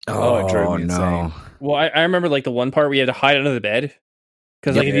 Oh, it drove me insane. Well, I remember like the one part where you had to hide under the bed.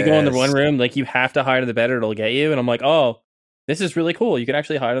 Because like if you go in the one room, like you have to hide under the bed or it'll get you. And I'm like, oh, this is really cool. You can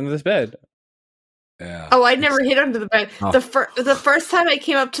actually hide under this bed. Yeah. Oh, I never hid under the bed. Oh. The first time I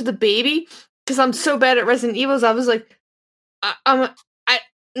came up to the baby, because I'm so bad at Resident Evils, I was like, now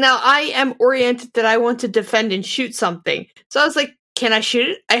I am oriented that I want to defend and shoot something. So I was like, can I shoot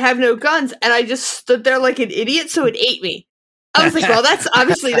it? I have no guns. And I just stood there like an idiot, so it ate me. I was like, well, that's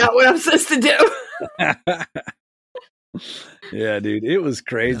obviously not what I'm supposed to do. Yeah, dude, it was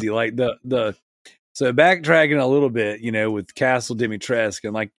crazy. Yeah. Like so backtracking a little bit, you know, with Castle Dimitrescu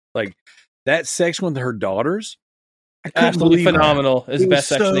and like that section with her daughters, absolutely phenomenal. It's the best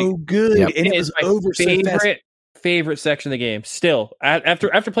section. So good, yep. And it was my favorite section of the game. Still, after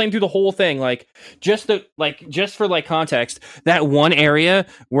playing through the whole thing, like just for like context, that one area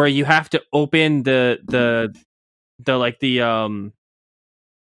where you have to open the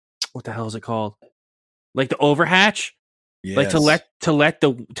what the hell is it called? Like the overhatch. Yes. Like to let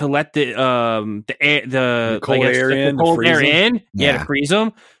the cold air in, to freeze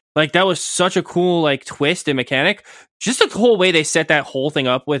them. Like that was such a cool like twist and mechanic. Just the whole way they set that whole thing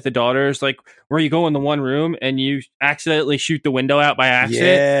up with the daughters, like where you go in the one room and you accidentally shoot the window out by accident.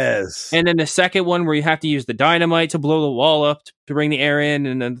 Yes. And then the second one where you have to use the dynamite to blow the wall up to bring the air in,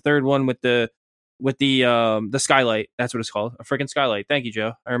 and then the third one with the skylight. That's what it's called. A freaking skylight. Thank you,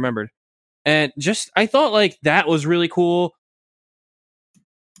 Joe. I remembered. And just, I thought like that was really cool.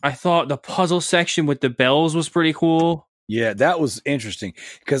 I thought the puzzle section with the bells was pretty cool. Yeah, that was interesting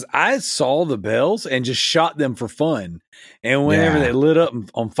because I saw the bells and just shot them for fun. And whenever they lit up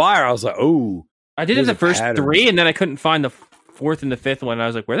on fire, I was like, oh. I did it the first 3, and then I couldn't find the 4th and the 5th one. I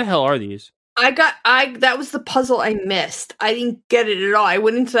was like, where the hell are these? That was the puzzle I missed. I didn't get it at all. I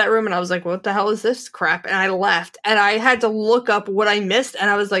went into that room and I was like, what the hell is this crap? And I left and I had to look up what I missed. And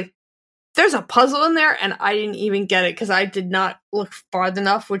I was like, there's a puzzle in there, and I didn't even get it because I did not look far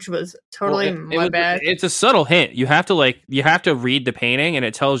enough, which was totally my bad. It's a subtle hint. You have to read the painting, and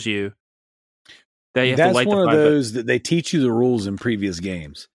it tells you that you have That's to light one the of fire, those that they teach you the rules in previous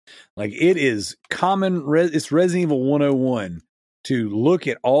games. Like it is common. It's Resident Evil 101 to look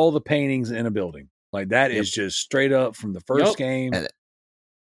at all the paintings in a building. Like that is just straight up from the first game.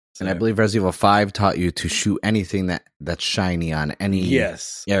 And I believe Resident Evil 5 taught you to shoot anything that's shiny on any area.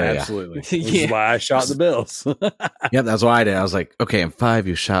 Absolutely. Which is why I shot the bells. Yep, that's why I did. I was like, okay, in 5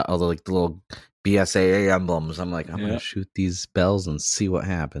 you shot all the little BSAA emblems. I'm like, I'm gonna shoot these bells and see what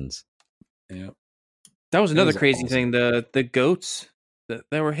happens. Yeah. That was another crazy thing. The goats that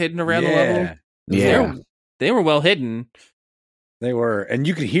were hidden around the level. Yeah. They were well hidden. They were, and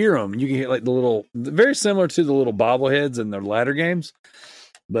you could hear them. You can hear like the little, very similar to the little bobbleheads in the ladder games.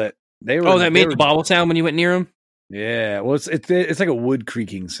 But they were. Oh, that made the bobble sound when you went near them. Yeah, well, it's like a wood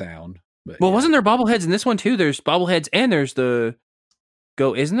creaking sound. But wasn't there bobbleheads in this one too? There's bobbleheads and there's the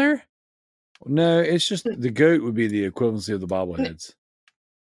goat, isn't there? No, it's just the goat would be the equivalency of the bobbleheads.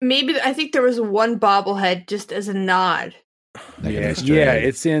 Maybe I think there was one bobblehead just as a nod.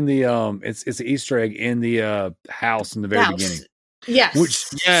 It's in the it's an Easter egg in the house in the very beginning. Yes. Which,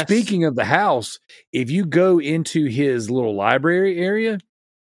 speaking of the house, if you go into his little library area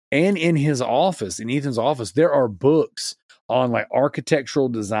and in his office, in Ethan's office, there are books on like architectural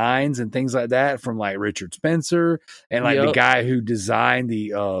designs and things like that from like Richard Spencer and like the guy who designed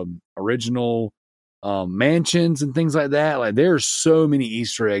the original mansions and things like that. Like there are so many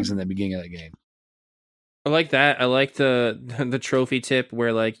Easter eggs in the beginning of that game. I like that. I like the trophy tip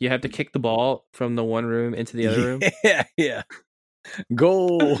where like you have to kick the ball from the one room into the other room. Yeah.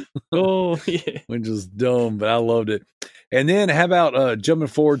 Goal. Yeah. Which is dumb, but I loved it. And then how about jumping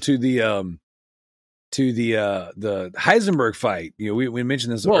forward to the Heisenberg fight? You know, we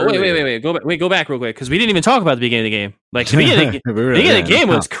mentioned this earlier. Wait, go back real quick because we didn't even talk about the beginning of the game. Like the beginning of the game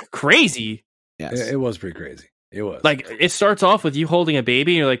was crazy. Yes. It was pretty crazy. It was like it starts off with you holding a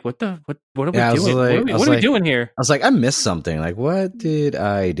baby, and you're like, "What are we doing? What are we doing here?" I was like, I missed something. Like, what did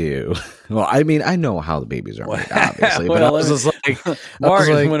I do? Well, I mean, I know how the babies are made, obviously, but I was just like, Mark,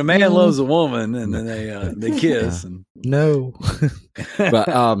 when a man loves a woman, and then they kiss, and no,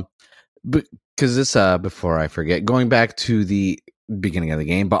 but because this before I forget, going back to the beginning of the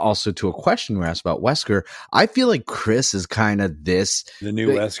game, but also to a question we asked about Wesker, I feel like Chris is kind of the new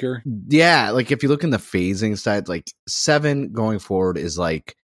Wesker. Yeah, like if you look in the phasing side, like 7 going forward is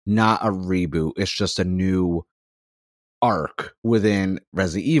like not a reboot, it's just a new arc within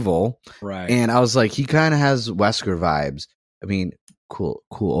Resident Evil, right? And I was like, he kind of has Wesker vibes. I mean, cool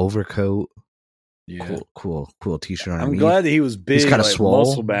overcoat. Yeah. Cool t-shirt. I'm glad that he was big. He's kind of swole,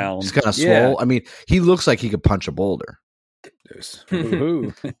 muscle bound. He's kind of swole. I mean, he looks like he could punch a boulder.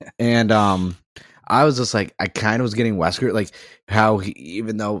 And I was just like, I kind of was getting Wesker, like how he,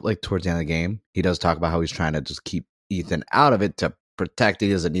 even though like towards the end of the game, he does talk about how he's trying to just keep Ethan out of it to protect. He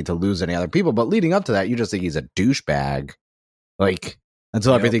doesn't need to lose any other people. But leading up to that, you just think he's a douchebag, like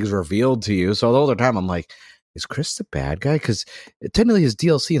until everything's revealed to you. So the whole time, I'm like, is Chris the bad guy? Because technically his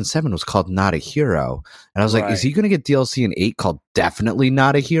DLC in 7 was called Not a Hero. And I was like, is he going to get DLC in 8 called Definitely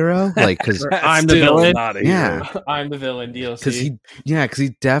Not a Hero? Like, because I'm the villain. I'm the villain DLC. Because he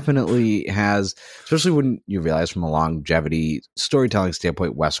definitely has, especially when you realize from a longevity storytelling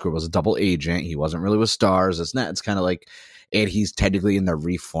standpoint, Wesker was a double agent. He wasn't really with Stars. It's kind of like, and he's technically in the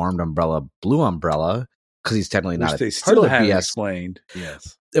reformed Umbrella, Blue Umbrella, because he's technically not they a still part of the haven't BS. Explained.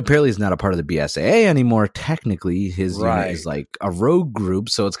 Yes. Apparently he's not a part of the BSAA anymore. Technically, his unit is like a rogue group.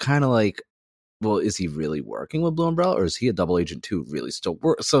 So it's kind of like, well, is he really working with Blue Umbrella, or is he a double agent too? Really still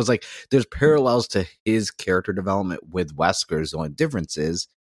work? So it's like there's parallels to his character development with Wesker's. The only difference is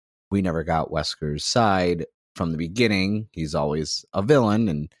we never got Wesker's side from the beginning. He's always a villain,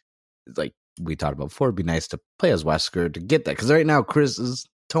 and like we talked about before, it'd be nice to play as Wesker to get that. Because right now, Chris is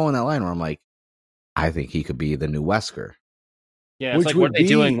towing that line where I'm like, I think he could be the new Wesker. Yeah, it's like, what are they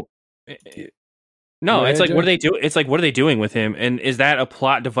doing? No, it's like, what are they doing? It's like, what are they doing with him? And is that a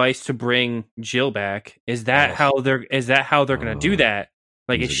plot device to bring Jill back? Is that how they're going to do that?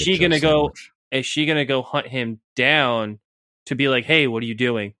 Like, is she going to go? Is she going to go hunt him down to be like, hey, what are you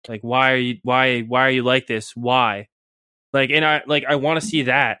doing? Like, why are you like this? Why? Like, and I want to see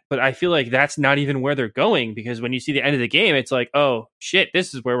that, but I feel like that's not even where they're going, because when you see the end of the game, it's like, oh shit,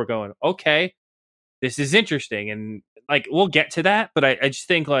 this is where we're going. Okay, this is interesting, and like we'll get to that, but I just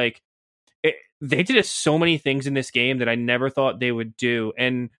think like they did so many things in this game that I never thought they would do,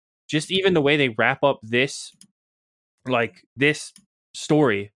 and just even the way they wrap up this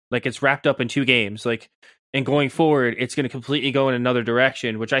story, like it's wrapped up in 2 games. Like and going forward, it's going to completely go in another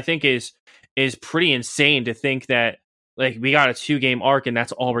direction, which I think is pretty insane to think that like we got a 2-game arc and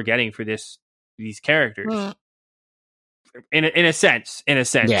that's all we're getting for these characters. In a sense,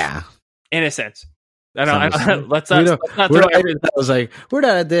 Yeah. In a sense. Let's not throw everything. I was like, we're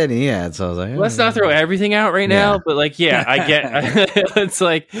not at the end yet. So I was like, let's not throw everything out right now. But like, yeah, I get. It's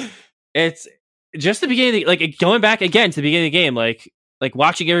like it's just the beginning. Like going back again to the beginning of the game, like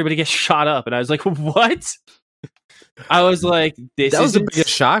watching everybody get shot up, and I was like, what? I was like, this. That was the biggest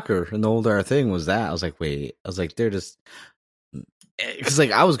shocker in the whole entire thing. Was that I was like, wait, I was like, they're just because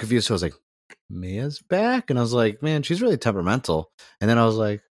like I was confused. So I was like, Mia's back, and I was like, man, she's really temperamental. And then I was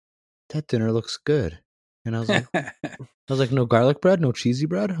like, that dinner looks good. And I was like, no garlic bread, no cheesy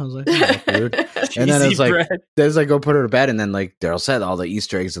bread. I was like, oh, that's weird. And then it's like, there's like, go put her to bed. And then like Daryl said, all the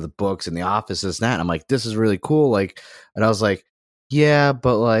Easter eggs of the books and the office is that. And I'm like, this is really cool. Like, and I was like, yeah,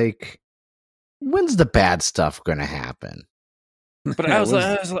 but like, when's the bad stuff gonna happen? But I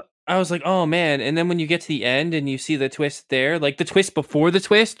was like, oh man. And then when you get to the end and you see the twist there, like the twist before the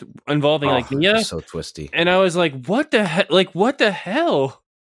twist involving like Mia, so twisty. And I was like, what the hell? Like, what the hell?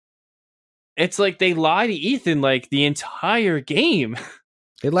 It's like they lie to Ethan like the entire game.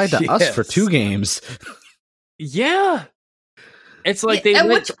 They lied to us for 2 games. Yeah. It's like At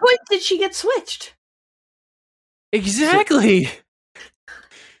which point did she get switched? Exactly.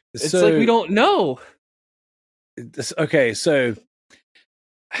 It's like we don't know. Okay, so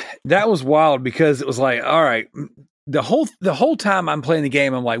that was wild because it was like, all right, the whole time I'm playing the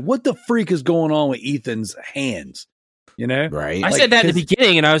game, I'm like, what the freak is going on with Ethan's hands? You know, right? I said that in the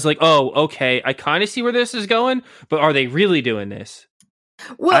beginning, and I was like, "Oh, okay. I kind of see where this is going, but are they really doing this?"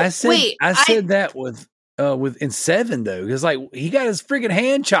 Well, I said that with in 7 though, because like he got his freaking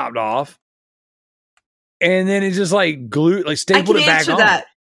hand chopped off, and then it just like glued, like stapled it back on.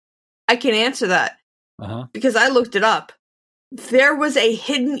 I can answer that because I looked it up. There was a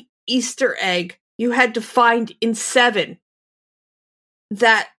hidden Easter egg you had to find in 7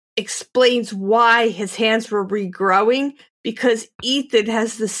 that explains why his hands were regrowing, because Ethan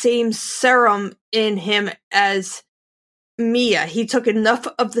has the same serum in him as Mia. He took enough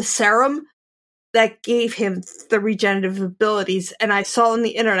of the serum that gave him the regenerative abilities. And I saw on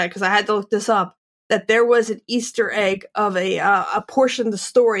the internet, because I had to look this up, that there was an Easter egg of a portion of the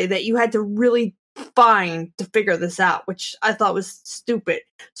story that you had to really find to figure this out, which I thought was stupid.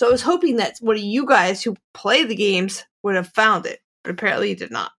 So I was hoping that one of you guys who play the games would have found it. But apparently you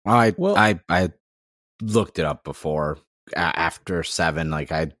did not. I looked it up before after 7.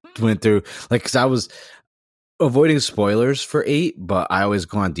 Like I went through like because I was avoiding spoilers for 8, but I always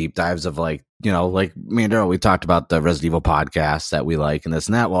go on deep dives of like, you know, like me and Daryl, we talked about the Resident Evil podcast that we like and this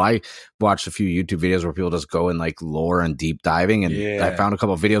and that. Well, I watched a few YouTube videos where people just go in like lore and deep diving, and I found a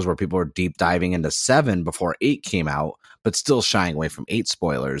couple of videos where people were deep diving into 7 before 8 came out, but still shying away from 8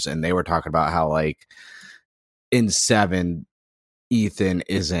 spoilers. And they were talking about how like in 7 Ethan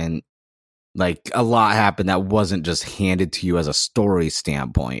isn't like a lot happened that wasn't just handed to you as a story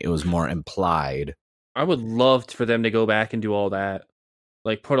standpoint. It was more implied. I would love for them to go back and do all that,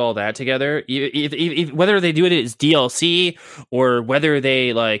 like put all that together. If whether they do it as DLC or whether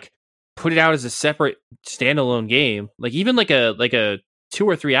they like put it out as a separate standalone game, like even like a 2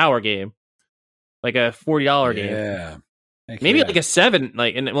 or 3 hour game, like a $40 game. Yeah. Maybe like a 7,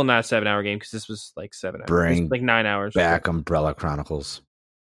 like, and well, not a 7 hour game because this was like 7 hours. Bring like 9 hours. Back Umbrella Chronicles.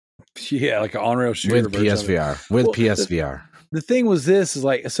 Yeah, like an on-rail shooter with PSVR. With PSVR. The thing was, this is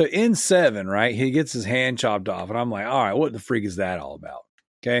like, so in 7, right? He gets his hand chopped off, and I'm like, all right, what the freak is that all about?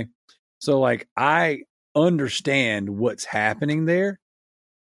 Okay, so like I understand what's happening there,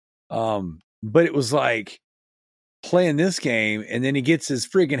 but it was like playing this game, and then he gets his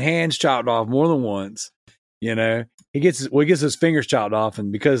freaking hands chopped off more than once. You know, he gets his fingers chopped off,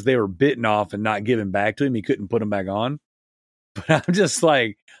 and because they were bitten off and not given back to him, he couldn't put them back on. But I'm just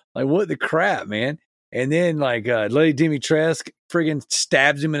like what the crap, man? And then like Lady Dimitrescu friggin'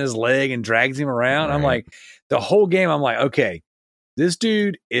 stabs him in his leg and drags him around. Right. I'm like, the whole game, I'm like, okay, this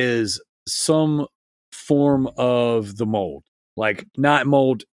dude is some form of the mold, like not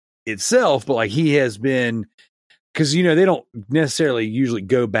mold itself, but like he has been, because you know they don't necessarily usually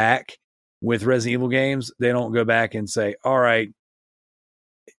go back. With Resident Evil games, they don't go back and say, all right,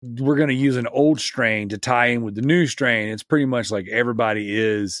 we're going to use an old strain to tie in with the new strain. It's pretty much like everybody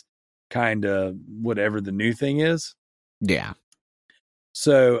is kind of whatever the new thing is. Yeah.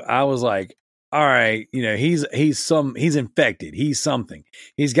 So I was like, all right, you know, he's infected. He's something.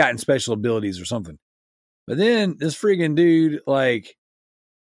 He's gotten special abilities or something. But then this friggin' dude, like,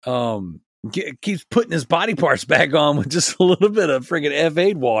 keeps putting his body parts back on with just a little bit of freaking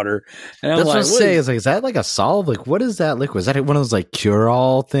F8 water. And I'm That's like, what I say. Is that like a solve? Like, what is that liquid? Is that one of those like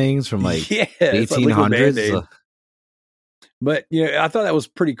cure-all things from like yeah, it's like liquid 1800s? Band-Aid. But I thought that was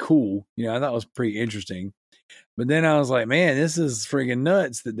pretty cool. I thought it was pretty interesting. But then I was like, man, this is freaking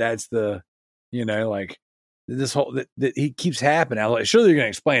nuts. That's the, like this whole that he keeps happening. I was like, sure, they're going to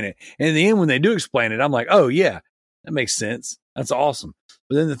explain it. And in the end, when they do explain it, I'm like, oh yeah, that makes sense. That's awesome.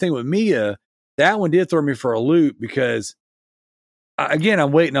 But then the thing with Mia, that one did throw me for a loop because, again,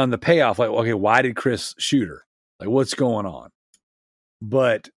 I'm waiting on the payoff. Like, okay, why did Chris shoot her? Like, what's going on?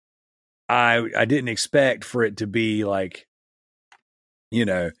 But I didn't expect for it to be like,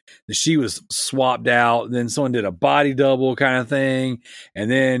 that she was swapped out. Then someone did a body double kind of thing.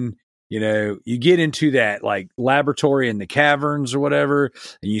 And then, you get into that like laboratory in the caverns or whatever,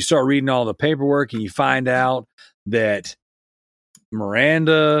 and you start reading all the paperwork and you find out that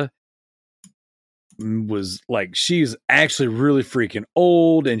Miranda was like, she's actually really freaking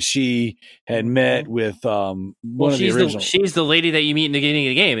old, and she had met with one of the original. She's the lady that you meet in the beginning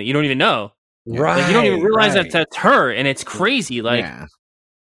of the game that you don't even know. Right. Like, you don't even realize that that's her, and it's crazy. Like,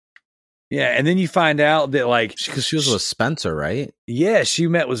 yeah, and then you find out that like because she was with Spencer, right? Yeah, she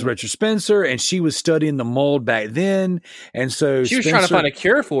met with Richard Spencer, and she was studying the mold back then, and so she was trying to find a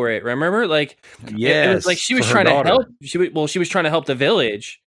cure for it. Remember, like, it was like she was trying to help. She was trying to help the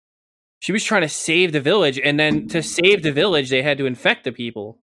village. She was trying to save the village, and then to save the village, they had to infect the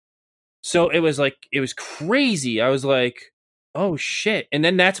people. So it was crazy. I was like, oh shit! And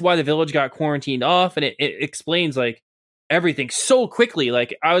then that's why the village got quarantined off, and it explains like everything so quickly.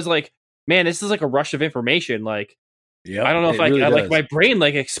 Like I was like, man, this is like a rush of information. Like, I don't know if really like my brain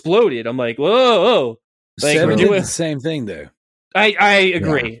like exploded. I'm like, whoa. Like, we're doing the same thing though. I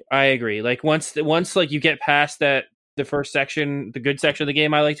agree. Yeah. I agree. Like once like you get past that, the first section, the good section of the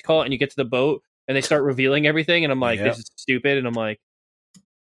game, I like to call it, and you get to the boat and they start revealing everything, and I'm like, this is stupid. And I'm like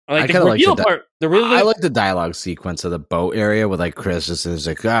the reveal part. I like the dialogue sequence of the boat area with like Chris just is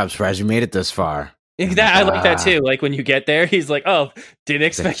like, I'm surprised you made it this far. I like that too. Like when you get there, he's like, "Oh, didn't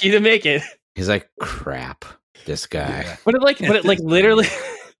expect you to make it." He's like, "Crap, this guy." Yeah. But it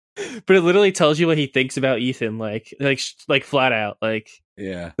literally tells you what he thinks about Ethan. Like flat out. Like,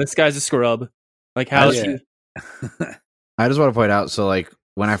 yeah, this guy's a scrub. Like, how's he? I just want to point out. So, like,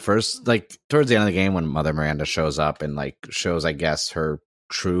 when I first towards the end of the game, when Mother Miranda shows up and like shows, I guess, her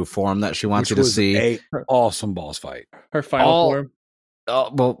true form that she wants you to see, an awesome boss fight. Her final form.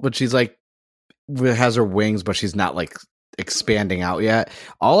 Well, but she's like. Has her wings, but she's not like expanding out yet.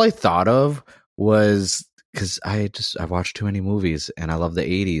 All I thought of was because I watched too many movies and I love the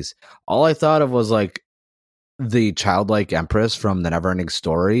 80s. All I thought of was like the childlike Empress from the Neverending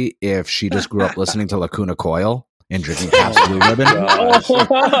Story if she just grew up listening to Lacuna Coil and drinking Pabst Blue Ribbon.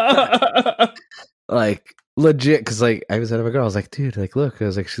 Like legit, because like I was out of a girl. I was like, dude, like look. I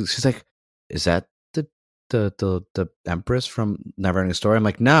was like, she's like, is that the Empress from Neverending Story? I'm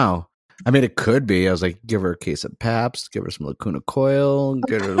like, no. I mean, it could be. I was like, give her a case of Pabst, give her some Lacuna Coil,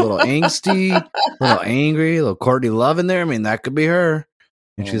 get her a little angsty, a little angry, a little Courtney Love in there. I mean, that could be her.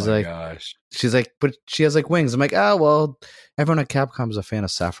 And she's like, but she has like wings. I'm like, oh, well, everyone at Capcom is a fan of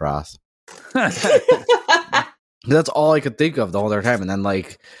Sephiroth. That's all I could think of the whole entire time. And then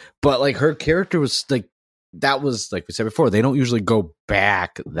but her character was like, that was like we said before, they don't usually go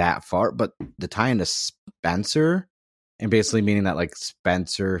back that far, but the tie into Spencer and basically meaning that like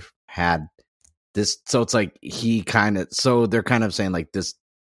Spencer had this, so it's like they're kind of saying like this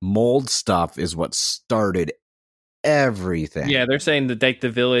mold stuff is what started everything. Yeah, they're saying that the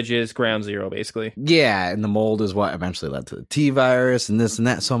village is ground zero basically. Yeah, and the mold is what eventually led to the T virus and this and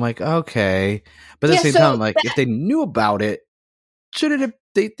that. So I'm like, okay, but at the same time, like if they knew about it, that should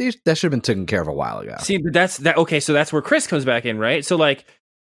have been taken care of a while ago. See, but that's that. Okay, so that's where Chris comes back in, right? So like,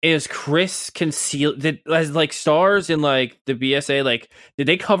 is Chris concealed? As like stars in like the BSA, like did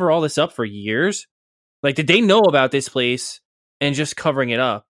they cover all this up for years? Like, did they know about this place and just covering it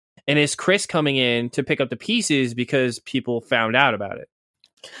up? And is Chris coming in to pick up the pieces because people found out about it,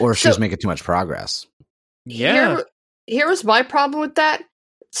 or she's making too much progress? Yeah. Here was my problem with that.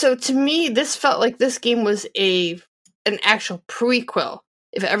 So to me, this felt like this game was an actual prequel.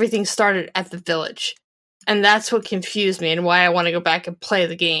 If everything started at the village. And that's what confused me and why I want to go back and play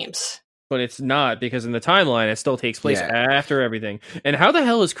the games. But it's not, because in the timeline, it still takes place after everything. And how the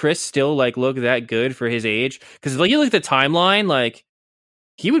hell is Chris still, like, look that good for his age? Because, like, you look at the timeline, like,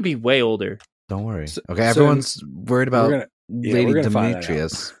 he would be way older. Don't worry. Okay, everyone's worried about Lady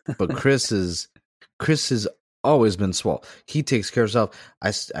Demetrius, but Chris is always been swole. He takes care of himself.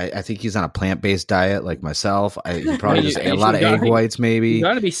 I think he's on a plant-based diet like myself. He probably just ate a lot of egg whites, maybe. You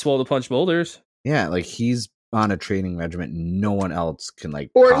got to be swole to punch boulders. Yeah, like he's on a training regimen. No one else can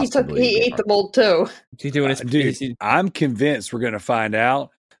like. Or he ate the mold too. He's doing his dude. I'm convinced we're going to find out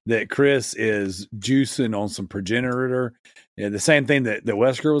that Chris is juicing on some progenitor. Yeah, the same thing that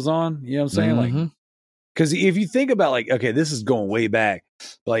Wesker was on. You know what I'm saying? Mm-hmm. Like, because if you think about like, okay, this is going way back.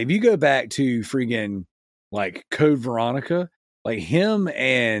 Like, if you go back to freaking like Code Veronica, like him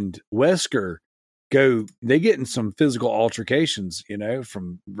and Wesker they get in some physical altercations, you know,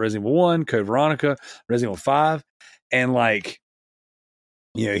 from Resident Evil 1, Code Veronica, Resident Evil 5. And like,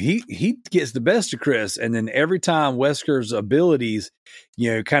 you know, he gets the best of Chris. And then every time Wesker's abilities,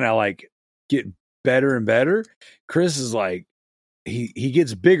 you know, kind of like get better and better, Chris is like, he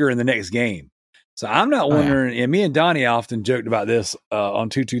gets bigger in the next game. So I'm not wondering, and me and Donnie often joked about this on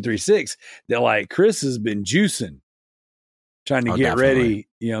 2236, that like Chris has been juicing, trying to get ready,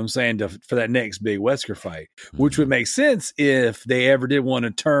 you know what I'm saying, for that next big Wesker fight, which would make sense if they ever did want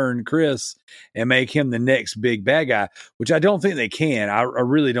to turn Chris and make him the next big bad guy, which I don't think they can. I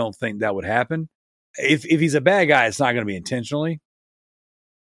really don't think that would happen. If he's a bad guy, it's not going to be intentionally.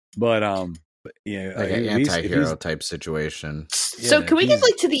 But you know, like an anti-hero type situation. So can we get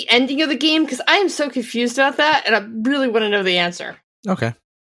like to the ending of the game? Because I am so confused about that, and I really want to know the answer. Okay.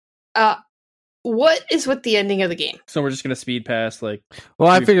 What is with the ending of the game? So we're just gonna speed past like. Well,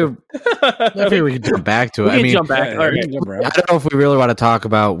 I figure we can jump back to it. I mean, jump back. I don't know if we really want to talk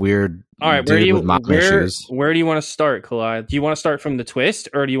about weird. All right, where do you want to start, Collide? Do you want to start from the twist,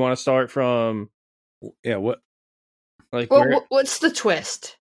 or do you want to start from? Yeah. What? Like, what's the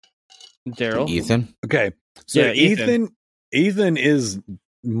twist? Daryl, Ethan. Okay, so yeah, Ethan is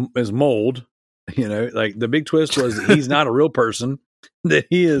mold. You know, like the big twist was he's not a real person. That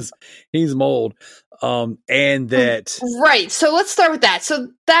he's mold, and that right. So let's start with that. So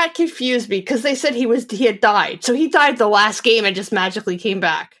that confused me because they said he had died. So he died the last game and just magically came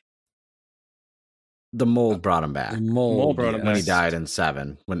back. The mold brought him back. Mold brought him back when he died in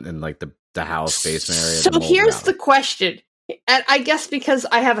 7, when in like the house basement area. So here's the question, and I guess because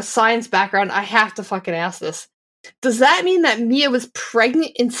I have a science background, I have to fucking ask this. Does that mean that Mia was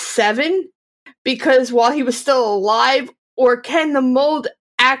pregnant in 7 because while he was still alive? Or can the mold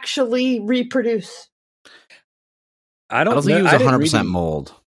actually reproduce? I don't think he was 100%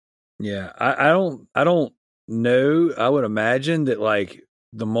 mold. Yeah, I don't know. I would imagine that like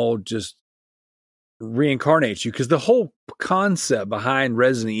the mold just reincarnates you, because the whole concept behind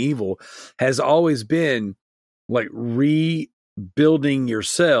Resident Evil has always been like rebuilding your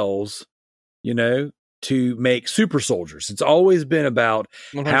cells, you know, to make super soldiers. It's always been about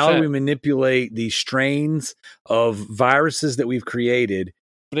 100%. How we manipulate these strains of viruses that we've created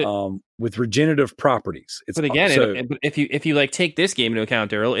with regenerative properties. But again, if you like take this game into account,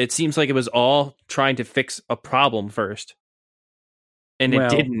 Daryl, it seems like it was all trying to fix a problem first, and it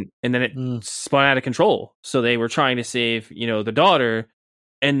didn't, and then it spun out of control. So they were trying to save, you know, the daughter,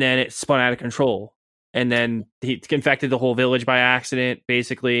 and then it spun out of control, and then he infected the whole village by accident,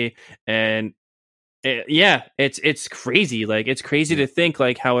 basically, and. It's crazy. Like, it's crazy to think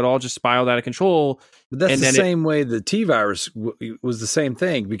like how it all just spiraled out of control. But that's the same way the T virus was the same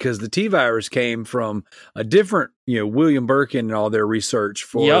thing, because the T virus came from a different, you know, William Birkin and all their research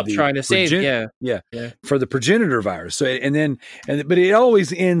for trying to save, for the progenitor virus. So but it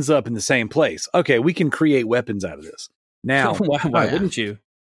always ends up in the same place. Okay, we can create weapons out of this. Now, why wouldn't you?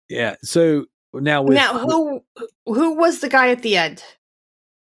 Yeah. So now who was the guy at the end?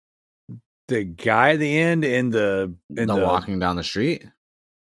 The guy at the end in the walking down the street.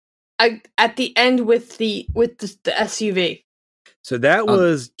 At the end with the SUV. So that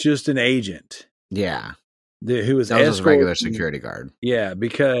was just an agent. Yeah, who was just a regular security guard. Yeah,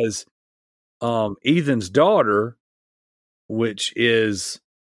 because Ethan's daughter, which is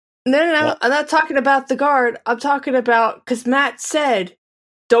no, I'm not talking about the guard. I'm talking about because Matt said,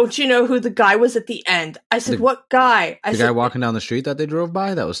 "Don't you know who the guy was at the end?" I said, "What guy?" The guy walking down the street that they drove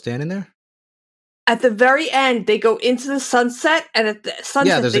by that was standing there. At the very end, they go into the sunset, and at the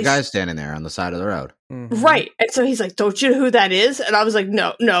sunset, there's a guy standing there on the side of the road. Mm-hmm. Right. And so he's like, "Don't you know who that is?" And I was like,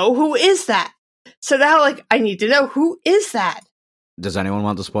 no, who is that? So now, like, I need to know, who is that? Does anyone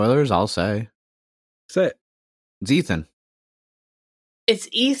want the spoilers? I'll say. Say it. It's Ethan. It's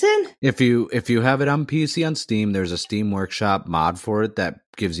Ethan? If you have it on PC on Steam, there's a Steam Workshop mod for it that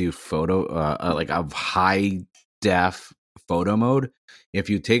gives you photo, like a high def photo mode. If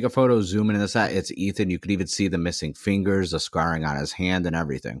you take a photo, zoom in this at, it's Ethan. You could even see the missing fingers, the scarring on his hand, and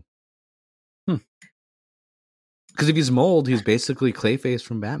everything. Because if he's mold, he's basically Clayface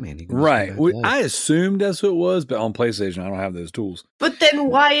from Batman. He can just Right. come back to life. I assumed that's what it was, but on PlayStation, I don't have those tools. But then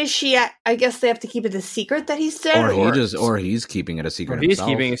why is she I guess they have to keep it a secret that he's dead? or he's keeping it a secret. He's himself.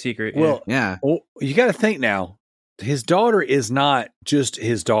 keeping a secret. Yeah. Well, Yeah. you got to think now. His daughter is not just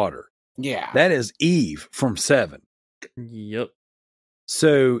his daughter. Yeah. That is Eve from 7. Yep.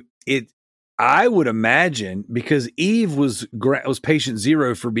 So I would imagine, because Eve was patient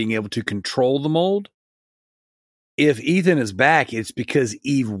 0 for being able to control the mold. If Ethan is back, it's because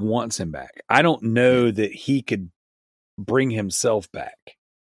Eve wants him back. I don't know that he could bring himself back,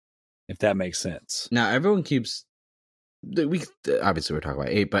 if that makes sense. Now everyone keeps obviously we're talking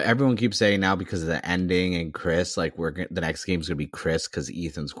about 8, but everyone keeps saying now because of the ending and Chris, like the next game's gonna be Chris because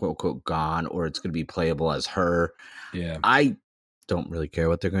Ethan's quote unquote gone, or it's gonna be playable as her. Yeah, I don't really care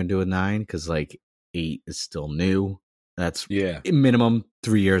what they're gonna do with 9 because like 8 is still new. That's minimum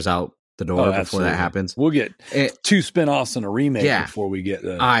 3 years out the door before that happens. We'll get 2 spinoffs and a remake before we get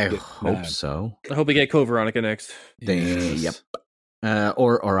the. I hope so. I hope we get Code Veronica next. Yep.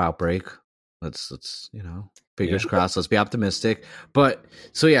 Or Outbreak. Let's fingers crossed. Let's be optimistic. But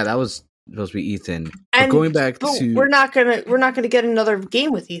so that was supposed to be Ethan. But going back to we're not gonna get another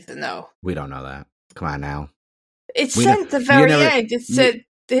game with Ethan though. We don't know that. Come on now. It said at the very end. It said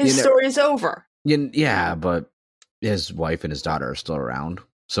his story is over. Yeah, but his wife and his daughter are still around.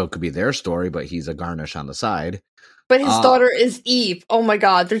 So it could be their story, but he's a garnish on the side. But his daughter is Eve. Oh my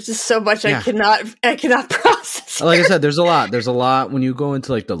God, there's just so much I cannot process. Like I said, there's a lot. There's a lot when you go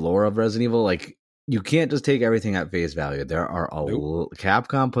into like the lore of Resident Evil. Like you can't just take everything at face value. There are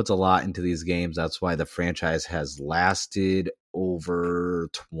Capcom puts a lot into these games. That's why the franchise has lasted over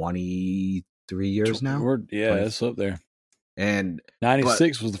 23 years now. It's up there. And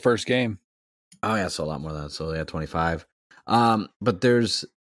 96 was the first game. Oh yeah, so a lot more than that. So 25. But there's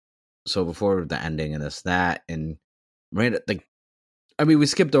before the ending and that, and right, like, I mean, we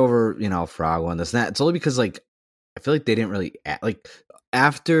skipped over, Froggo and this and that. It's only because like I feel like they didn't really like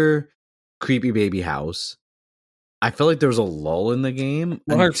after Creepy Baby House. I felt like there was a lull in the game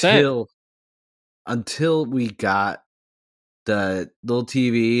 100%. until we got the little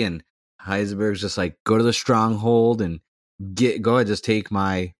TV and Heisenberg's just like, go to the stronghold and go ahead, just take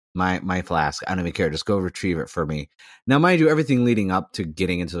my flask. I don't even care. Just go retrieve it for me. Now, mind you, everything leading up to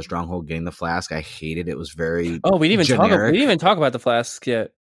getting into the stronghold, getting the flask, I hated. It was very we didn't even talk about the flasks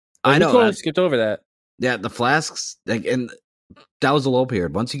yet. I know. Totally skipped over that. Yeah, the flasks, like, and that was a low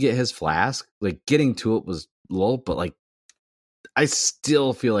period. Once you get his flask, like getting to it was low, but like I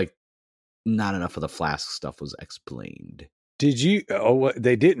still feel like not enough of the flask stuff was explained. Did you?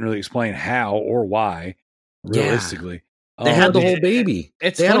 They didn't really explain how or why. Realistically. They had the whole baby.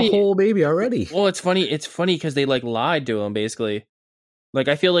 They had a whole baby already. Well, it's funny. It's funny because they like lied to him basically. Like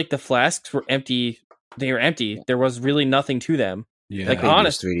I feel like the flasks were empty. They were empty. There was really nothing to them. Yeah, like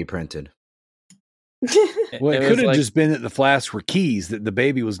honest 3D printed. Well, it could have just been that the flasks were keys. That the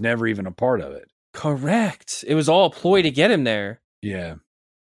baby was never even a part of it. Correct. It was all a ploy to get him there. Yeah.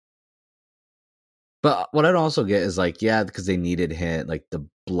 But what I'd also get is like, because they needed like the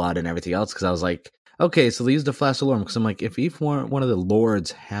blood and everything else. Because I was like, okay, so they used the flask alarm. Because I'm like, if each one of the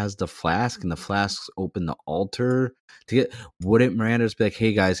lords has the flask and the flasks open the altar to get, wouldn't Miranda just be like,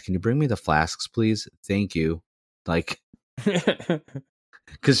 hey guys, can you bring me the flasks, please? Thank you. Like,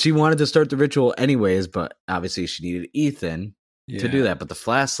 because she wanted to start the ritual anyways, but obviously she needed Ethan to do that. But the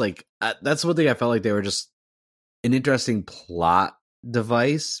flasks, like, that's one thing I felt like they were just an interesting plot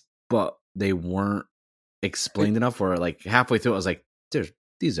device, but they weren't explained enough. Or like halfway through, I was like,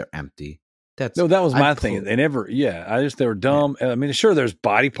 these are empty. That was my thing. They never, they were dumb. I mean, sure, there's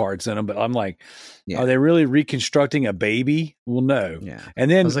body parts in them, but I'm like, are they really reconstructing a baby? Well, no. Yeah.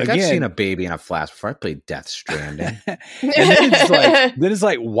 And then I was like, again, I've seen a baby in a flask before I played Death Stranding. and then it's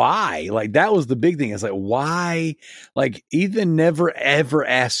like, why? Like, that was the big thing. It's like, why? Like, Ethan never ever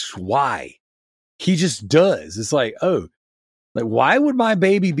asks why. He just does. It's like, like, why would my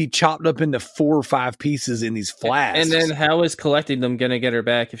baby be chopped up into 4 or 5 pieces in these flasks? And then how is collecting them going to get her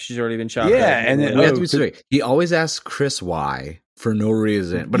back if she's already been chopped up? And then we have to be straight. He always asks Chris why for no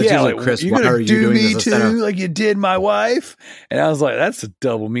reason. But it's usually like, Chris, why are you doing this? Like you did my wife? And I was like, that's a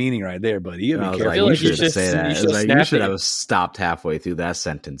double meaning right there, buddy. You gotta be careful. You should say that. You should have stopped halfway through that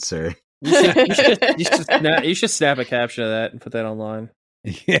sentence, sir. You should snap a caption of that and put that online.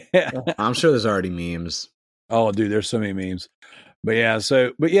 Yeah. I'm sure there's already memes. Oh, dude, there's so many memes. But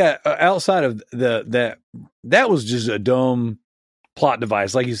outside of that was just a dumb plot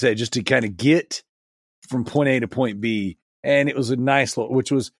device, like you said, just to kind of get from point A to point B. And it was a nice little,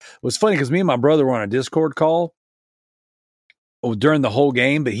 which was funny because me and my brother were on a Discord call during the whole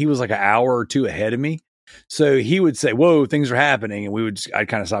game, but he was like an hour or 2 ahead of me. So he would say, "Whoa, things are happening," and I'd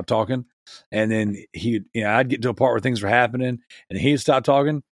kind of stop talking, and then I'd get to a part where things were happening, and he'd stop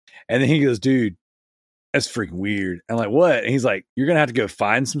talking, and then he goes, "Dude, that's freaking weird." I'm like, "What?" And he's like, "You're gonna have to go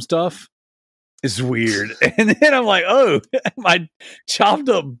find some stuff. It's weird." And then I'm like, "Oh, my chopped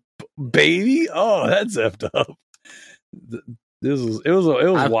up baby. Oh, that's effed up." It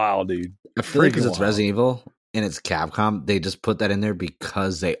was wild, dude. I feel like because it's Resident Evil and it's Capcom, they just put that in there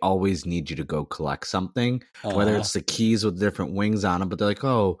because they always need you to go collect something, whether it's the keys with different wings on them. But they're like,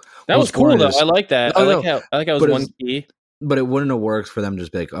 "Oh, that was cool though. I like that. I like how it was one key." But it wouldn't have worked for them to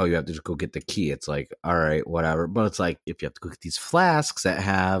just be like, "Oh, you have to just go get the key." It's like, all right, whatever. But it's like if you have to go get these flasks that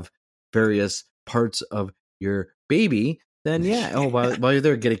have various parts of your baby, then yeah. Oh, while you're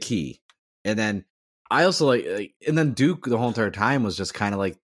there, get a key. And then I also like, and then Duke the whole entire time was just kind of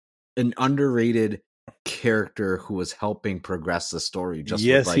like an underrated character who was helping progress the story. Just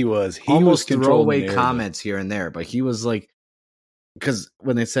yes, with, like, he was. He almost was throwaway comments here and there, but he was like, because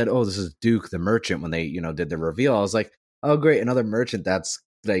when they said, "Oh, this is Duke the merchant," when they did the reveal, I was like, "Oh, great, another merchant." That's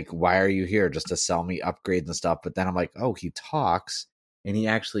like, why are you here? Just to sell me upgrades and stuff? But then I'm like, oh, he talks. And he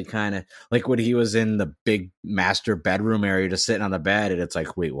actually kind of, like when he was in the big master bedroom area, just sitting on the bed, and it's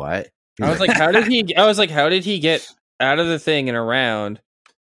like, wait, what? I was like, how did he get out of the thing and around?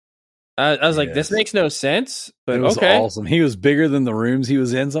 I was like, this makes no sense, but it was okay. Awesome. He was bigger than the rooms he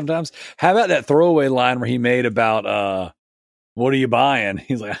was in sometimes. How about that throwaway line where he made about, what are you buying?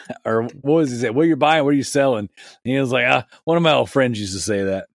 He's like, or what was he say? What are you buying? What are you selling? And he was like, one of my old friends used to say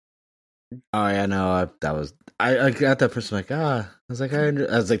that. Oh yeah, no, that was I got that person like I was like I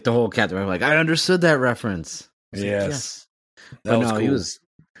was like the whole cat. I'm like I understood that reference. Yes, but no, cool. He was.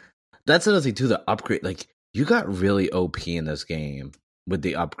 That's another thing too. The upgrade, like you got really OP in this game with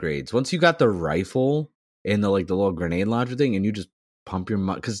the upgrades. Once you got the rifle and the little grenade launcher thing, and you just pump your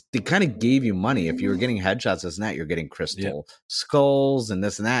money because they kind of gave you money. If you were getting headshots, this and that, you're getting crystal skulls and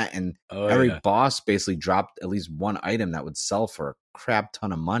this and that, and every boss basically dropped at least one item that would sell for a crap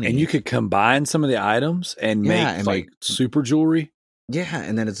ton of money. And you could combine some of the items and make super jewelry. Yeah,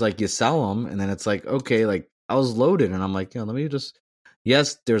 and then it's like you sell them, and then it's like, okay, like I was loaded, and I'm like, let me just.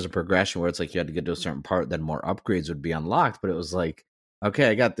 Yes, there's a progression where it's like you had to get to a certain part, then more upgrades would be unlocked. But it was like, okay,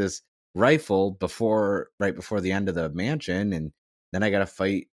 I got this rifle right before the end of the mansion, and then I got to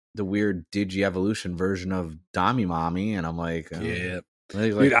fight the weird Digi-Evolution version of Dami Mommy, and I'm like, dude,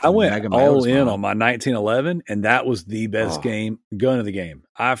 I went all in on my 1911, and that was the best gun of the game.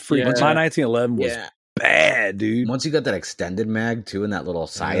 My 1911 was bad, dude. Once you got that extended mag too in that little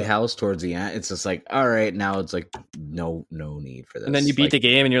side house towards the end, it's just like, all right, now it's like no need for this. And then you beat the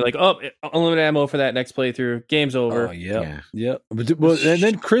game, and you're like, oh, unlimited ammo for that next playthrough. Game's over. Oh yeah. But and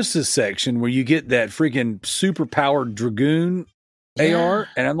then Chris's section where you get that freaking super powered Dragoon AR,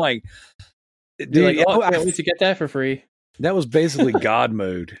 and I'm like, dude, I can't wait to get that for free. That was basically God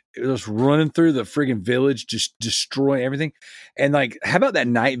mode. It was running through the freaking village, just destroying everything. And like, how about that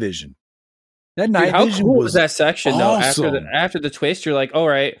night vision? That night vision cool was that section awesome. Though? After the twist, you're like, all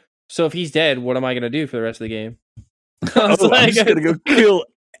right, so if he's dead, what am I going to do for the rest of the game? I'm just going to go kill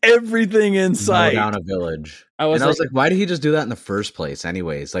everything in sight. Down a village. I was like, why did he just do that in the first place?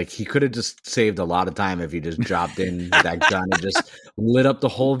 Anyways, like he could have just saved a lot of time if he just dropped in that gun and just lit up the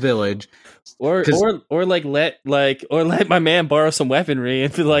whole village, or let my man borrow some weaponry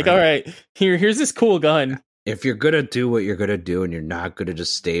and be like, all right, here's this cool gun. If you're gonna do what you're gonna do, and you're not gonna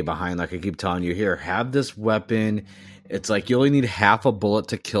just stay behind, like I keep telling you, here, have this weapon. It's like you only need half a bullet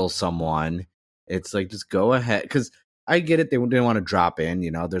to kill someone. It's like just go ahead, because I get it. They didn't want to drop in.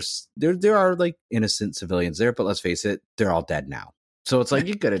 There are like innocent civilians there, but let's face it, they're all dead now. So it's like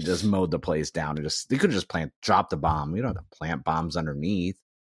you could have just mowed the place down and they could have just drop the bomb. You don't have to plant bombs underneath.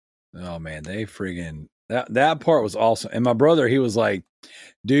 Oh man, they friggin' that part was awesome. And my brother, he was like,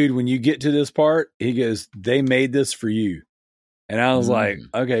 dude, when you get to this part, he goes, they made this for you. And I was like,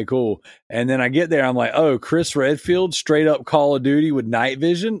 okay, cool. And then I get there, I'm like, oh, Chris Redfield, straight up Call of Duty with night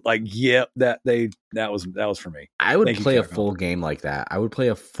vision. Like, yep, that was for me. I would play a full game like that. I would play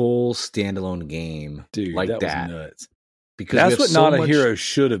a full standalone game, dude, like that. Was nuts. Because that's what Not a Hero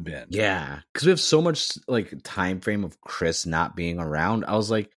should have been. Yeah, because we have so much like time frame of Chris not being around. I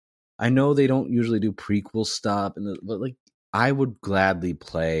was like, I know they don't usually do prequel stuff, but like I would gladly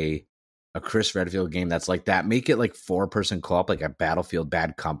play a Chris Redfield game that's like that. Make it like 4-person co-op, like a Battlefield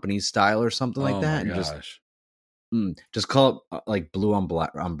Bad Company style or something like that. And just call it like Blue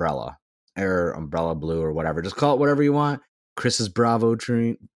Umbrella or Umbrella Blue or whatever. Just call it whatever you want. Chris's Bravo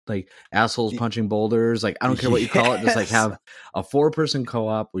train, like assholes punching boulders. Like I don't care what you call it. Just like have a 4-person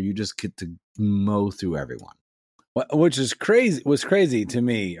co-op where you just get to mow through everyone. Which is crazy. What's crazy to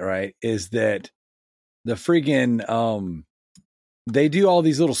me, right, is that the freaking they do all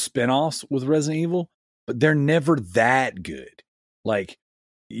these little spin-offs with Resident Evil, but they're never that good. Like,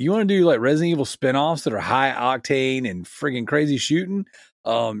 you want to do like Resident Evil spin-offs that are high octane and friggin' crazy shooting,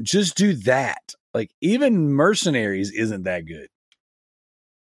 just do that. Like, even Mercenaries isn't that good.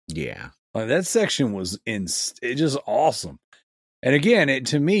 Yeah. Like, that section was it's just awesome. And again,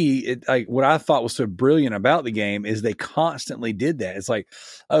 to me, like what I thought was so brilliant about the game is they constantly did that. It's like,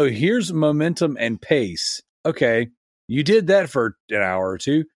 oh, here's momentum and pace. Okay, you did that for an hour or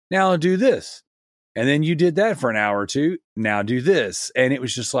two. Now do this. And then you did that for an hour or two. Now do this. And it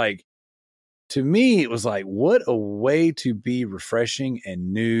was just like, to me, it was like, what a way to be refreshing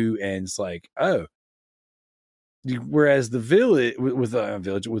and new. And it's like, oh, whereas the Village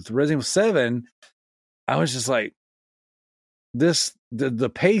with Resident Evil 7, I was just like,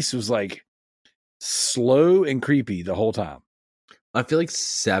 the pace was like slow and creepy the whole time. I feel like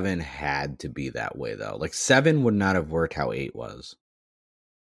 7 had to be that way though. Like 7 would not have worked how 8 was.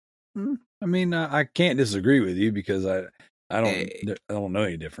 I mean, I can't disagree with you because I don't know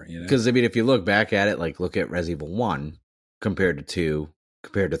any different, you know. Because I mean, if you look back at it, like look at Resident Evil 1 compared to 2,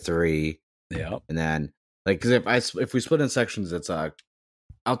 compared to 3, yeah, and then like because if we split in sections, it's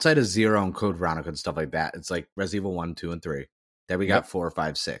outside of 0 and Code Veronica and stuff like that, it's like Resident Evil 1, 2, and 3. Then we got 4,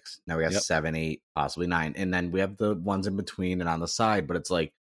 5, 6. Now we got 7, 8, possibly 9, and then we have the ones in between and on the side. But it's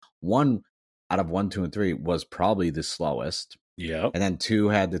like 1 out of 1, 2, and 3 was probably the slowest. Yeah, and then 2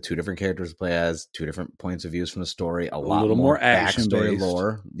 had the 2 different characters to play as, 2 different points of views from the story, a lot little more action backstory based.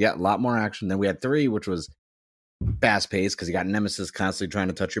 lore. Yeah, a lot more action. Then we had 3, which was fast paced because you got Nemesis constantly trying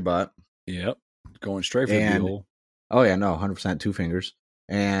to touch your butt. Yep, going straight for the hole. Oh yeah, no, 100% 2 fingers.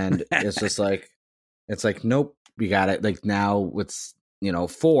 And it's just like, it's like, nope, you got it. Like now it's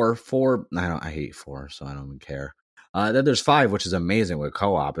 4. I hate 4, so I don't even care. Then there's 5, which is amazing with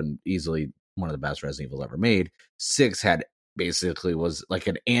co-op and easily one of the best Resident Evils ever made. 6 had basically was like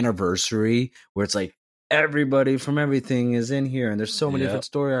an anniversary where it's like everybody from everything is in here and there's so many different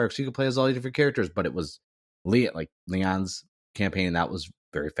story arcs. You could play as all these different characters, but it was Leon's campaign that was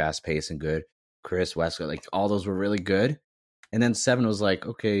very fast paced and good. Chris, Wesker, like all those were really good. And then 7 was like,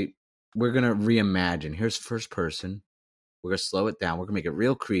 okay, we're gonna reimagine. Here's first person. We're gonna slow it down. We're gonna make it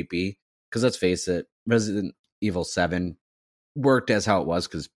real creepy. Because let's face it, Resident Evil 7 worked as how it was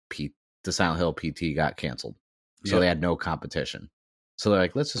because the Silent Hill PT got canceled. So they had no competition. So they're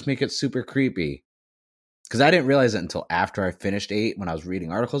like, let's just make it super creepy. Because I didn't realize it until after I finished 8 when I was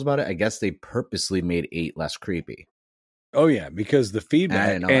reading articles about it. I guess they purposely made 8 less creepy. Oh yeah, because the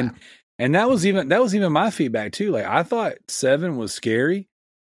feedback and that was even my feedback too. Like I thought 7 was scary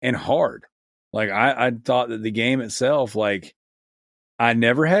and hard. Like I thought that the game itself, like I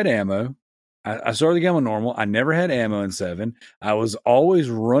never had ammo. I started the game on normal. I never had ammo in 7. I was always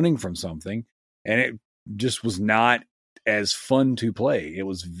running from something, and it just was not as fun to play.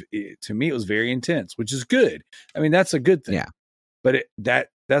 To me, it was very intense, which is good. I mean, that's a good thing. Yeah. But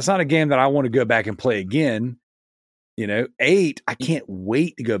that's not a game that I want to go back and play again. 8, I can't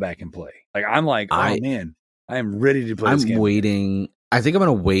wait to go back and play. Like I'm like, oh man, I am ready to play this game. I'm waiting. I think I'm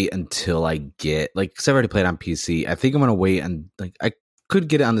gonna wait until I get because I've already played on PC. I think I'm gonna wait and like I could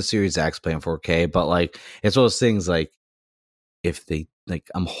get it on the Series X playing 4K, but like it's one of those things like if they like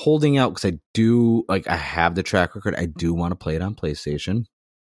I'm holding out because I have the track record. I do want to play it on PlayStation.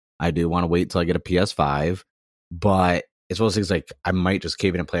 I do want to wait till I get a PS5, but it's one of those things like I might just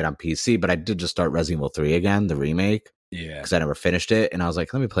cave in and play it on PC. But I did just start Resident Evil 3 again, the remake. Yeah, because I never finished it, and I was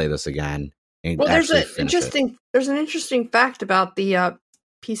like, let me play this again. And well, there's an interesting fact about the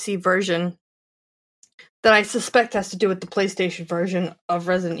PC version that I suspect has to do with the PlayStation version of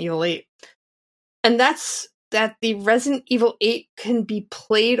Resident Evil 8. And that's that the Resident Evil 8 can be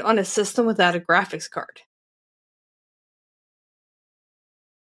played on a system without a graphics card.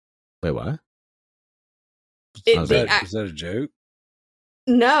 Wait, what? Is that a joke?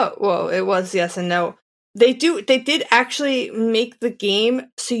 No. Well, it was yes and no. They did actually make the game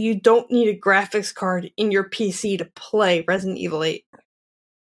so you don't need a graphics card in your PC to play Resident Evil 8. Is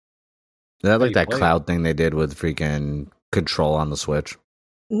that like that cloud thing they did with freaking Control on the Switch?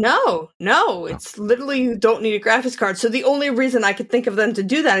 No. It's literally you don't need a graphics card. So the only reason I could think of them to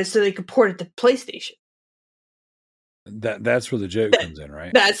do that is so they could port it to PlayStation. That's where the joke comes in,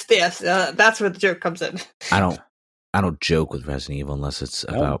 right? That's where the joke comes in. I don't joke with Resident Evil unless it's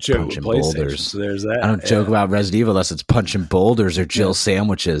about punching boulders. So there's that. I don't joke about Resident Evil unless it's punching boulders or Jill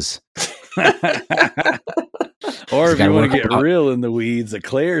sandwiches. Or if you want to get real in the weeds, a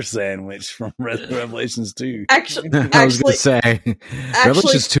Claire sandwich from Revelations 2. Actually, I was going to say,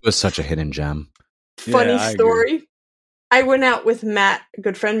 Revelations 2 is such a hidden gem. Funny story. I went out with Matt, a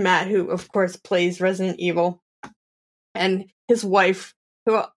good friend Matt, who of course plays Resident Evil, and his wife,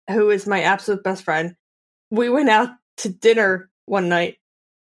 who is my absolute best friend. We went out to dinner one night,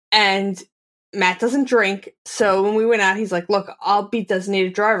 and Matt doesn't drink, so when we went out, he's like, "Look, I'll be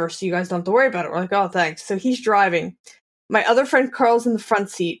designated driver, so you guys don't have to worry about it." We're like, "Oh, thanks." So he's driving. My other friend Carl's in the front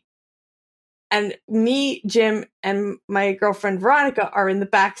seat, and me, Jim, and my girlfriend Veronica are in the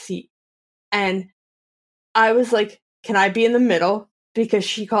back seat. And I was like, "Can I be in the middle?" Because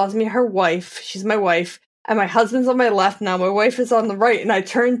she calls me her wife. She's my wife. And my husband's on my left now. My wife is on the right. And I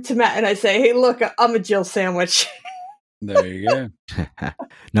turn to Matt and I say, "Hey, look, I'm a Jill sandwich." There you go.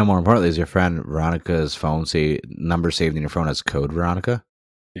 No, more importantly, is your friend Veronica's phone number saved in your phone as code Veronica?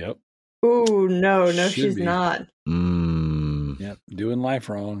 Yep. Ooh, no, Should she's be. not. Yep. Doing life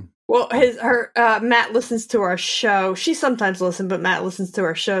wrong. Well, Matt listens to our show. She sometimes listens, but Matt listens to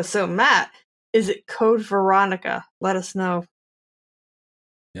our show. So, Matt, is it code Veronica? Let us know.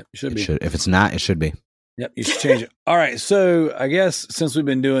 Yep. Should It be. should. If it's not, it should be. Yep, you should change it. All right, so I guess since we've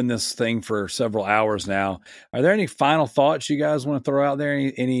been doing this thing for several hours now, are there any final thoughts you guys want to throw out there?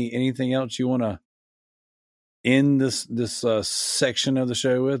 Anything else you want to end this section of the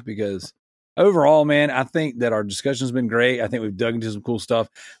show with? Because overall, man, I think that our discussion's been great. I think we've dug into some cool stuff.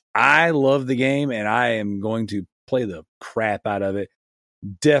 I love the game, and I am going to play the crap out of it.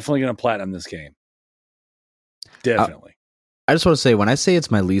 Definitely going to platinum this game. Definitely. I just want to say, when I say it's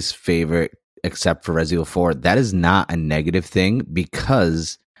my least favorite, except for Resident Evil 4, that is not a negative thing,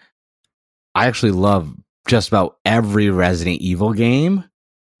 because I actually love just about every Resident Evil game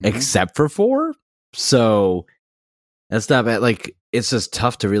except for 4. So that's not bad. Like, it's just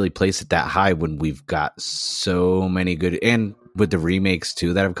tough to really place it that high when we've got so many good, and with the remakes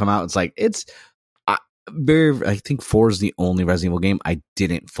too that have come out. It's like, I think 4 is the only Resident Evil game I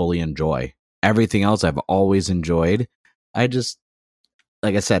didn't fully enjoy. Everything else I've always enjoyed. I just,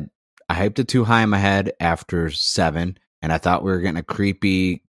 like I said, I hyped it too high in my head after 7, and I thought we were getting a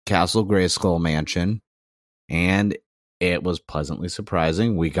creepy Castle Grayskull mansion, and it was pleasantly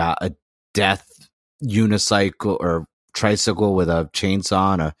surprising. We got a death unicycle or tricycle with a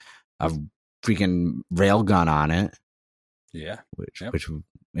chainsaw and a freaking railgun on it. Yeah. Which That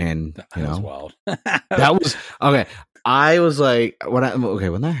was wild. That was okay. I was like,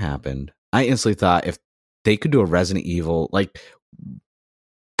 when that happened, I instantly thought, if they could do a Resident Evil, like,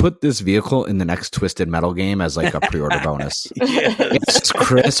 put this vehicle in the next Twisted Metal game as like a pre-order bonus. Yes. It's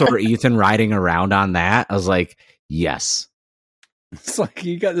Chris or Ethan riding around on that. I was like, yes. It's like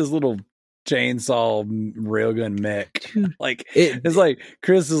you got this little chainsaw railgun mech. Like, It- it's like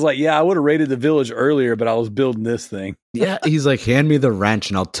Chris is like, "Yeah, I would have raided the village earlier, but I was building this thing." Yeah, he's like, hand me the wrench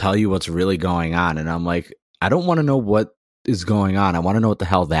and I'll tell you what's really going on. And I'm like, I don't want to know what is going on. I want to know what the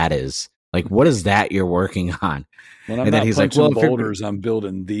hell that is. Like, what is that you're working on? When I'm And then not he's like, punching "Well, if you're- boulders, I'm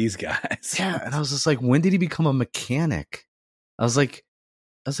building these guys. Yeah, and I was just like, when did he become a mechanic? I was like,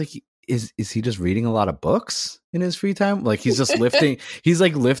 is he just reading a lot of books in his free time? Like, he's just lifting, he's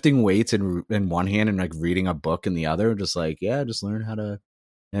like lifting weights in one hand and like reading a book in the other. Just like, yeah, just learn how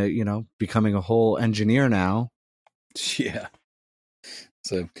to, becoming a whole engineer now. Yeah.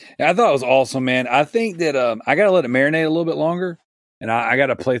 So I thought it was awesome, man. I think that I got to let it marinate a little bit longer, and I got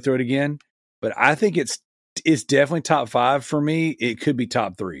to play through it again. But I think it's definitely top 5 for me. It could be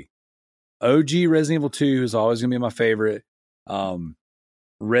top 3. OG Resident Evil 2 is always going to be my favorite.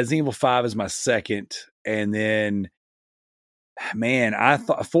 Resident Evil 5 is my second. And then, man, I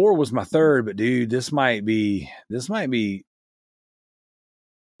thought 4 was my third, but dude, this might be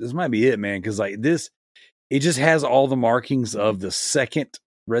it, man. Cause like this, it just has all the markings of the second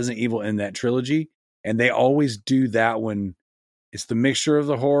Resident Evil in that trilogy. And they always do that when it's the mixture of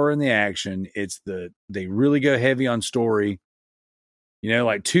the horror and the action. They really go heavy on story.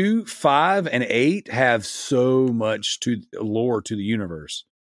 Like 2, 5, and 8 have so much to lore to the universe.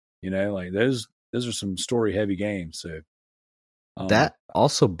 Like those are some story heavy games. So That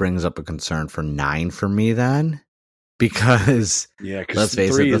also brings up a concern for 9 for me then, because yeah, let's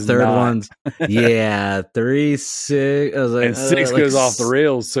face it, the third one's 3, 6, I was like, and 6 goes off the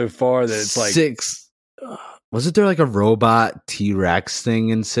rails so far that it's like 6. Wasn't there like a robot T-Rex thing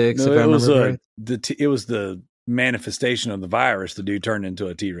in 6? No, if I remember right? it was the manifestation of the virus. The dude turned into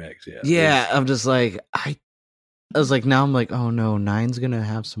a T-Rex. Yeah, I'm just like, I was like, now I'm like, oh no, 9's gonna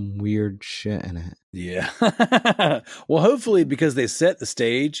have some weird shit in it. Yeah. Well, hopefully, because they set the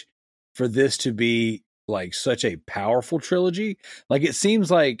stage for this to be like such a powerful trilogy. Like, it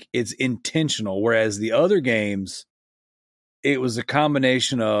seems like it's intentional, whereas the other games, it was a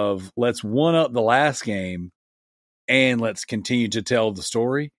combination of let's one up the last game and let's continue to tell the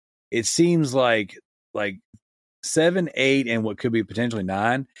story. It seems like 7, 8, and what could be potentially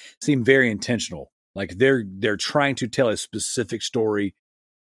 9 seem very intentional. Like they're trying to tell a specific story,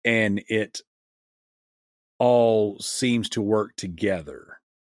 and it all seems to work together.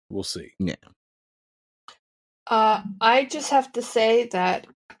 We'll see. Yeah. I just have to say that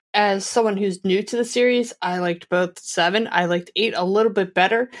as someone who's new to the series, I liked both 7. I liked 8 a little bit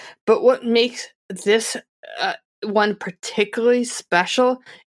better. But what makes this one particularly special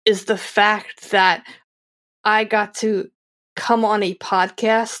is the fact that I got to come on a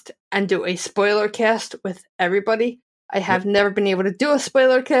podcast and do a spoiler cast with everybody. I have never been able to do a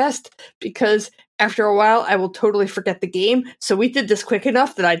spoiler cast because after a while I will totally forget the game. So we did this quick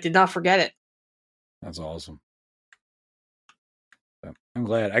enough that I did not forget it. That's awesome. I'm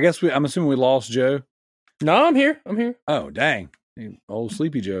glad. I guess I'm assuming we lost Joe. No, I'm here. Oh, dang. Old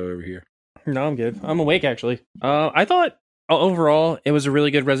sleepy Joe over here. No, I'm good. I'm awake, actually. I thought overall it was a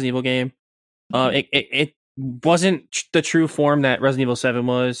really good Resident Evil game. It wasn't the true form that Resident Evil 7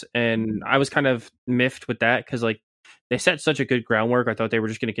 was, and I was kind of miffed with that because like they set such a good groundwork. I thought they were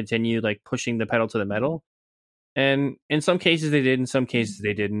just going to continue like pushing the pedal to the metal, and in some cases they did, in some cases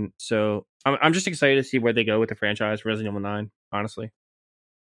they didn't. So I'm just excited to see where they go with the franchise Resident Evil 9. Honestly,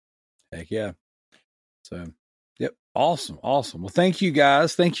 heck yeah. So, yep. Awesome. Well, thank you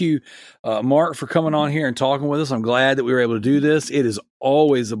guys. Thank you, Mark, for coming on here and talking with us. I'm glad that we were able to do this. It is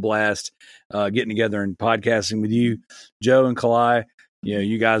always a blast getting together and podcasting with you, Joe and Kalai. You know,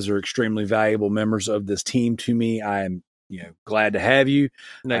 you guys are extremely valuable members of this team to me. I am, glad to have you.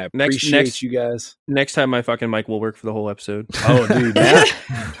 I appreciate you guys. Next time my fucking mic will work for the whole episode. Oh, dude.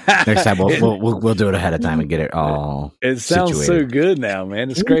 Next time we'll do it ahead of time and get it all. It sounds situated. so good now, man.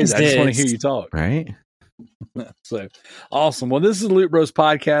 It's crazy. I just want to hear you talk. Right? So awesome. Well, this is the Loot Bros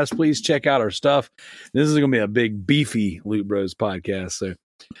podcast. Please check out our stuff. This is going to be a big beefy Loot Bros podcast. So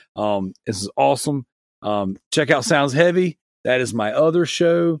this is awesome. Check out Sounds Heavy. That is my other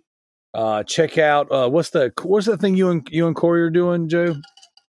show. Check out what's that thing you and Corey are doing, Joe?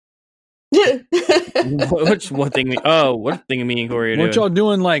 What thing me and Corey are doing? Weren't y'all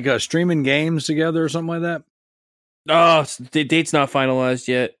doing like streaming games together or something like that? Oh, the date's not finalized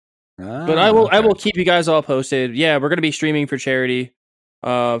yet. But I will keep you guys all posted. Yeah, we're gonna be streaming for charity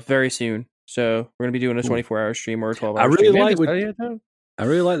very soon. So we're gonna be doing a 24-hour stream or a 12-hour stream. I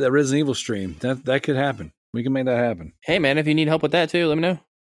really like that Resident Evil stream. That could happen. We can make that happen. Hey man, if you need help with that too, let me know.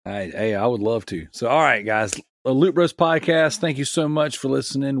 Hey, I would love to. So all right, guys. The Loot Bros podcast. Thank you so much for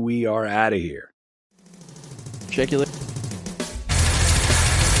listening. We are out of here. Check you later.